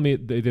keep telling me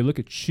they look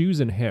at shoes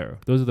and hair.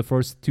 Those are the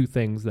first two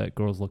things that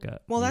girls look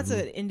at. Well, that's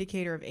an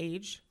indicator of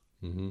age.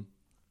 Mm-hmm.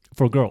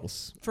 For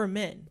girls. For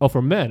men. Oh,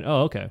 for men.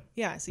 Oh, okay.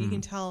 Yeah, so you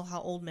can tell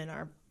how old men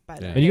are by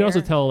their hair. And you can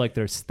also tell like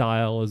their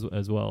style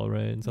as well,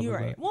 right? And You're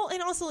like right. Well,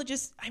 and also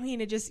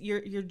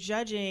you're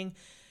judging.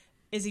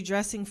 Is he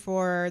dressing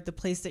for the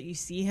place that you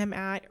see him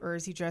at, or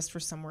is he dressed for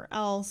somewhere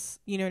else?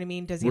 You know what I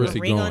mean? Does he have a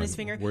ring on his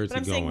finger? But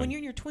I'm saying when you're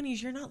in your 20s,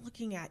 you're not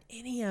looking at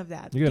any of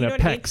that. You're gonna what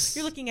I mean? pecs.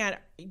 You're looking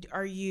at,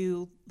 are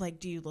you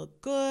like, do you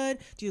look good?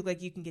 Do you look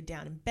like you can get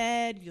down in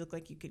bed? Do you look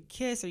like you could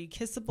kiss? Are you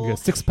kissable? You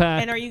got a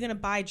 6-pack. And are you going to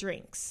buy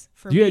drinks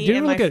for me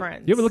and my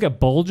friends? Do you ever look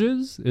at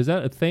bulges? Is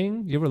that a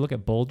thing? You ever look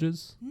at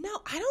bulges? No,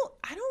 I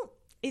don't.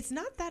 It's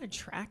not that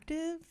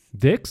attractive.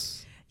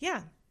 Dicks?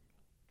 Yeah.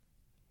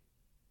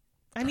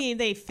 I mean,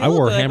 they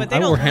feel good, but they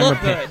don't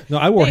look good. No,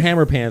 I wore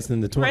hammer pants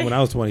when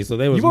I was 20, so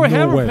they was you wore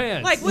hammer way.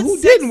 pants. Like,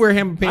 who didn't wear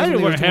hammer pants? I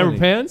didn't wear hammer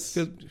pants.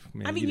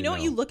 Man, I mean, you know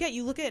what you look at?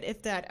 You look at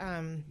if that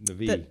the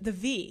V, the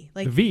V,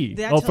 like the V.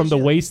 that from the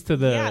waist to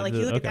the. Yeah, like you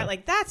look at okay. that,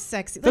 like that's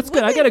sexy. That's like,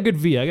 good. women, I got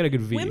a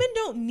good V. Women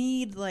don't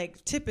need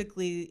like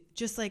typically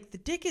just like the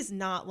dick is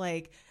not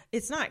like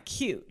it's not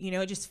cute. You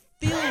know, it just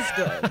feels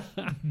good.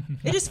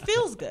 It just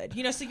feels good.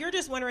 You know, so you're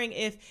just wondering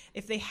if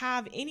they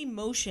have any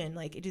motion,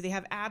 like do they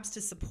have abs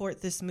to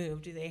support this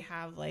move? Do they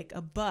have like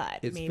a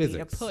butt maybe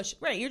physics. to push?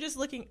 Right. You're just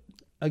looking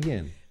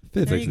again.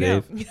 Physics, there you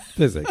Dave.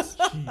 Physics.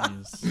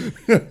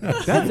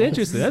 Jeez. That's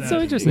interesting. That's so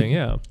interesting.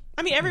 Yeah.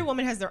 I mean, every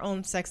woman has their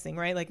own sex thing,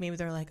 right? Like maybe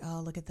they're like,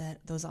 oh, look at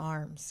those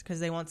arms,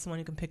 because they want someone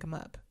who can pick them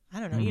up. I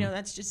don't know. You know,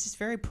 that's just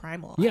very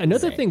primal. Yeah,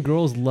 another thing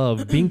girls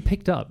love being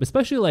picked up,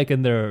 especially like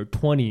in their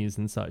 20s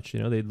and such.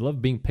 You know, they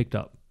love being picked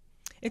up.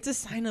 It's a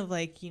sign of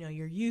like, you know,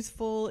 you're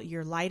youthful,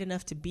 you're light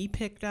enough to be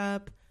picked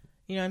up.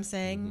 You know what I'm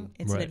saying?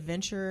 Mm-hmm. It's an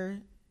adventure.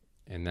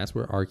 And that's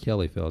where R.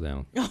 Kelly fell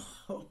down.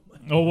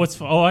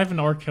 I have an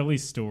R. Kelly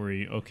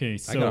story. Okay,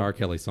 so I got an R.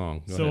 Kelly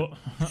song. Go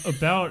ahead.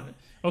 About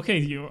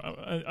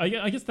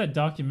I guess that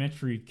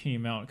documentary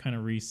came out kind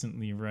of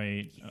recently,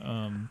 right?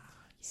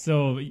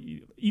 So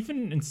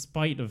even in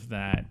spite of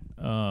that,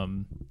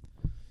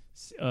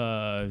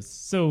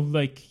 so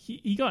like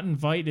he got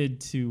invited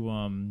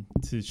to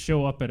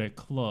show up at a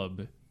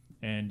club,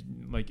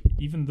 and like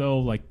even though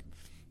like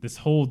this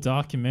whole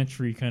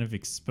documentary kind of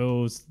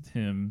exposed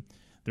him,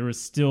 there was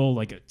still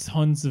like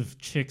tons of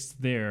chicks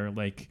there,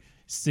 like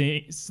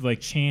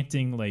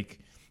chanting like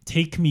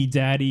 "Take me,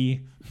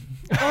 daddy."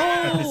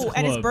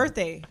 At his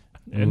birthday.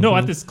 No,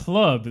 at this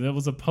club. That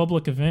was a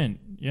public event.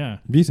 Yeah.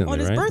 Recently, on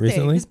his right? birthday.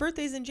 Recently? His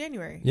birthday's in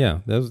January. Yeah,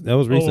 that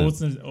was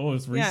recent. It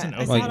was recent. I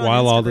Okay. saw Like it on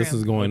while all Instagram. this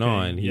is going Okay,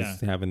 on, he's yeah.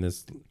 having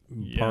this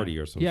party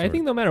or something. Yeah, I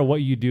think no matter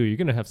what you do, you're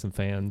gonna have some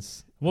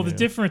fans. Well, the Yeah.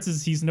 difference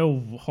is he's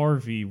no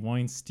Harvey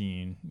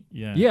Weinstein.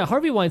 Yeah. Yeah,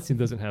 Harvey Weinstein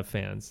doesn't have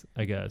fans,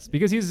 I guess,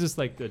 because he's just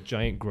like the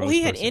giant gross. Well,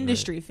 he had person,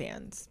 industry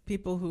fans,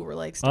 people who were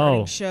like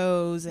starting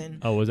shows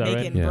and was that right?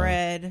 making Yeah.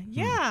 bread.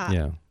 Yeah.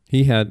 Yeah.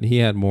 He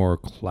had more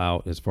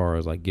clout as far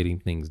as like getting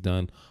things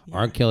done. Yeah.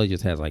 R. Kelly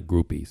just has like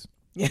groupies.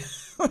 Yeah.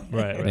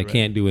 Right. They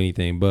can't do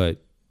anything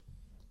but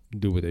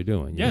do what they're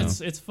doing. you Yeah, know?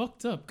 it's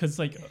fucked up because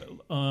like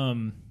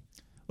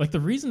the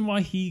reason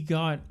why he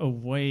got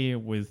away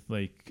with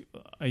like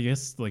I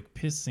guess like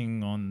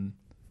pissing on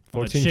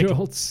a chick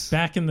 14-year-olds.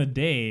 back in the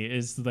day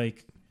is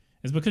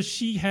because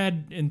she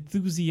had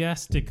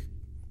enthusiastic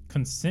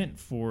consent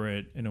for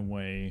it in a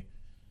way.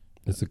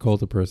 It's a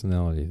cult of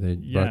personality. They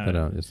brought Yeah. that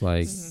out. It's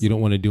like you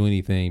don't want to do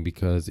anything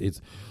because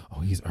it's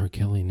he's R.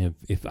 Kelly, and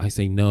if I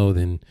say no,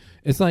 then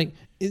it's like.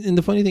 And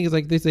the funny thing is,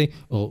 like they say,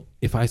 oh,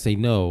 if I say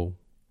no,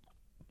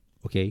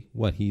 okay,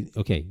 what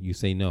you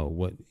say no,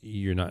 what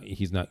you're not,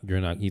 he's not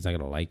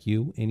gonna like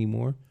you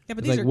anymore. Yeah, but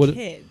It's these like, are what-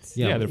 kids.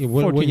 Yeah, they're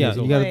what 14 yeah, years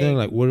you old. got to think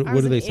like what I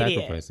was are an they idiot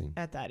sacrificing?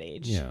 at that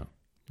age? Yeah.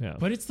 Yeah.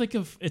 But it's like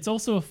it's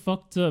also a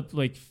fucked up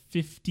like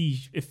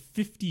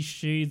 50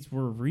 Shades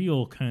were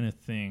real kind of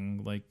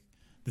thing. Like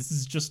this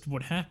is just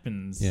what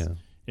happens. Yeah.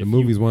 The If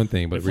movie's you- one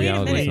thing, but if we- Wait a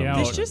reality is minute. something out.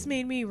 This different. just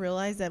made me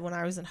realize that when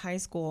I was in high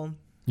school,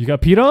 You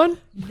got peed on?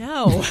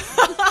 no.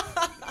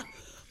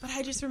 But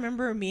I just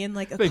remember me and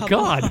like a Thank couple.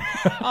 God.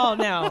 Oh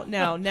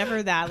no,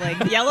 never that.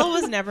 Like yellow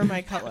was never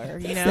my color.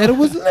 You know. Said it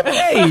was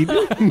lemonade.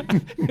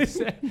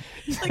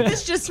 Like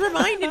this just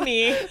reminded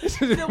me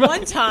the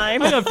one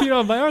time I I got peed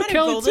on by R. had a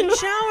Kelly golden too.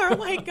 shower. Oh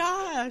my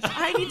gosh,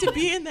 I need to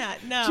be in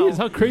that. No. Jeez,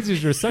 how crazy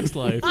is your sex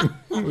life?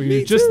 Were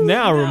you just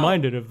now No.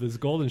 reminded of this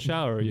golden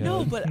shower? You No,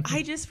 had? but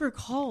I just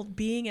recalled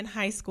being in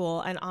high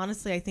school, and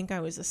honestly, I think I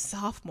was a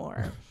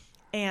sophomore.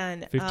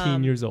 And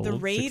 15 years old, the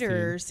 16.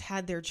 Raiders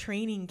had their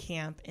training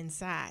camp in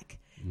Sac.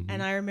 Mm-hmm.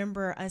 And I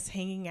remember us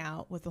hanging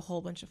out with a whole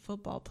bunch of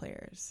football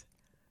players.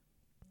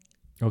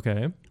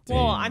 Okay.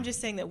 Well, I'm just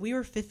saying that we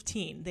were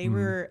 15. They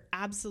were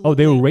absolutely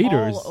they were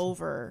Raiders. all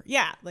over.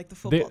 Yeah, like the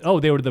football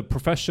team. They were the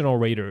professional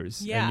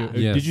Raiders. Yeah. And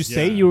did you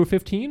say you were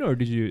 15 or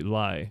did you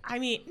lie? I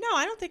mean, no,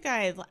 I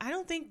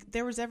don't think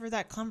there was ever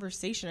that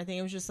conversation. I think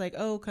it was just like,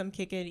 oh, come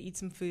kick it, eat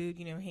some food,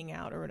 hang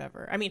out or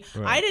whatever. I mean,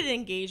 I didn't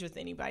engage with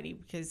anybody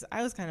because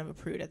I was kind of a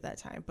prude at that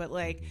time. But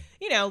like,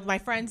 my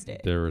friends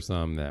did. There were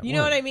some that You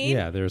know what I mean?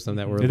 Yeah, there were some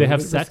that were. Did they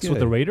have sex with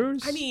the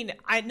Raiders? I mean,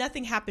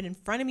 nothing happened in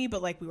front of me,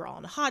 but like we were all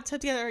in a hot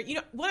tub together.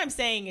 What I'm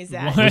saying is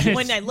that What?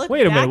 when I look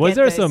Wait a back minute, was at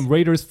there this, some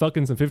Raiders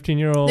fucking some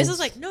 15-year-olds? This is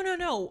like,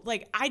 no.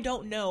 Like, I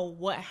don't know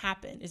what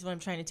happened is what I'm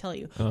trying to tell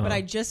you. But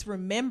I just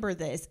remember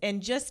this.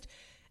 And just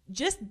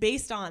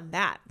based on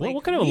that. Like,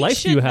 what kind of we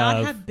life do you should not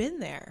have? have been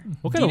there.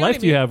 What kind of life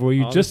do you have where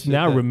you All just the shit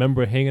now that-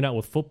 remember hanging out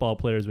with football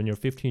players when you're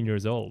 15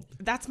 years old?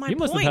 That's my You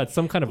must point. have had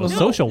some kind of a No,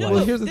 social no, life.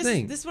 Well, here's the this,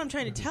 thing. This is what I'm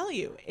trying to tell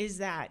you is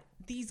that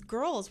these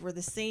girls were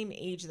the same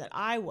age that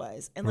I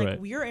was. And like, Right.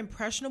 you're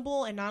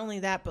impressionable. And not only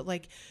that, but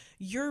like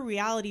your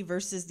reality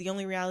versus the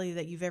only reality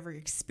that you've ever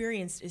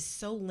experienced is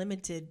so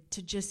limited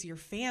to just your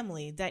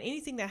family that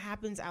anything that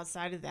happens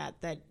outside of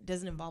that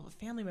doesn't involve a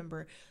family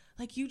member,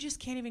 like you just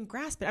can't even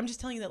grasp it. I'm just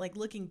telling you that, like,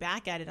 looking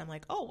back at it, I'm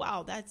like, oh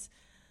wow, that's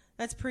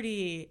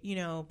pretty,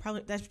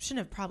 probably that shouldn't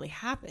have probably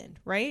happened,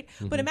 right?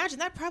 But imagine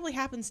that probably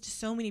happens to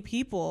so many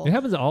people. It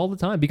happens all the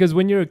time because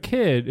when you're a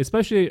kid,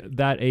 especially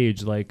that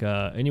age, like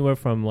anywhere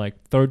from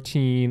like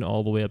 13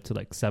 all the way up to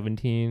like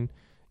 17,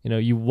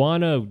 you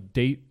want to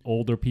date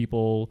older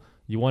people.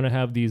 You want to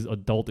have these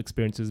adult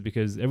experiences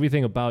because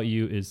everything about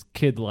you is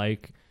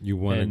kid-like. You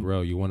want to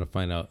grow. You want to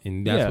find out,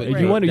 and that's what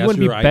you want to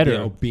be your better.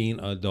 idea of being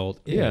an adult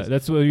is. Yeah,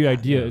 that's what your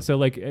idea. Yeah. So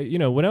like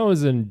when I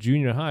was in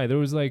junior high, there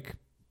was like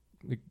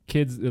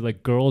kids,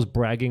 like girls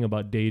bragging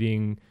about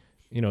dating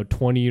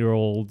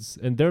 20-year-olds,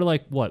 and they're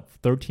like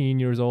 13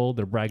 years old.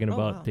 They're bragging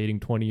about dating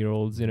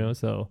 20-year-olds.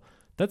 So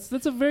that's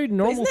a very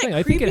normal isn't thing. that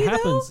I think it creepy,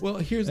 happens. Well,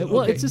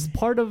 it's just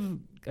part of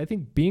I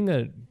think being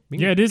a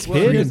Yeah, it is kid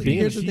creepy. and being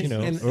here's the thing.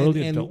 And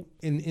early adult.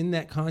 in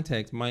that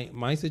context,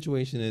 my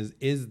situation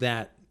is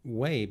that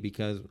way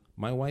because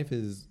my wife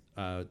is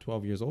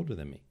 12 years older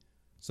than me.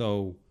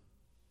 So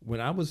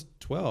when I was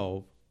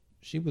 12,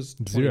 she was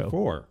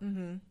 24.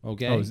 Okay. Oh,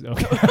 okay.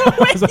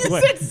 Wait, you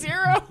said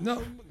zero?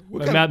 No,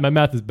 my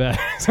math is bad.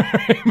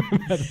 Sorry.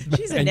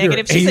 She's a And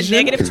negative. you're She's a Asian?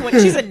 negative 20.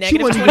 She's a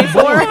negative wasn't even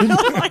 24.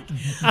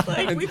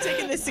 like we've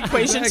taken this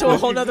equation to a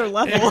whole nother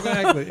level.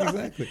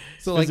 Exactly.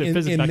 So like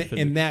Physics.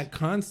 in that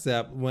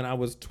concept, when I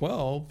was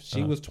 12,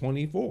 she was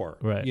 24.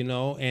 Right.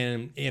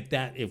 And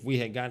if we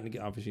had gotten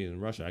together, obviously in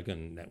Russia,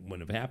 that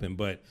wouldn't have happened.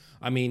 But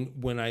I mean,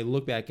 when I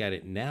look back at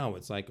it now,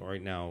 it's like, all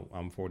right, now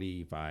I'm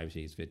 45,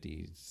 she's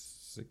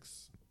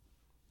 56.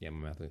 Yeah,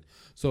 my math.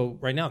 So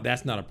right now,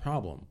 that's not a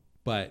problem.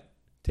 But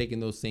taking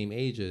those same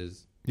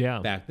ages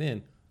back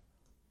then,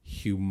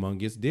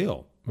 humongous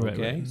deal.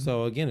 Okay. Right.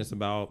 So again, it's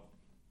about.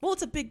 Well,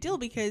 it's a big deal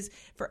because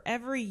for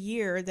every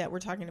year that we're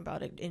talking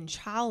about it in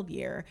child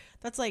year,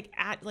 that's like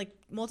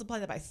multiply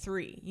that by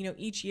 3,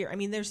 each year. I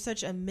mean, there's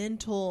such a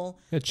mental.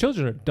 Yeah,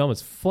 children are dumb as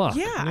fuck.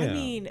 Yeah, I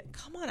mean,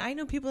 come on. I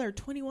know people that are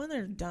 21 that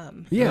are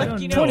dumb. Yeah, like,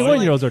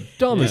 21-year-olds are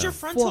dumb Because as your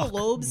frontal fuck.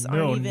 lobes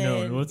No, aren't even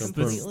no, it's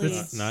completely.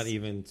 this- Not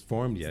even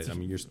formed yet. I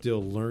mean, you're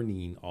still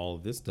learning all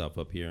of this stuff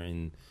up here,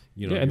 and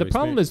And the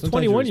problem is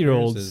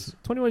 21-year-olds.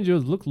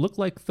 21-year-olds look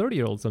like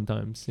 30-year-olds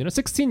sometimes.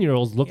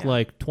 16-year-olds look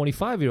like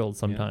 25-year-olds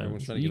sometimes.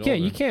 everyone's trying to You get can't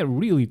older. you can't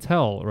really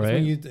tell, That's right?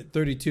 when you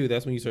 32.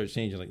 That's when you start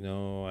changing. Like,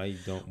 no, I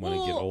don't want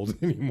to get old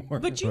anymore.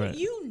 But Right.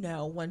 you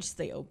know once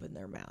they open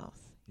their mouth.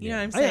 You Yeah. know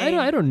what I'm saying?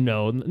 I don't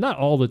know. Not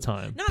all the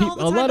time. Not all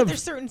the time, but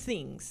there's certain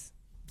things.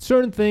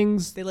 certain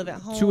things They live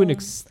at home. to an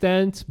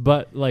extent,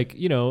 but like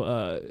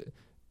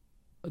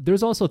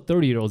there's also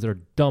 30-year-olds that are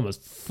dumb as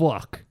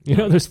fuck.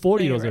 There's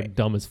 40-year-olds that are right.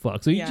 dumb as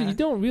fuck. So Yeah. you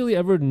don't really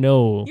ever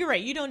know. You're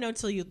right. You don't know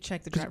till you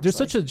check the driver's There's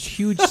such a license.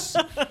 huge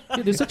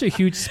there's such a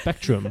huge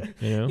spectrum,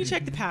 You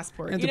check the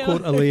passport. and you to know?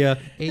 quote Aaliyah,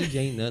 age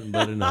ain't nothing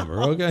but a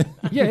number. Okay.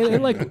 Yeah,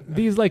 and like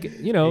these like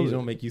Age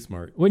don't make you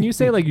smart. when you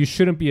say like you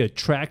shouldn't be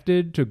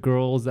attracted to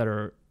girls that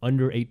are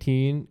under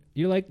 18,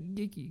 you're like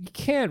you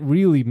can't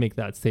really make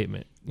that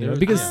statement,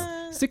 because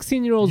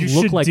 16-year-olds You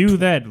look should like do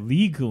that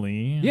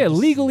legally. yeah,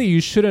 legally you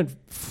shouldn't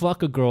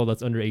fuck a girl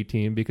that's under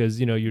 18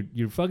 because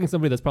you're fucking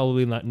somebody that's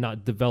probably not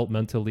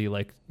developmentally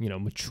like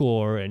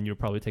mature, and you're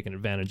probably taking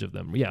advantage of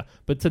them. Yeah,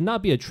 but to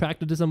not be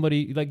attracted to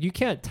somebody, like, you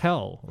can't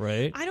tell,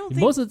 right? I don't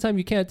think- most of the time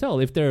you can't tell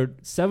if they're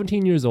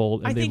 17 years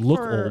old and I they think look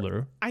for-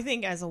 older. I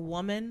think as a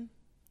woman,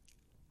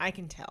 I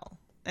can tell.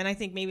 And I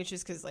think maybe it's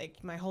just because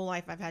like my whole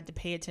life I've had to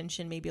pay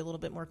attention maybe a little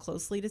bit more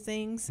closely to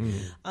things.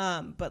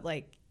 But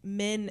like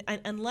men,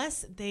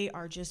 unless they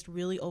are just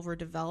really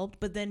overdeveloped,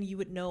 but then you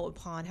would know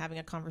upon having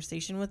a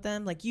conversation with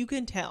them, like you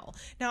can tell.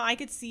 Now I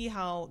could see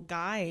how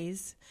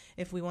guys,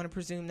 if we want to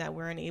presume that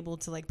we're unable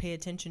to like pay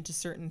attention to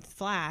certain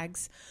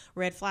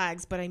red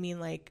flags, but I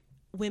mean like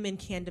women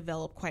can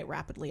develop quite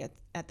rapidly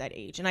at that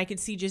age. And I could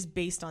see just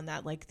based on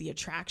that, like the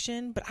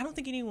attraction, but I don't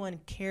think anyone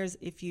cares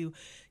if you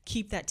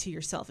keep that to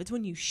yourself. It's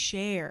when you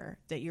share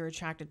that you're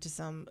attracted to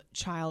some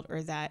child,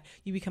 or that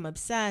you become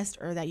obsessed,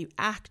 or that you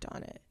act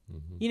on it.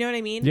 You know what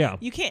I mean? Yeah.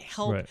 You can't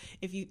help Right.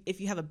 if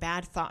you have a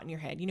bad thought in your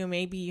head. You know,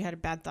 maybe you had a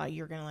bad thought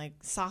you're going to like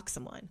sock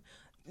someone.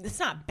 It's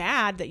not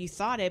bad that you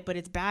thought it, but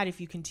it's bad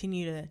if you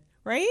continue to,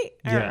 right?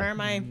 Yeah. Or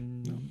am I?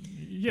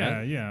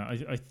 Yeah.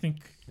 I think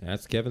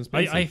That's Kevin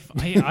Spacey.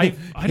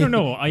 I don't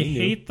know. I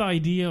hate the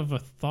idea of a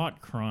thought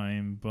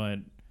crime, but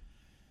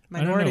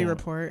Minority know.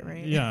 Report,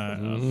 right? yeah.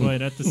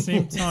 But at the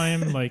same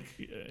time, like,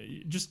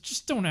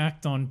 just don't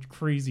act on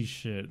crazy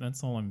shit.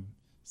 That's all I'm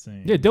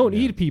saying. Yeah, don't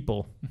eat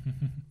people.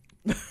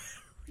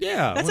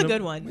 Yeah, That's a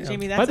good one,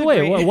 Jamie. That's By the a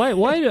way, great-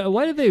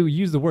 why do they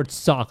use the word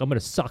sock? I'm going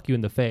to sock you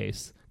in the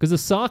face. Because the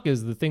sock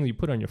is the thing you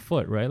put on your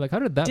foot, right? Like, how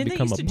did that Didn't they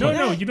become used a to do pun?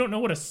 No, that? you don't know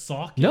what a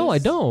sock is? No, I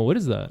don't. What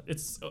is that?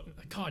 It's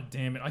God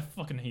damn it! I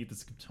fucking hate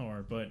this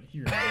guitar, but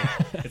here it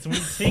is. It's when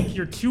you take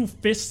your two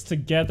fists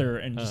together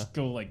and just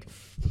go like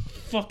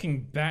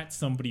fucking bat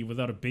somebody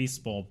without a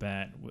baseball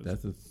bat.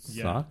 That's a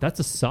Yeah. sock. That's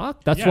a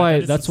sock? That's Yeah, why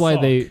that is that's a why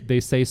sock. they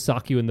say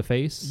sock you in the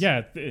face?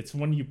 Yeah, it's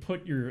when you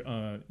put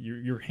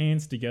your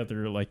hands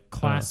together, like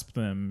clasp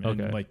them,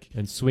 Okay. and like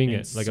and swing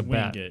and it like a swing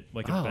bat. it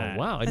like Oh, a bat.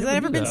 wow. I Has never that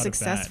ever knew been that.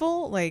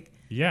 successful? Like,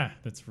 Yeah,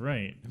 that's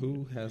right.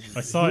 Who has?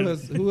 I saw it.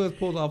 Who has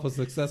pulled off a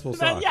successful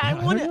sock? yeah, I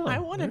want to. know. I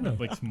want to know.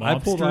 Like I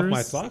pulled off my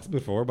mobsters. socks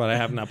before, but I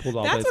have not pulled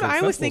off. That's a what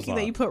I was successful thinking.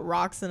 That sock. you put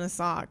rocks in a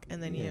sock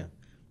and then you.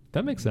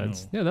 That makes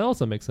sense. No. Yeah, that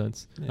also makes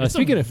sense. It's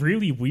Speaking a of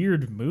really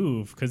weird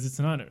move because it's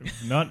not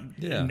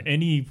Yeah. in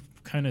any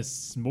kind of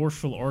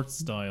martial arts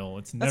style.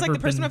 It's That's never like the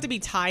person been, would have to be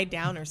tied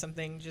down or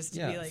something just to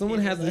Yeah, be like. someone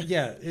maybe has like-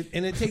 to.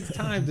 And it takes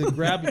time to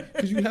grab it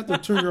because you have to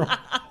turn your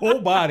whole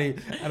body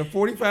at a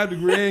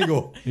 45-degree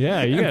angle.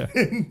 yeah, you got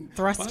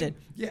thrusted.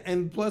 Yeah,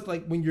 and plus,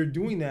 like when you're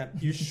doing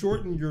that, you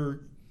shorten your.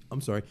 I'm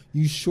sorry,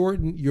 you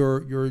shorten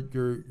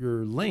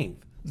your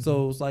length.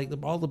 So it's like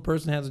all the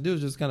person has to do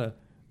is just kind of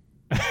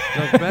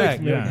jump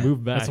back. Yeah,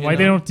 move back, That's you why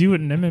they know? don't do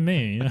it in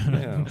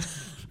MMA.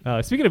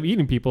 Yeah. speaking of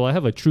eating people, I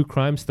have a true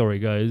crime story,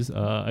 guys.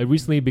 I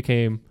recently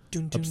became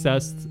Dun, dun.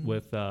 obsessed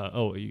with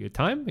you get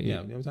time?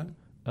 Yeah, you know what I'm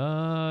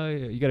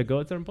saying? You got to go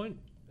at a certain point?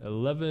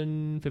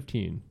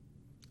 11:15.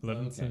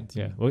 11 Okay. cents.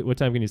 Yeah. What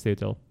time can you stay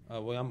till?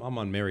 Well, I'm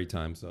on married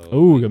time, so.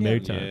 Oh, you're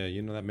married time. Yeah,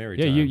 you know that married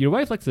Yeah, time. your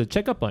wife likes to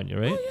check up on you,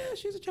 right? Oh yeah,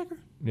 she's a checker.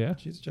 Yeah.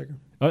 She's a checker.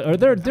 Are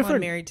there I'm on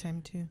different? married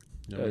time too.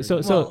 Yeah, Uh, married so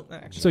time. so Well,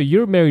 actually. so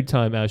your married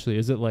time, Ashley,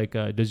 is it like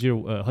does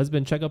your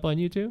husband check up on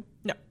you too?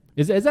 No.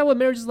 Is that what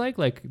marriage is like?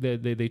 Like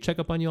they check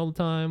up on you all the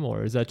time,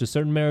 or is that just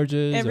certain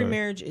marriages? Every or?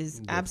 marriage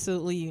is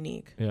absolutely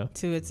unique Yeah.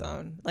 to its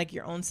own, like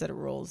your own set of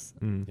rules.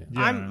 Mm.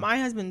 Yeah. My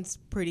husband's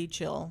pretty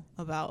chill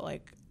about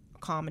like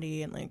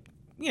comedy and like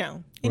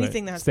anything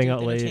Right. that has Staying to out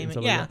do with late and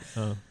entertainment. stuff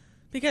Yeah, like that? Oh.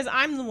 because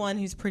I'm the one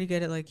who's pretty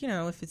good at like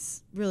if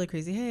it's really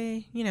crazy,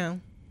 hey,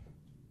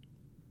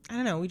 I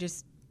don't know, we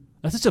just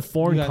That's such a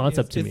foreign Yeah,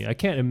 concept to it's- me. I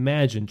can't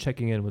imagine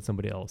checking in with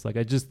somebody else. Like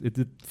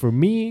for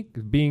me,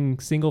 being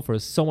single for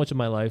so much of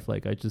my life,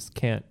 like I just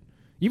can't.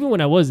 Even when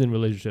I was in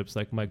relationships,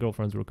 like my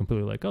girlfriends were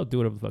completely like, "Oh, do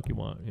whatever the fuck you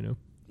want," you know.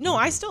 No,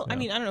 I still. I Yeah.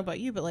 mean, I don't know about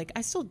you, but like,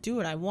 I still do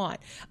what I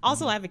want.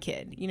 Also, I have a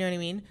kid. You know what I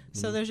mean?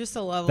 So there's just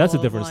a level. That's a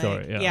of, different like-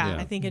 story, yeah. Yeah.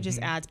 I think it just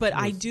adds. But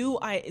I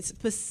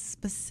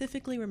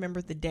specifically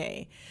remember the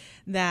day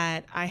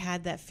that I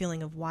had that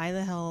feeling of why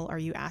the hell are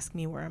you asking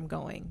me where I'm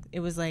going? It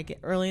was like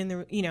early in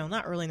the,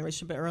 not early in the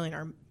relationship, but early in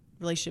our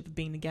relationship of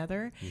being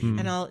together.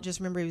 And I'll just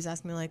remember he was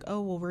asking me like,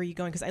 oh, well, where are you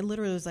going? Because I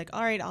literally was like,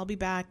 all right, I'll be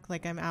back.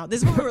 Like I'm out.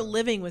 This is when we were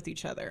living with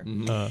each other.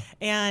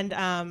 And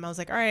I was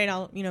like, all right,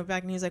 I'll,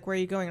 back. And he was like, where are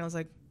you going? And I was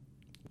like,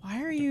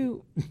 why are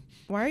you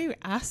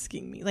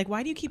asking me? Like,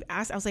 why do you keep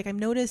asking? I was like, I've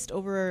noticed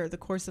over the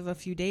course of a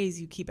few days,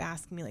 you keep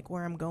asking me like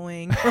where I'm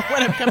going or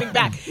when I'm coming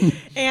back.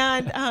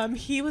 And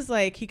he was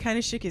like, he kind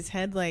of shook his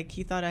head. Like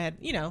he thought I had,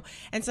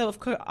 and so of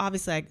course,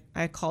 obviously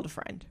I called a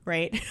friend,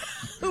 right?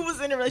 Who was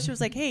in a relationship,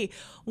 was like, hey,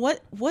 what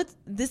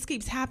this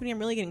keeps happening. I'm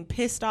really getting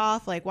pissed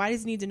off. Like, why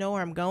does he need to know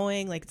where I'm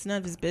going? Like, it's none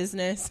of his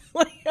business.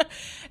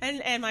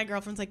 and my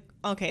girlfriend's like,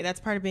 okay, that's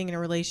part of being in a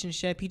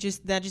relationship.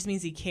 That just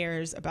means he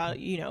cares about,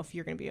 if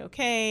you're going to be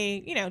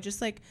okay,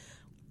 just like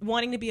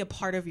wanting to be a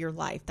part of your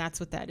life. That's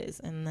what that is.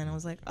 And then I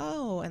was like,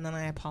 oh, and then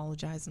I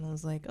apologized and I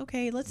was like,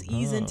 okay, let's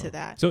ease into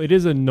that. So it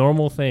is a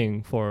normal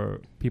thing for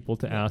people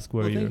to ask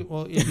where you.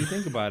 Well, if you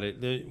think about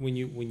it, when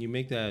you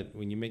make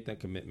that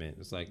commitment,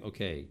 it's like,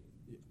 okay,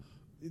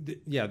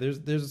 there's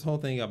this whole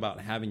thing about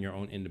having your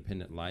own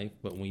independent life,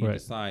 but when you Right.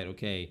 decide,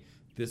 okay,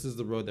 this is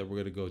the road that we're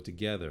going to go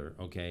together,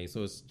 okay,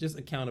 so it's just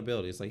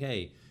accountability. It's like,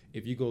 hey,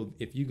 if you go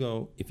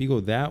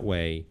that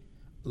way,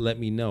 let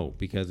me know,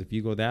 because if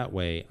you go that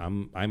way,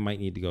 I might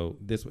need to go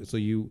this way. So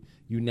you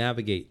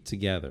navigate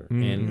together,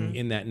 and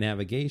in that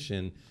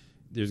navigation,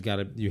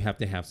 you have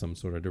to have some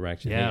sort of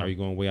direction. Yeah. Hey, are you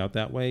going way out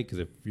that way? Because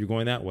if you're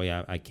going that way,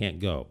 I can't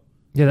go.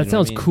 Yeah, that You know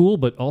what sounds I mean? cool,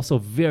 but also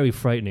very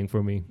frightening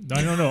for me.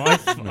 I don't know.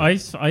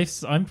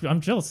 I'm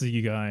jealous of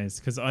you guys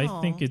because I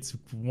Aw. think it's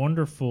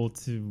wonderful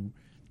to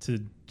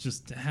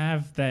just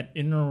have that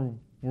inner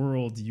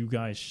world you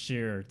guys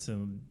share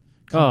to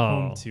come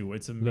home to.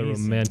 It's amazing. The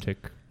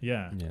romantic.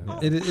 Yeah.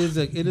 It is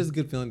a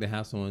good feeling to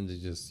have someone to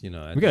just We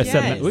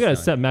gotta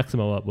set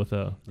Maximo up with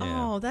a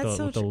Oh, that's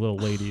so with a little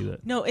lady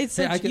that. No, it's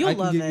Hey, such, I you'll can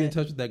love get you in it.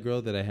 touch with that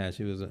girl that I had.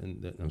 She was I'm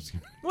just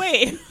kidding.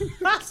 Wait.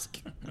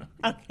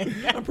 Okay.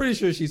 I'm pretty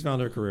sure she's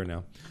found her career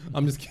now.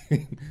 I'm just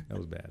kidding. That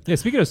was bad. Yeah,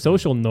 speaking of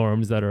social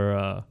norms that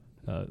are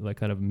like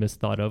kind of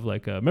misthought of,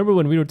 like remember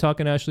when we were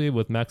talking, Ashley,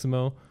 with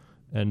Maximo,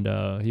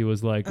 and he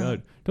was like,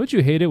 "Don't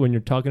you hate it when you're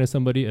talking to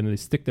somebody and they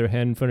stick their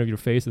hand in front of your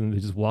face and they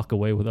just walk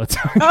away without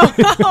talking?"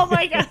 Oh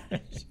my gosh.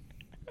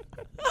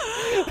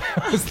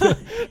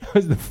 That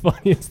was the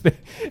funniest thing.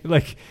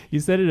 Like you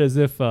said it as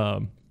if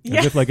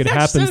like it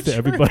happens so to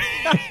everybody.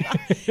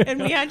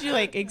 And we had you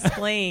like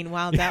explain.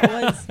 Wow, that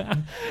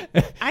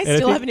was. I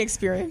still haven't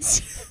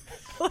experienced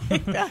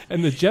like that.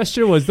 And the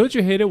gesture was, "Don't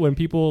you hate it when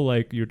people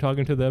like you're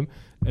talking to them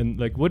and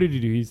like what did he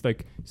do? He's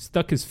like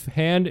stuck his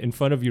hand in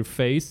front of your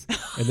face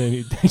and then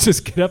he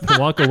just get up and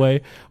walk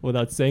away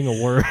without saying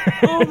a word."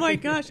 Oh my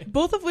gosh,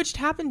 both of which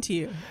happened to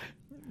you.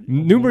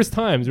 Numerous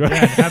times, right?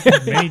 Yeah, it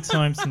happened many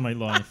times in my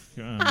life.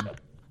 Yeah.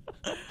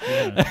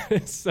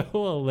 It's so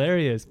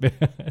hilarious, man.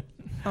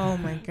 Oh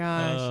my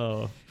gosh.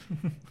 Oh.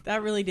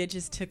 That really did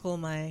just tickle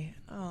my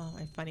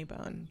funny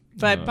bone.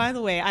 But by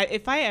the way,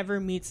 if I ever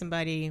meet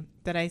somebody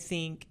that I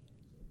think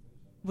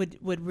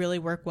would really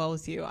work well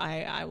with you,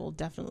 I will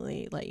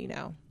definitely let you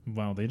know.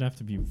 Wow, they'd have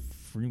to be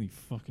really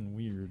fucking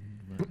weird.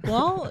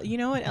 Well, you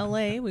know, in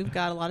LA we've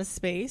got a lot of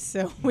space,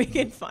 so we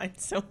can find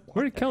someone.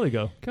 Where did Kelly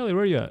go? Kelly,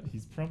 where are you at?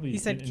 He's probably He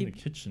said in the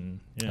kitchen.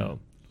 Yeah. Oh.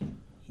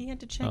 He had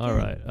to check All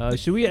in. right.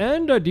 Should we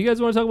end? Or do you guys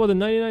want to talk about the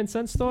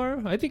 99-cent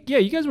store? I think,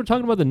 you guys were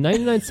talking about the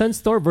 99-cent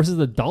store versus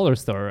the dollar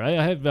store. I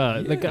have,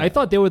 I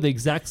thought they were the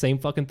exact same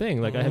fucking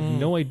thing. Like, I have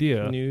no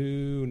idea.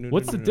 No,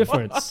 What's the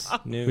difference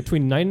No.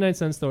 between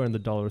 99-cent store and the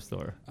dollar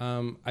store?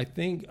 I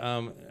think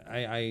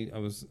I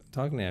was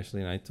talking to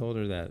Ashley and I told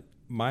her that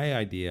my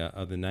idea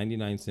of the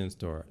 99-cent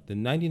store, the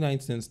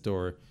 99-cent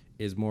store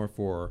is more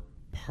for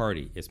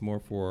party. It's more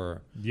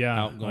for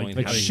outgoing,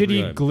 like having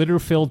shitty good.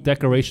 glitter-filled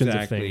decorations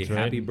Exactly. of things,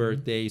 right? Happy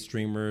birthday,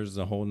 streamers,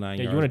 the whole nine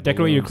Yeah, yards. you want to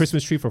decorate your balloons.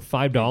 Christmas tree for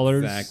 $5?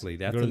 Exactly.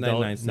 That's Go the to the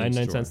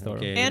 99-cent store.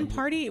 Okay. And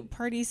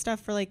party stuff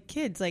for like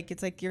kids. Like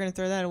it's like you're gonna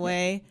throw that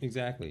away.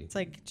 Exactly. It's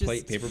like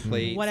just paper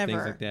plates, whatever.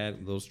 things like that,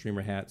 little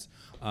streamer hats.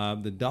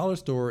 The dollar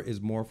store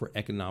is more for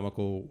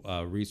economical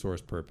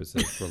resource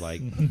purposes, for like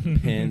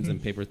pens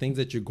and paper, things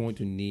that you're going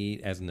to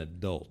need as an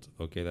adult.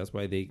 Okay, that's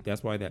why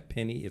that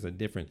penny is a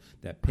different.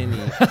 That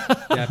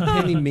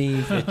penny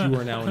means that you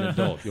are now an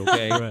adult.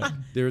 Okay, Right.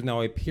 There is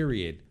now a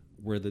period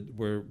where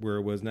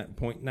it was not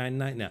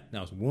 0.99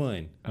 now it's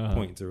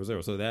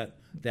 1.00. So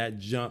that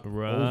jump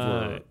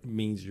over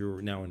means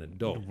you're now an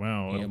adult.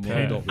 Wow, You have more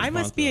okay. adult I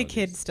must be a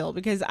kid responsibilities. still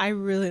because I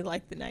really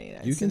like the 99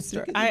 You can cent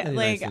stick store. at the I 99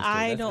 like cent store.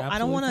 I That's don't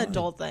absolutely want to fine.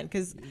 adult then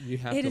because You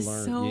have it to is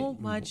learn. so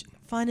much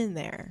fun in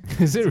there.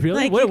 Is it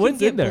really? Like you What's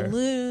can in get there?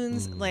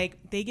 balloons. Like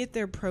they get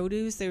their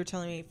produce. They were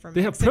telling me from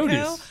They have Mexico.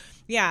 produce?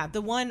 Yeah,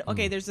 the one.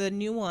 Okay, there's a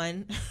new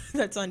one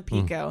that's on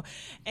Pico,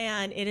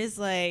 and it is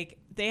like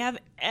they have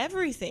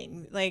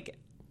everything. Like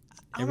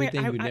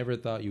Everything you never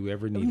thought you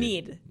ever needed.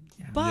 need.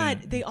 But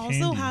Yeah, they also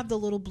candy. have the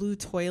little blue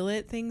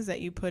toilet things that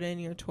you put in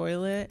your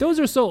toilet. Those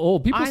are so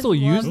old. People still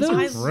use Those them?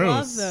 are I gross.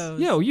 love those.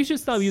 Yeah, you should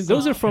stop using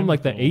those. Are from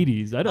like the chemical.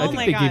 80s. I Oh think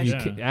my they give you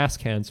gosh. ass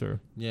cancer.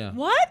 Yeah.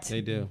 What?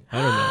 They do.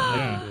 I don't know.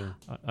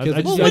 Yeah. I Well,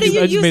 just, what I do just, you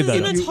I just use made as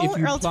that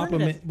an up.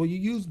 alternative? Well, you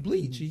use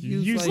bleach. You You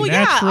use use like, Well,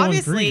 yeah, Natural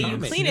obviously you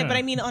ingredients, clean it, but yeah.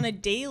 I mean on a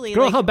daily.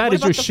 Girl, like, how bad what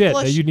is your about the shit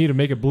flush? that you need to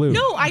make it blue?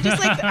 No, I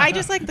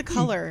just like the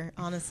color,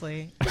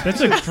 honestly.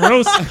 That's a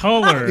gross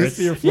color. It's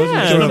Yeah, it's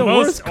it's the the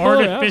most worst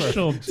color ever.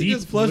 artificial She deep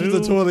just flushes blue.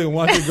 the toilet and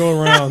watch it go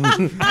around.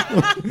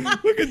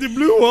 Look at the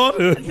blue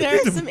water.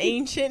 There's some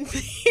ancient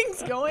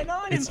things going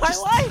on in my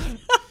life.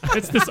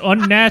 It's this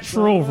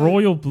unnatural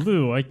royal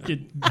blue. It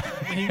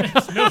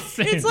makes no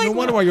sense. It's like No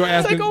wonder why you're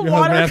it's asking like a your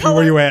husband asking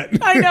where you at.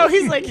 I know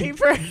he's like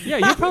keeper. Yeah,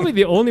 you're probably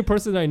the only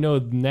person I know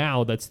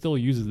now that still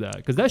uses that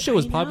because that shit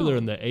was I know. popular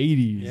in the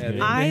 80s. Yeah, man.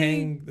 they I-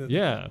 hang.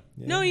 Yeah.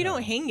 No, you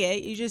don't hang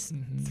it. You just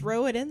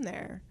throw it in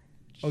there.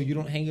 Oh, you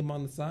don't hang them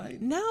on the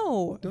side?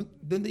 No. Don't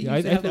they Yeah,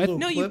 used to have the little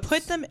No, you clips?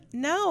 put them.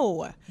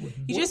 No,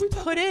 you just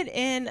put it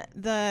in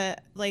the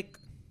like.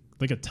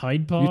 like a Tide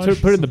You Pod.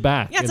 put it in the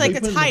back. Yeah, it's in like the-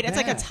 a put it in the tide. It's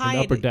like a back. In the tide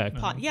upper deck.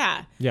 pot.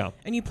 Yeah, Yeah.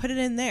 and you put it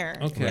in there.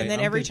 Okay, and then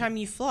I'm every thinking- time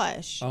you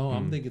flush. Oh,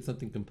 I'm thinking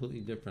something completely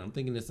different. I'm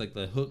thinking it's like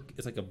the hook.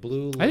 It's like a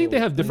blue. I think they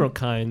little have different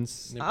thing.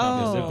 kinds. They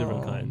probably Oh. They have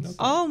different kinds.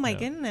 Oh my Yeah.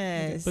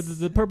 goodness. But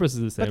the purpose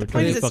is the same. But the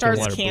We're point is turning it fucking starts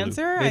water blue.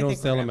 cancer. They I don't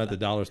think sell we're them at gonna-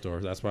 the dollar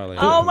stores. That's why.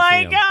 Oh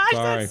my gosh,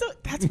 Sorry.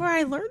 that's where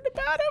I learned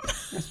about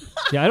him.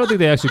 Yeah, I don't think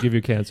they actually give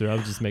you cancer. I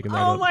was just making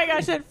that Oh up. my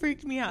gosh, that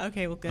freaked me out.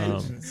 Okay, well, good.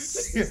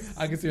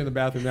 I can see her in the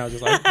bathroom now,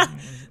 just like I'd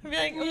be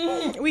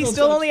like, we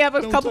still only have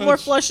a don't couple more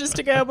touch. flushes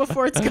to go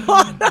before it's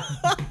gone.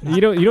 You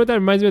know what that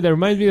reminds me of? That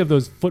reminds me of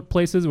those foot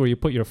places where you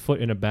put your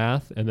foot in a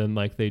bath and then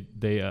like the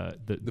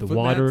foot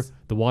water baths?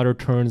 the water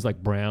turns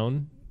like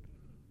brown.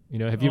 You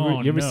know, have you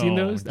ever seen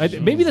no. those?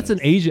 Maybe that's an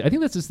Asian. I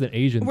think that's just an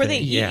Asian Where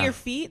thing. they eat your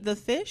feet, the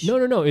fish?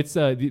 No. It's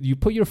you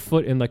put your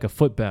foot in like a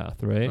foot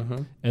bath, right?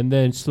 And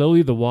then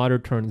slowly the water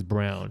turns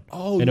brown.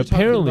 Oh, and you're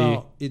apparently talking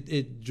about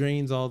it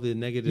drains all the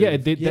negative. Yeah,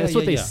 that's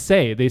what they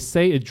say. They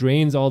say it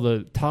drains all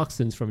the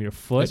toxins from your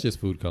foot. That's just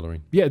food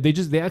coloring. Yeah,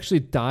 they actually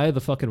dye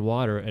the fucking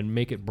water and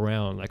make it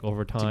brown like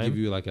over time. To give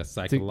you like a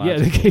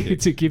psychological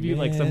to give you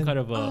like some kind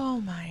of a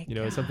oh my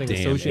God. Something Damn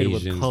associated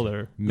Asians. with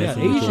color.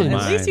 Messing Yeah, with your Asians.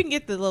 mind. At least you can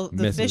get the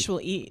Messing fish with-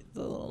 will eat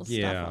the little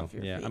stuff off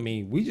your feet. I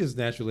mean, we just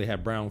naturally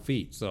have brown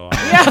feet, so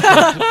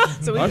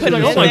So we I put should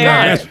it be in like,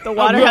 there. gosh, The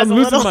water has a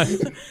little.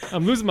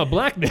 I'm losing my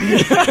blackness.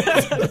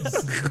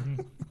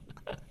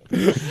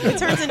 It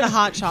turns into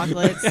hot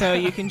chocolate, so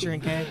you can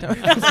drink it.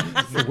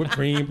 some whipped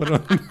cream, put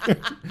on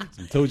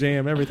some toe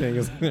jam, everything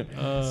is.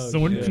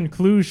 So in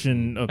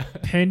conclusion, a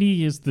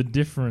penny is the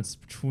difference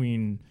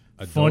between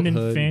fun and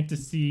Adulthood.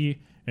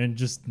 fantasy and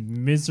just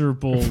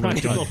miserable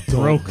Practical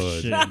broke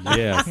adulthood. shit.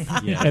 Yes.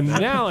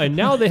 and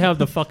now they have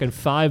the fucking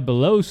Five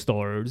Below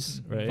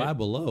stores, right? Five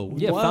Below.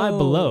 Yeah, Whoa, Five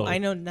Below. I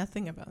know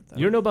nothing about that.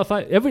 You don't know about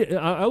Five?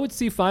 I would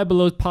see Five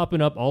Belows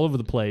popping up all over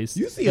the place.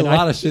 You see a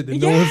lot of shit that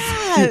no one's.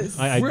 Yes.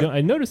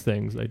 I notice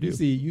things. I do.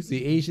 You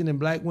see Asian and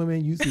black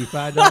women. You see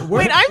 $5.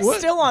 Wait, I'm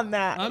still on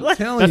that. I'm Like,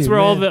 telling That's you,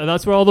 where man.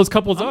 that's where all those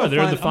couples I'm are. gonna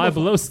They're in the find- Five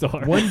Below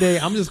store. One day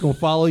I'm just gonna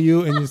follow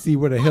you and you see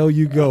where the hell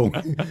you go.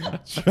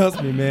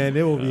 Trust me, man.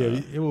 It will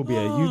be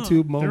a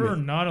YouTube There are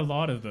moment. not a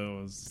lot of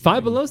those.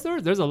 Five Below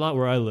stores? There's a lot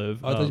where I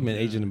live. I thought you meant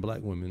Asian and black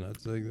women. I'd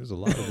say there's a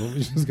lot of them. We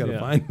just gotta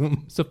find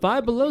them. So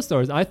Five Below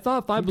stores. I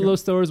thought Five Below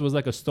stores was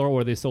like a store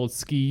where they sold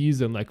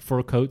skis and like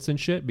fur coats and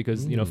shit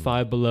because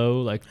Five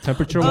Below like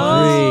temperature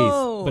wise.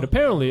 Oh. But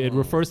apparently it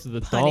refers to the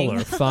Punning.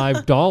 dollar,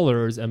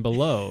 $5 and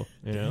below.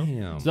 You know,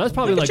 Damn. so that's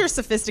probably Look like at your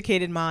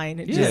sophisticated mind.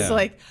 It's Yeah. just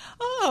like,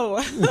 yeah,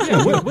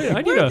 wait,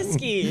 I need where are a the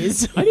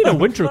skis? I need a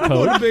winter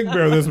coat. Big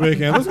Bear this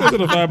weekend. Let's go to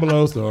the Five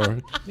Below store.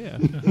 Yeah.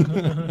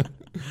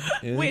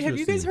 Wait, have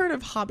you guys heard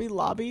of Hobby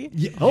Lobby?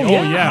 Yeah. Oh,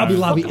 yeah. Hobby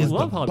Lobby Fucking is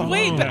love the Hobby bomb.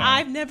 Lobby. Wait, but Yeah.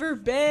 I've never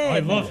been. I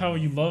love how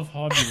you love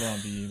Hobby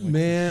Lobby. Like,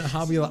 Man,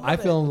 Hobby Lobby. I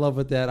fell in love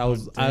with that. I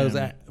was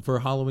damn. for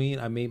Halloween.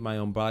 I made my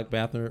own Black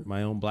Panther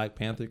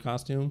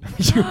costume.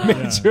 You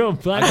made your own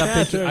Black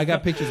Panther. I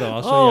got pictures of.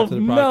 I'll show Oh, you after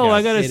the podcast. no,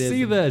 I gotta It is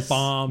see this.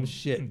 bomb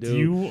shit, dude.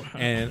 you-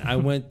 And I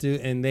went to,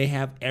 and they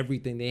have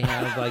everything. They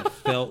have like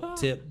felt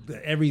tip,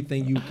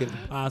 everything you could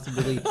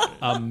possibly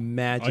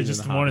imagine. I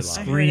just in a want to Hobby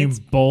Lobby. scream it's-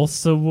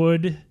 balsa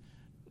wood.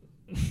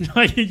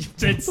 You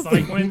did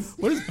silence.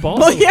 What is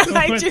balsa? Well,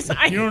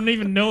 yeah, You don't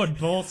even know what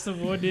balsa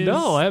wood is?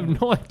 No, I have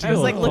no idea. I was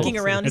like what looking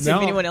balsa around to And see if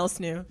now- anyone else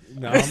knew.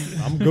 No,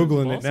 I'm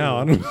googling it now.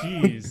 I don't,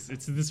 Jeez,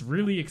 it's this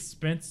really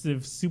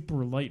expensive,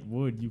 super light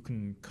wood you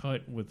can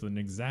cut with an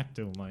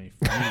X-Acto knife.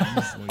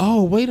 Really easily.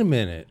 oh, wait a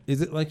minute.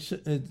 Is it like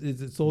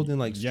is it sold in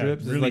like Yeah,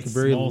 strips? really It's like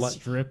very small light.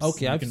 strips.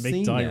 Okay, You I've can make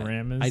seen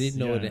dioramas. that. I didn't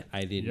know Yeah. it.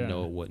 I didn't Yeah.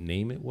 know what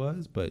name it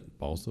was, but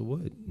balsa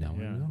wood. Now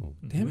I Yeah. know.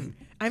 Damn it.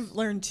 I've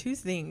learned two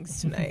things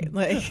tonight.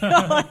 Like,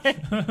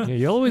 Yeah,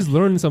 you always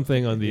learn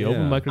something on the Yeah.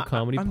 Open Micro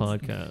Comedy I'm-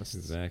 podcast.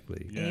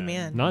 Exactly. Yeah.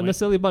 amen. Not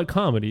necessarily about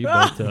comedy,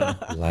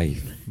 but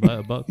Life.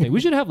 about things. We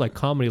should have like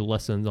comedy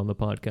lessons on the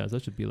podcast.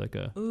 That should be like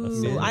a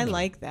Ooh, segment. I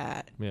like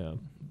that. Yeah.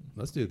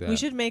 Let's do that. We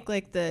should make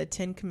like the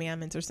 10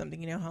 Commandments or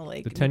something. You know how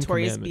like The 10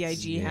 Notorious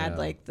Commandments. B.I.G. had Yeah.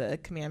 like the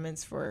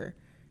commandments for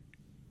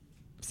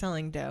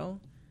selling dough.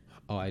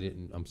 Oh, I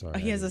didn't. I'm sorry.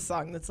 He has a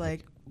song that's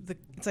like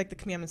it's like the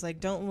commandments like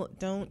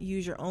don't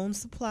use your own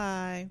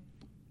supply.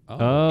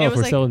 Oh, It was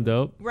for like- selling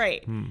dope.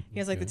 Right. Hmm. He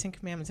has like the 10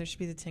 Commandments. There should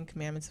be the 10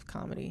 Commandments of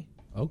comedy.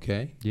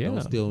 Okay. Yeah.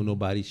 Don't steal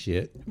nobody's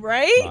shit.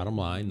 Right? Bottom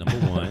line, number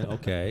one.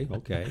 Okay.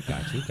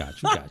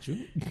 Got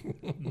you.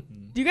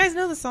 Do you guys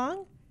know the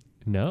song?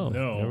 No,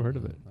 No. never heard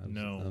of it.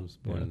 No. I was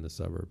born in the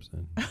suburbs.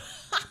 And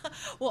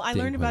Well, I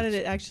Ding learned about pipes.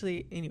 it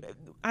actually. Anyway,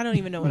 I don't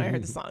even know when I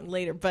heard the song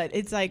later, but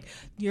it's like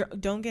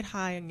don't get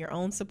high on your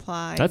own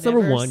supply. That's Never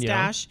number one,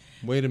 yeah. Stash.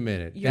 wait a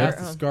minute. Your,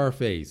 That's the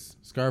Scarface.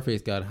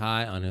 Scarface got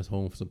high on his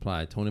home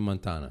supply. Tony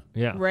Montana.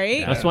 Yeah,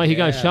 Right? That's why he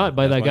got shot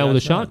by That's that why guy he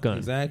with a got shot. shotgun.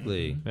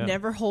 Exactly. Yeah.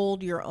 Never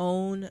hold your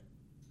own.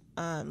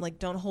 Like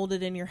don't hold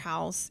it in your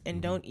house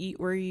and don't eat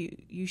where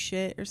you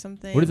shit or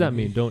something. What does that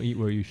mean? Don't eat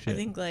where you shit. I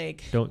think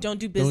like Don't- don't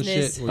do don't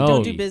business. shit Don't, where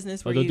you do eat.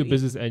 business Or where don't you do eat.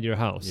 business at your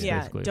house. Yeah,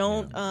 basically.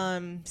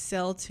 don't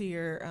sell to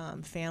your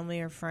family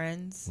or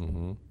friends.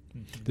 Mm-hmm.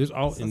 There's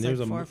all So and it's there's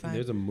like a 4 or 5.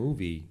 there's a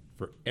movie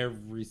for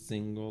every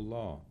single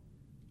law.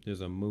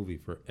 There's a movie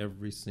for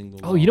every single.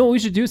 Oh, law. you know what we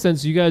should do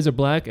since you guys are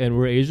black and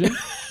we're Asian?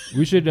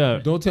 We should.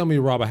 Don't tell me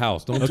to rob a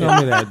house. Don't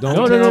tell me that. Don't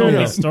No, tell me Tony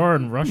that. Starr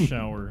in Rush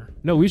Hour.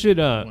 No, we should.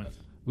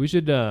 We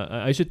should.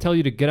 I should tell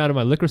you to get out of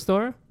my liquor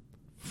store,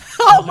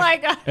 Oh my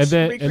gosh! and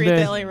then recreate and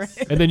the LA then, Rams.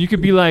 and then you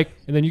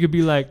could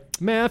be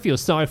like, man, I feel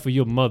sorry for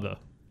your mother.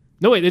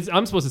 No, wait,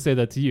 I'm supposed to say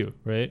that to you,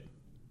 right?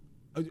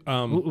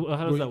 How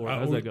does that work? How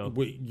does that go?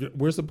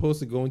 We're supposed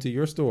to go into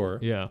your store,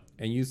 Yeah.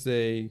 and you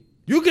say,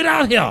 "You get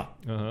out here,"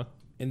 Uh huh.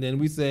 and then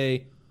we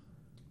say,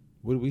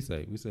 "What do we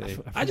say?" We say,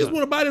 "I just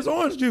want to buy this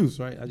orange juice,"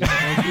 right? I just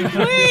want orange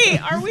juice.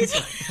 Wait, are we?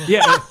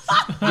 Yeah.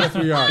 Yes,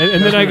 we are.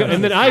 and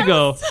then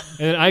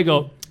I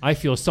go. I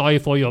feel sorry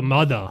for your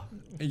mother.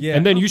 Yeah.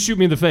 and then you shoot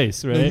me in the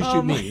face, No, right? you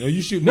shoot me. No,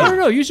 you shoot me.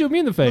 No, you shoot me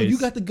in the No, face. you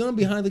got the gun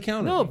behind the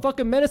counter. no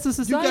fucking menace to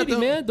society, the-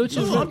 man. Don't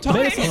you No, I'm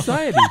talking- menace to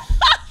society?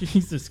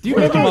 Jesus you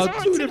We're Christ. talking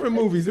about two different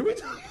movies. Are we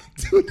talking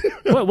two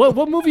different?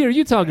 what movie are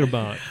you talking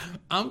about?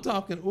 I'm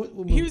talking. What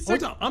He was I'm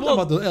talking- talking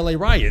about the L.A.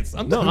 riots.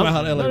 I'm talking about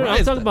how the L.A. I'm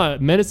riots. talking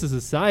about menace to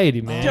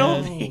society, man.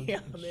 Don't Oh, be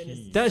a menace.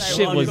 That So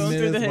shit long was- going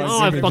through the Menace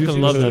Oh, history. I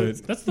fucking love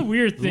that. That's the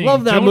weird thing.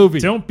 Love that Don't- movie.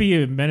 Don't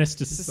be a menace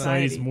to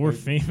society. Is Society. more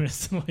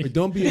famous. Like, But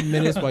don't be a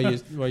menace while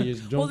you're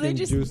drinking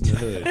just- juice in the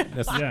hood.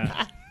 That's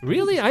yeah.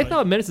 Really? I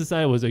thought Menace to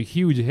Society was a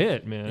huge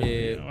hit, man.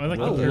 Yeah. I like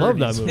I the love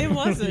that 30s. movie. It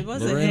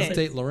was a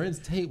hit. Lorenz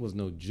Tate was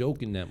no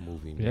joke in that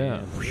movie. Man.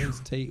 Yeah. Lorenz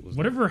Tate was.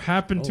 Whatever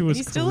happened to his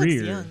He still looks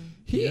career? young.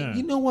 He, Yeah.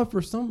 you know what?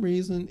 For some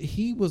reason,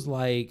 he was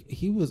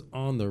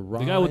on the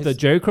rise. The guy with the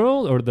Jerry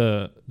curl or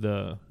the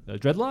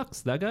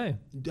dreadlocks? That guy?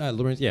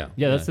 Lorenz. Yeah,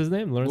 Yeah, that's his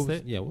name, Lawrence What was-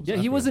 Tate. yeah, what was- Yeah, I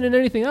he forget wasn't his in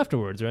anything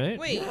afterwards, right?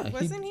 Wait, Yeah,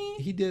 wasn't he?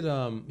 He did.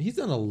 He's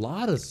done a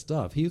lot of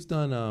stuff. He's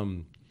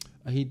done.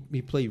 He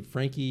played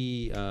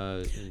Frankie.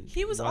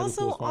 He was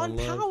also on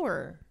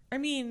Power. I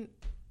mean,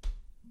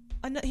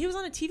 he was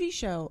on a TV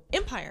show,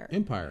 Empire.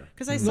 Empire.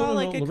 Because I saw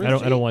like a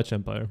Lorenz I don't watch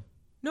Empire.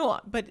 no,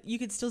 but you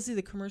could still see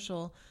the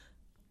commercial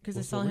because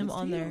I saw him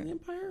on there.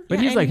 Empire.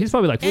 But Yeah, he's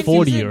probably like and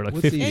 40 he's or in- like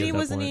what's 50 he- at And he that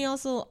wasn't point. he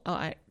also?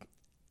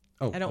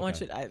 I don't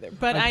watch it either,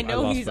 but I I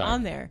know lost he's track.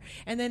 on there.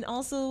 And then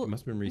also, It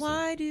must have been recent.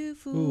 why do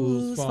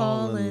fools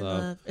fall in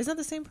love? Is that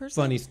the same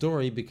person? Funny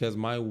story because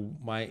my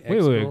ex Wait,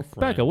 girlfriend.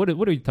 back up. What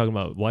are you talking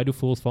about? Why do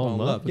fools fall in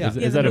love? Yeah. Is,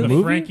 Yeah, is that the a movie.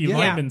 movie? Frankie Yeah.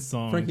 Lyman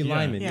song. Frankie yeah.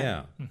 Lyman.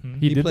 Yeah. Yeah.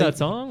 He did played- that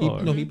song?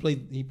 Or? No, he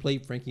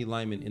played Frankie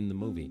Lyman in the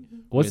movie.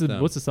 What's with,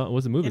 the song?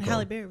 What's the movie And called?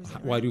 Halle Berry was in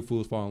it, Why right? Do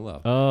Fools Fall in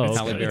Love? Oh, It's-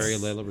 Halle okay. Berry,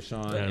 it's- Layla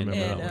Rashawn, I remember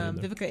that one. And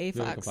Vivica A.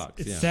 Vivica Fox. Fox.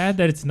 It's Yeah. sad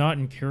that it's not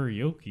in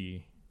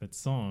karaoke. That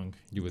song.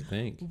 You would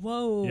think.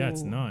 Whoa. Yeah,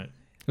 it's not.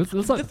 Let's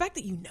The talk, fact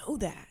that you know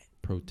that.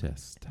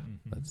 Protest.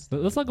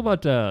 let's talk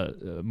about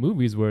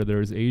movies where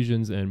there's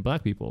Asians and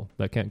black people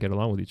that can't get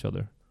along with each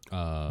other.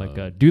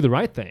 Like Do the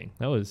Right Thing.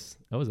 That was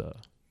a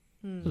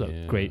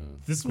Yeah. great.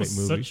 This Great was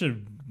movie. such a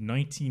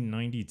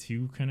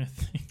 1992 kind of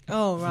thing.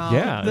 Oh wow.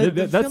 Yeah, the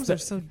that's films the- are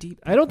so deep.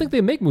 I don't think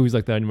they make movies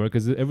like that anymore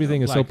because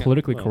everything is so Black-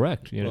 politically well,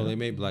 correct. You know, Well, they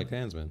made Black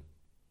Klansman.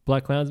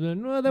 Black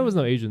Klansman. Well, there was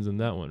no Asians in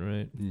that one,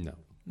 right? No.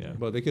 Yeah.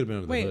 But they could have been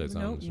under the Wait, hoods.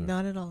 no, I'm sure.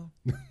 not at all.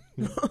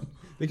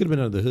 They could have been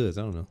under the hoods.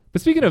 I don't know.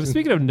 But speaking of the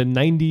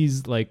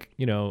 '90s, like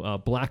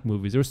black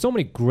movies, there were so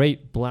many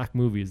great black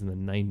movies in the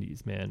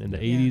 '90s, man. In the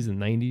Yeah. '80s and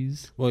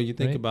 '90s. Well, you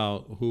think Right?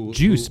 about who.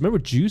 Juice. Who, Remember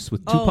Juice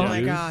with Oh Tupac?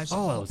 my gosh.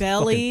 Oh, that was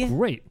Belly. fucking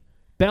great.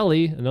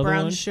 Belly, another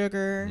Brown one.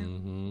 Sugar.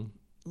 Mhm.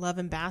 Love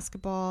and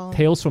Basketball.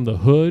 Tales from the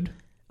Hood.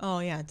 Oh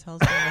yeah, Tales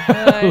from the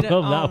Hood.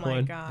 Love Oh that my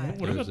one. god.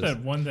 What about just-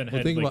 that one that Well,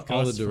 had think like about all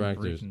the Gus from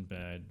directors. Breaking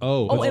Bad?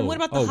 Oh, and what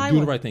about the high Do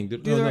one? the right thing. Do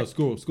No, the no, right-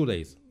 school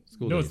days.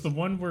 School No, days. it's the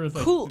one where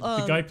like, Cool,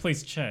 the guy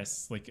plays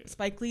chess. Like,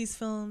 Spike Lee's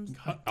films.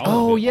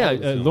 Oh yeah, all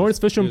of his Lawrence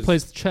films. Fishburne There's-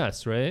 plays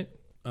chess, right?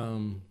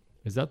 Um,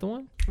 Is that the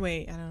one?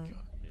 Wait, I don't.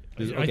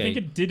 I think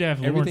it did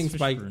have everything Lawrence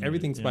Spike. Fishburne in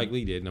Everything it, yeah. Spike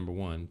Lee did. Number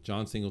one,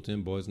 John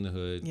Singleton, Boys in the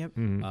Hood. Yep.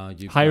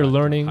 You've Higher got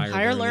Learning.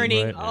 Higher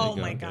Learning. Right. Oh There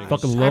you my go. gosh.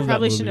 Fucking I love that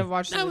probably movie. shouldn't have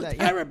watched That was that.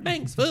 Tyra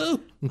Banks, fool.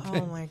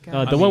 Oh my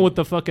god. The one with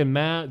the fucking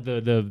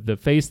the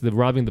face, the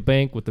robbing the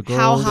bank with the girl.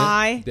 How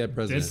high? Dead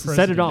President. Dead Set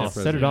it President. off.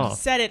 Set it off.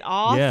 Set it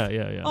off.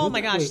 Yeah. Oh Wait,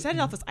 my gosh, wait. Set It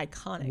Off was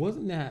iconic.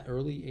 Wasn't that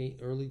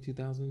early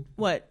 2000?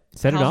 What?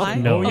 Set It How Off? high?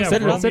 No. Oh yeah,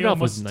 Set It Off. Romeo Set It Off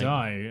was Must nice.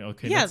 Die.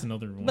 Okay, Yeah, that's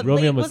another one. but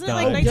Romeo late, Must wasn't it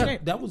Die. like Oh,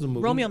 19... that was a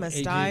movie. Romeo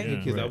Must Die.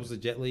 Because Right. that was the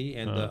Jet Li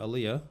and the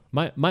Aaliyah.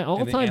 My all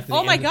time. Anthony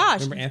Oh my Anderson-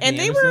 gosh. remember And Anthony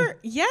they Anderson? were,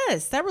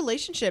 yes, that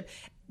relationship.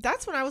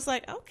 That's when I was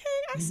like, okay,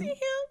 I see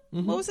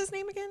him. What was his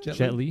name again?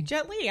 Jet Li.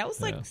 Jet Li. I was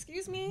like, Yeah.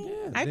 excuse me.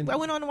 Yeah, I then-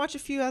 went on to watch a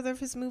few other of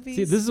his movies.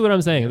 See, this is what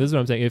I'm saying.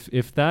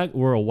 If that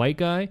were a white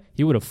guy,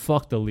 he would have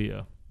fucked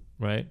Aaliyah,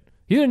 right?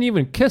 He didn't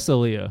even kiss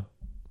Aaliyah.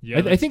 Yeah,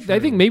 I that's think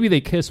true. maybe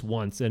they kissed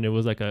once and it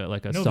was like a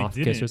No, soft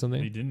they kiss or didn't.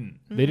 something. They didn't.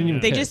 They didn't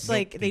even they kiss. just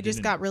like, Nope, they they just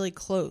didn't. got really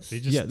close.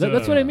 They just, Yeah,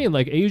 that's what I mean.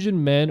 Like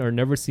Asian men are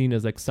never seen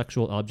as like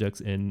sexual objects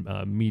in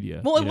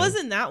media. Well, it you know? was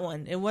in that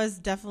one. It was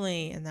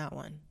definitely in that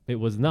one. It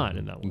was not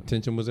in that one.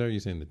 Tension was there? You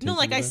saying the tension? No,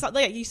 like I was saw,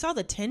 like you saw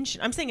the tension.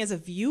 I'm saying as a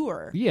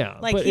viewer. Yeah,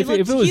 Like but he if looked,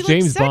 it was he looked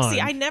James sexy. Bond,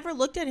 I never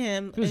looked at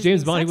him. if it was as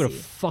James being Bond, he would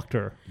have sexy. fucked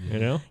her. You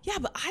know, Yeah,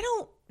 but I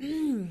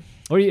don't.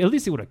 or at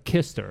least he would have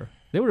kissed her.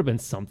 There would have been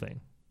something.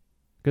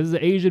 Because as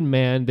an Asian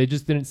man, they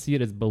just didn't see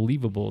it as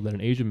believable that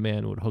an Asian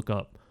man would hook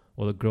up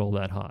with a girl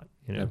that hot.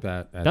 You know, at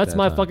that's that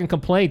my time. fucking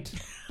complaint.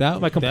 That,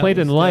 my complaint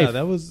was, in life. Yeah,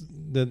 that was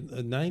the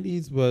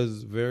 90s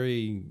was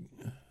very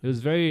It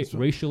was very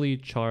racially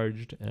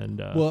charged and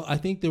well. I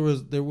think there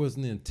was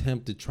an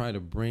attempt to try to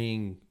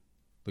bring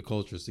the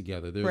cultures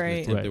together. There was an Right.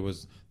 attempt. Right. There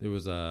was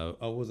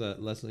what was that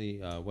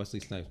Wesley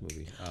Snipes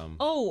movie?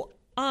 Oh,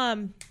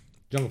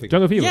 Jungle Fever.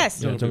 Jungle Fever. yes.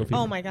 Yeah, Jungle Fever.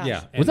 Oh my gosh.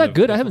 Yeah. Was that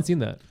good? I haven't seen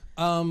that.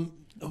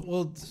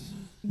 Well,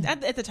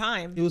 At the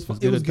time. it was good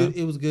good. at the time?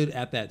 It was good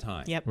at that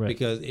time. Yep. Right.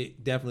 Because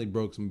it definitely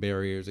broke some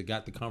barriers. It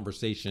got the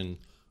conversation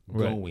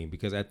Right. going.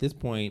 Because at this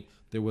point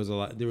there was a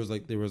lot. There was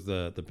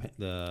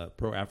the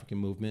pro African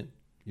movement.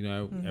 You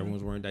know, everyone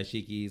was wearing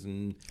dashikis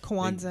and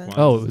Kwanzaa.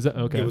 Oh, is that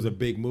okay? It was a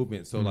big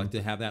movement. So like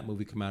to have that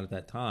movie come out at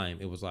that time,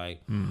 it was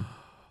like,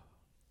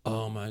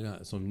 oh my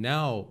god. So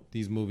now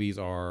these movies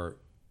are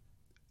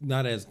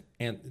not as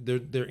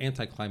they're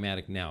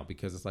anticlimactic now,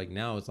 because it's like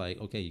now it's like,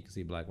 okay, you can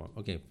see a black woman.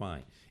 Okay,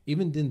 fine.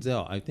 Even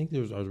Denzel, I think I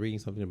was reading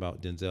something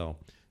about Denzel.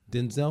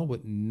 Denzel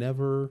would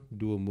never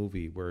do a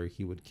movie where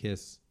he would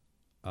kiss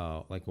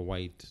like a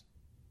white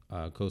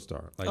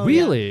co-star. Like,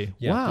 really?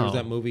 Yeah, Wow. there was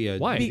that movie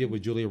Why? he did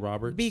with Julia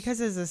Roberts. Because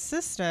as a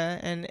sister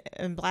and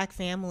in black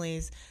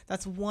families,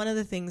 that's one of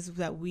the things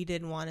that we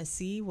didn't want to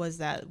see, was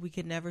that we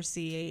could never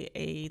see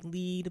a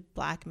lead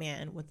black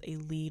man with a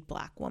lead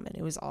black woman.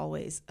 It was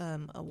always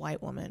a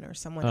white woman or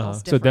someone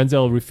else So different.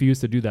 Denzel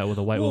refused to do that with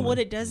a white well, woman. what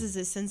it does is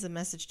it sends a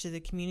message to the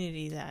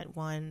community that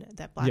black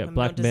women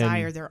black don't men-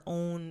 desire their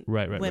own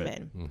Right.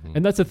 women.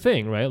 And that's a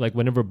thing, right? Like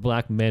whenever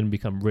black men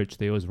become rich,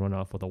 they always run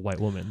off with a white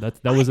woman. That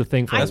was a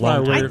thing for a That's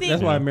long why, time.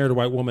 that's why I married a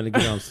white woman to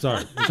get on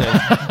start.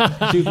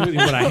 She was with me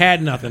when I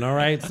had nothing. All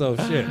right, so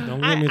shit.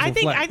 Don't give me some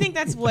flack. I think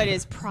that's what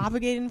is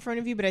propagated in front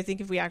of you. But I think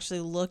if we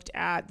actually looked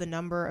at the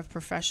number of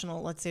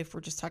professional, let's say if we're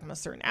just talking about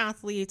certain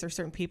athletes or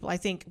certain people, I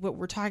think what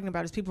we're talking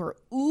about is people who are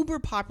uber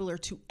popular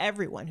to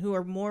everyone, who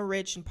are more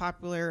rich and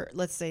popular,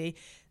 let's say,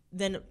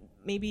 than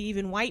maybe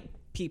even white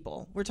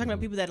people. We're talking about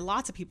people that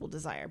lots of people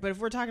desire. But if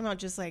we're talking about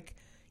just like,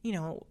 you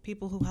know,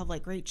 people who have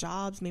like great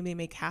jobs, maybe they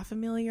make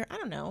 $500,000. I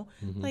don't know,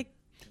 like.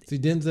 See,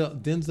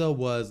 Denzel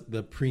was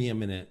the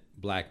preeminent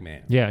black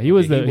man. Yeah, he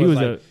was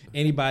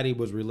anybody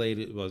was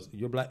related was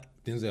you're black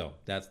Denzel.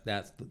 That's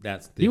the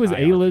he was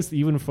hierarchy. A-list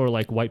even for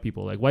like white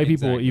people. Like white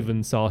people Exactly.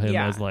 even saw him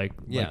Yeah. as like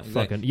Exactly.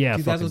 fucking See,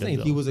 that's fucking what I'm saying.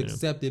 Denzel, He was you know?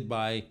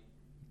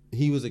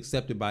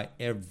 accepted by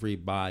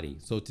everybody.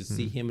 So to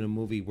see him in a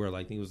movie where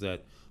like I think it was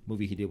that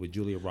movie he did with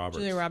Julia Roberts.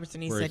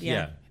 And he where said,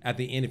 yeah. At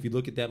the end, if you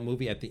look at that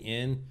movie, at the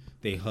end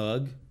they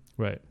hug,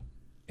 Right.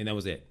 and that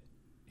was it.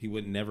 He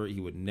would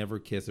never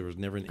kiss. There was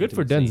never an Good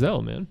for intimate scene.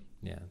 Denzel, man.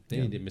 Yeah,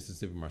 then he did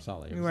Mississippi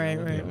Marsala. Right.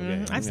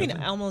 Okay. I've seen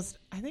almost.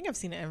 I think I've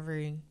seen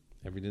every.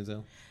 Every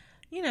Denzel.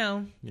 You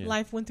know, Yeah.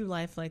 life went through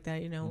life like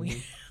that. You know,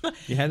 we.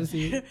 You had to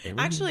see it.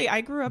 Actually, I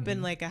grew up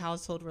in like a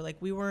household where like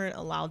we weren't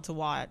allowed to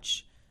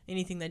watch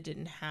anything that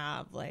didn't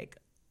have like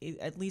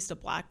at least a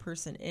black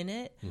person in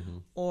it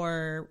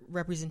or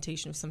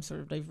representation of some sort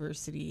of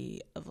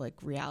diversity of like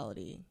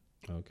reality.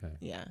 Okay.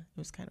 Yeah, it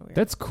was kind of weird.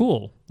 That's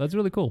cool. That's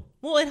really cool.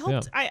 Well, it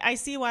helped. Yeah. I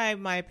see why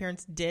my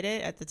parents did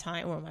it at the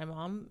time, or my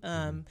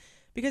mom.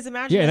 Because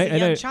imagine Yeah, as a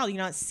young child, you're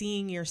not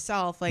seeing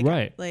yourself like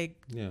Right.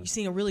 you're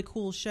seeing a really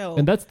cool show.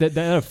 And that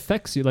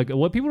affects you. Like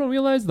what people don't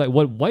realize, like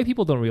what white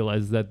people don't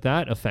realize, is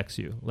that affects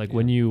you. Like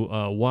when you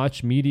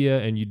watch media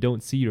and you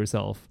don't see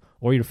yourself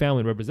or your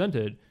family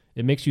represented,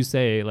 it makes you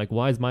say like,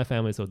 why is my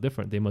family so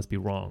different? They must be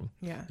wrong.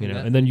 Yeah. You know,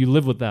 and then you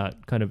live with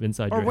that kind of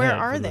inside Or your where head.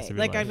 for are the they? rest of your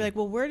Like life. I'd be like,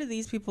 well, where do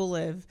these people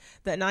live?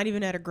 That not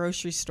even at a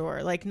grocery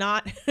store, like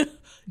not,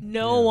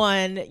 no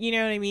one. You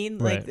know what I mean?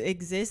 Like Right.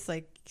 exists.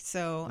 Like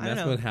so. And I don't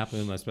that's know. what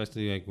happened,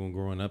 especially like when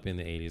growing up in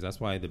the 80s. That's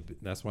why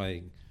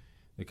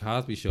the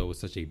Cosby Show was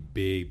such a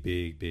big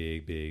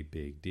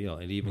deal.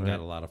 It even got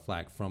a lot of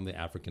flack from the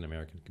African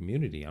American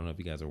community. I don't know if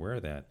you guys are aware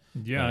of that.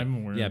 Yeah, But, I'm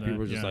aware of that. people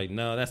were just Yeah. like,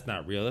 no, that's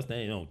not real. That's not,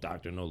 no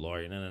doctor, no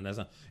lawyer. No, that's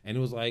not. And it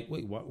was like,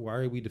 wait, why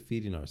are we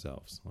defeating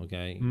ourselves?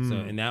 Okay. So,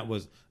 and that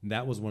was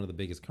one of the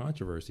biggest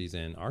controversies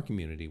in our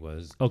community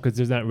was. oh, because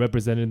they're not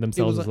representing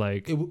themselves as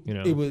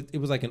it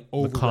was like an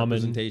over common-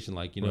 representation.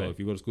 Like, you know, Right. if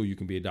you go to school, you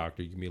can be a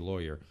doctor, you can be a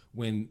lawyer.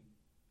 When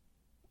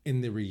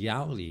in the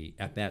reality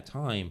at that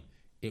time,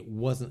 it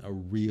wasn't a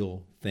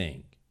real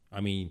thing.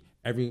 I mean,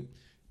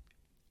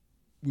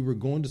 we were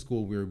going to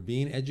school, we were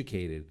being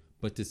educated,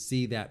 but to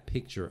see that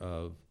picture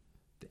of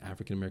the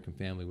African American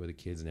family where the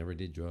kids never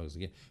did drugs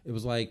again, it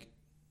was like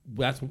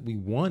that's what we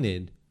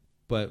wanted.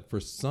 But for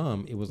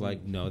some, it was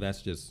like, no,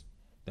 that's just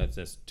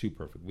too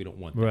perfect. We don't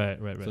want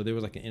that. Right. So there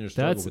was like an inner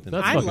struggle within.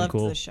 that's I fucking loved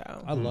cool. the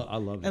show. I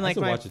love it. And like I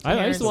still my watch it.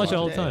 I used to watch it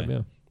all the Parents time.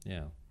 loved Yeah.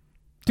 Yeah.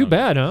 Too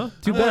bad, huh?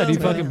 Too bad he Yeah.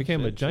 fucking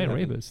became a Shit, giant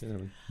shit rapist.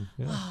 happened.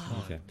 Yeah.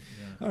 Okay.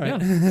 All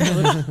right.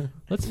 Yeah.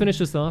 Let's finish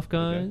this off,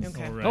 guys.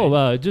 Okay. All right.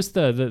 Oh, just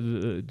as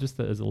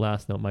a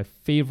last note, my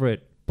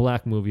favorite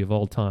black movie of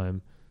all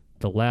time,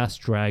 The Last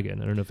Dragon.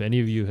 I don't know if any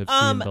of you have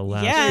seen The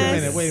Last yes.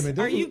 Dragon. Wait a minute.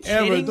 Are you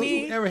kidding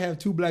me? Don't ever have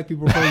two black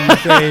people in front of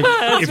you say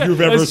if you've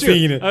ever That's true.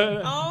 seen it.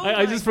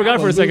 I just forgot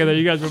for a second that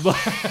you guys were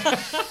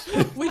black.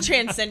 We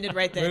transcended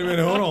right Wait a there.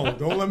 minute, hold on.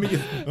 Don't let me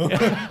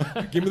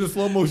give me the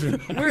slow motion.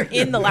 We're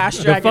in the Last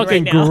The Dragon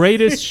fucking right now.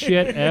 greatest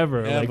shit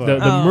ever. Like Ever.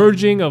 the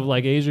merging of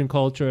like Asian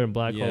culture and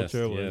black Yes,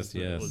 culture was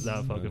yes.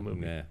 that fucking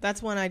movie. Yeah.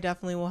 That's one I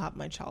definitely will have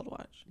my child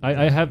watch.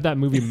 I have that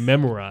movie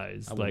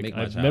memorized. I would Like make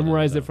my I've child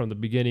memorized do it that. from the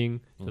beginning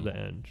to the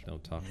end.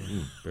 Don't talk.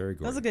 Very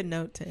good. That was a good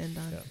note to end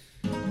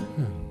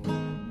on.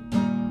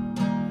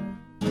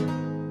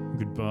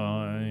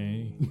 Goodbye.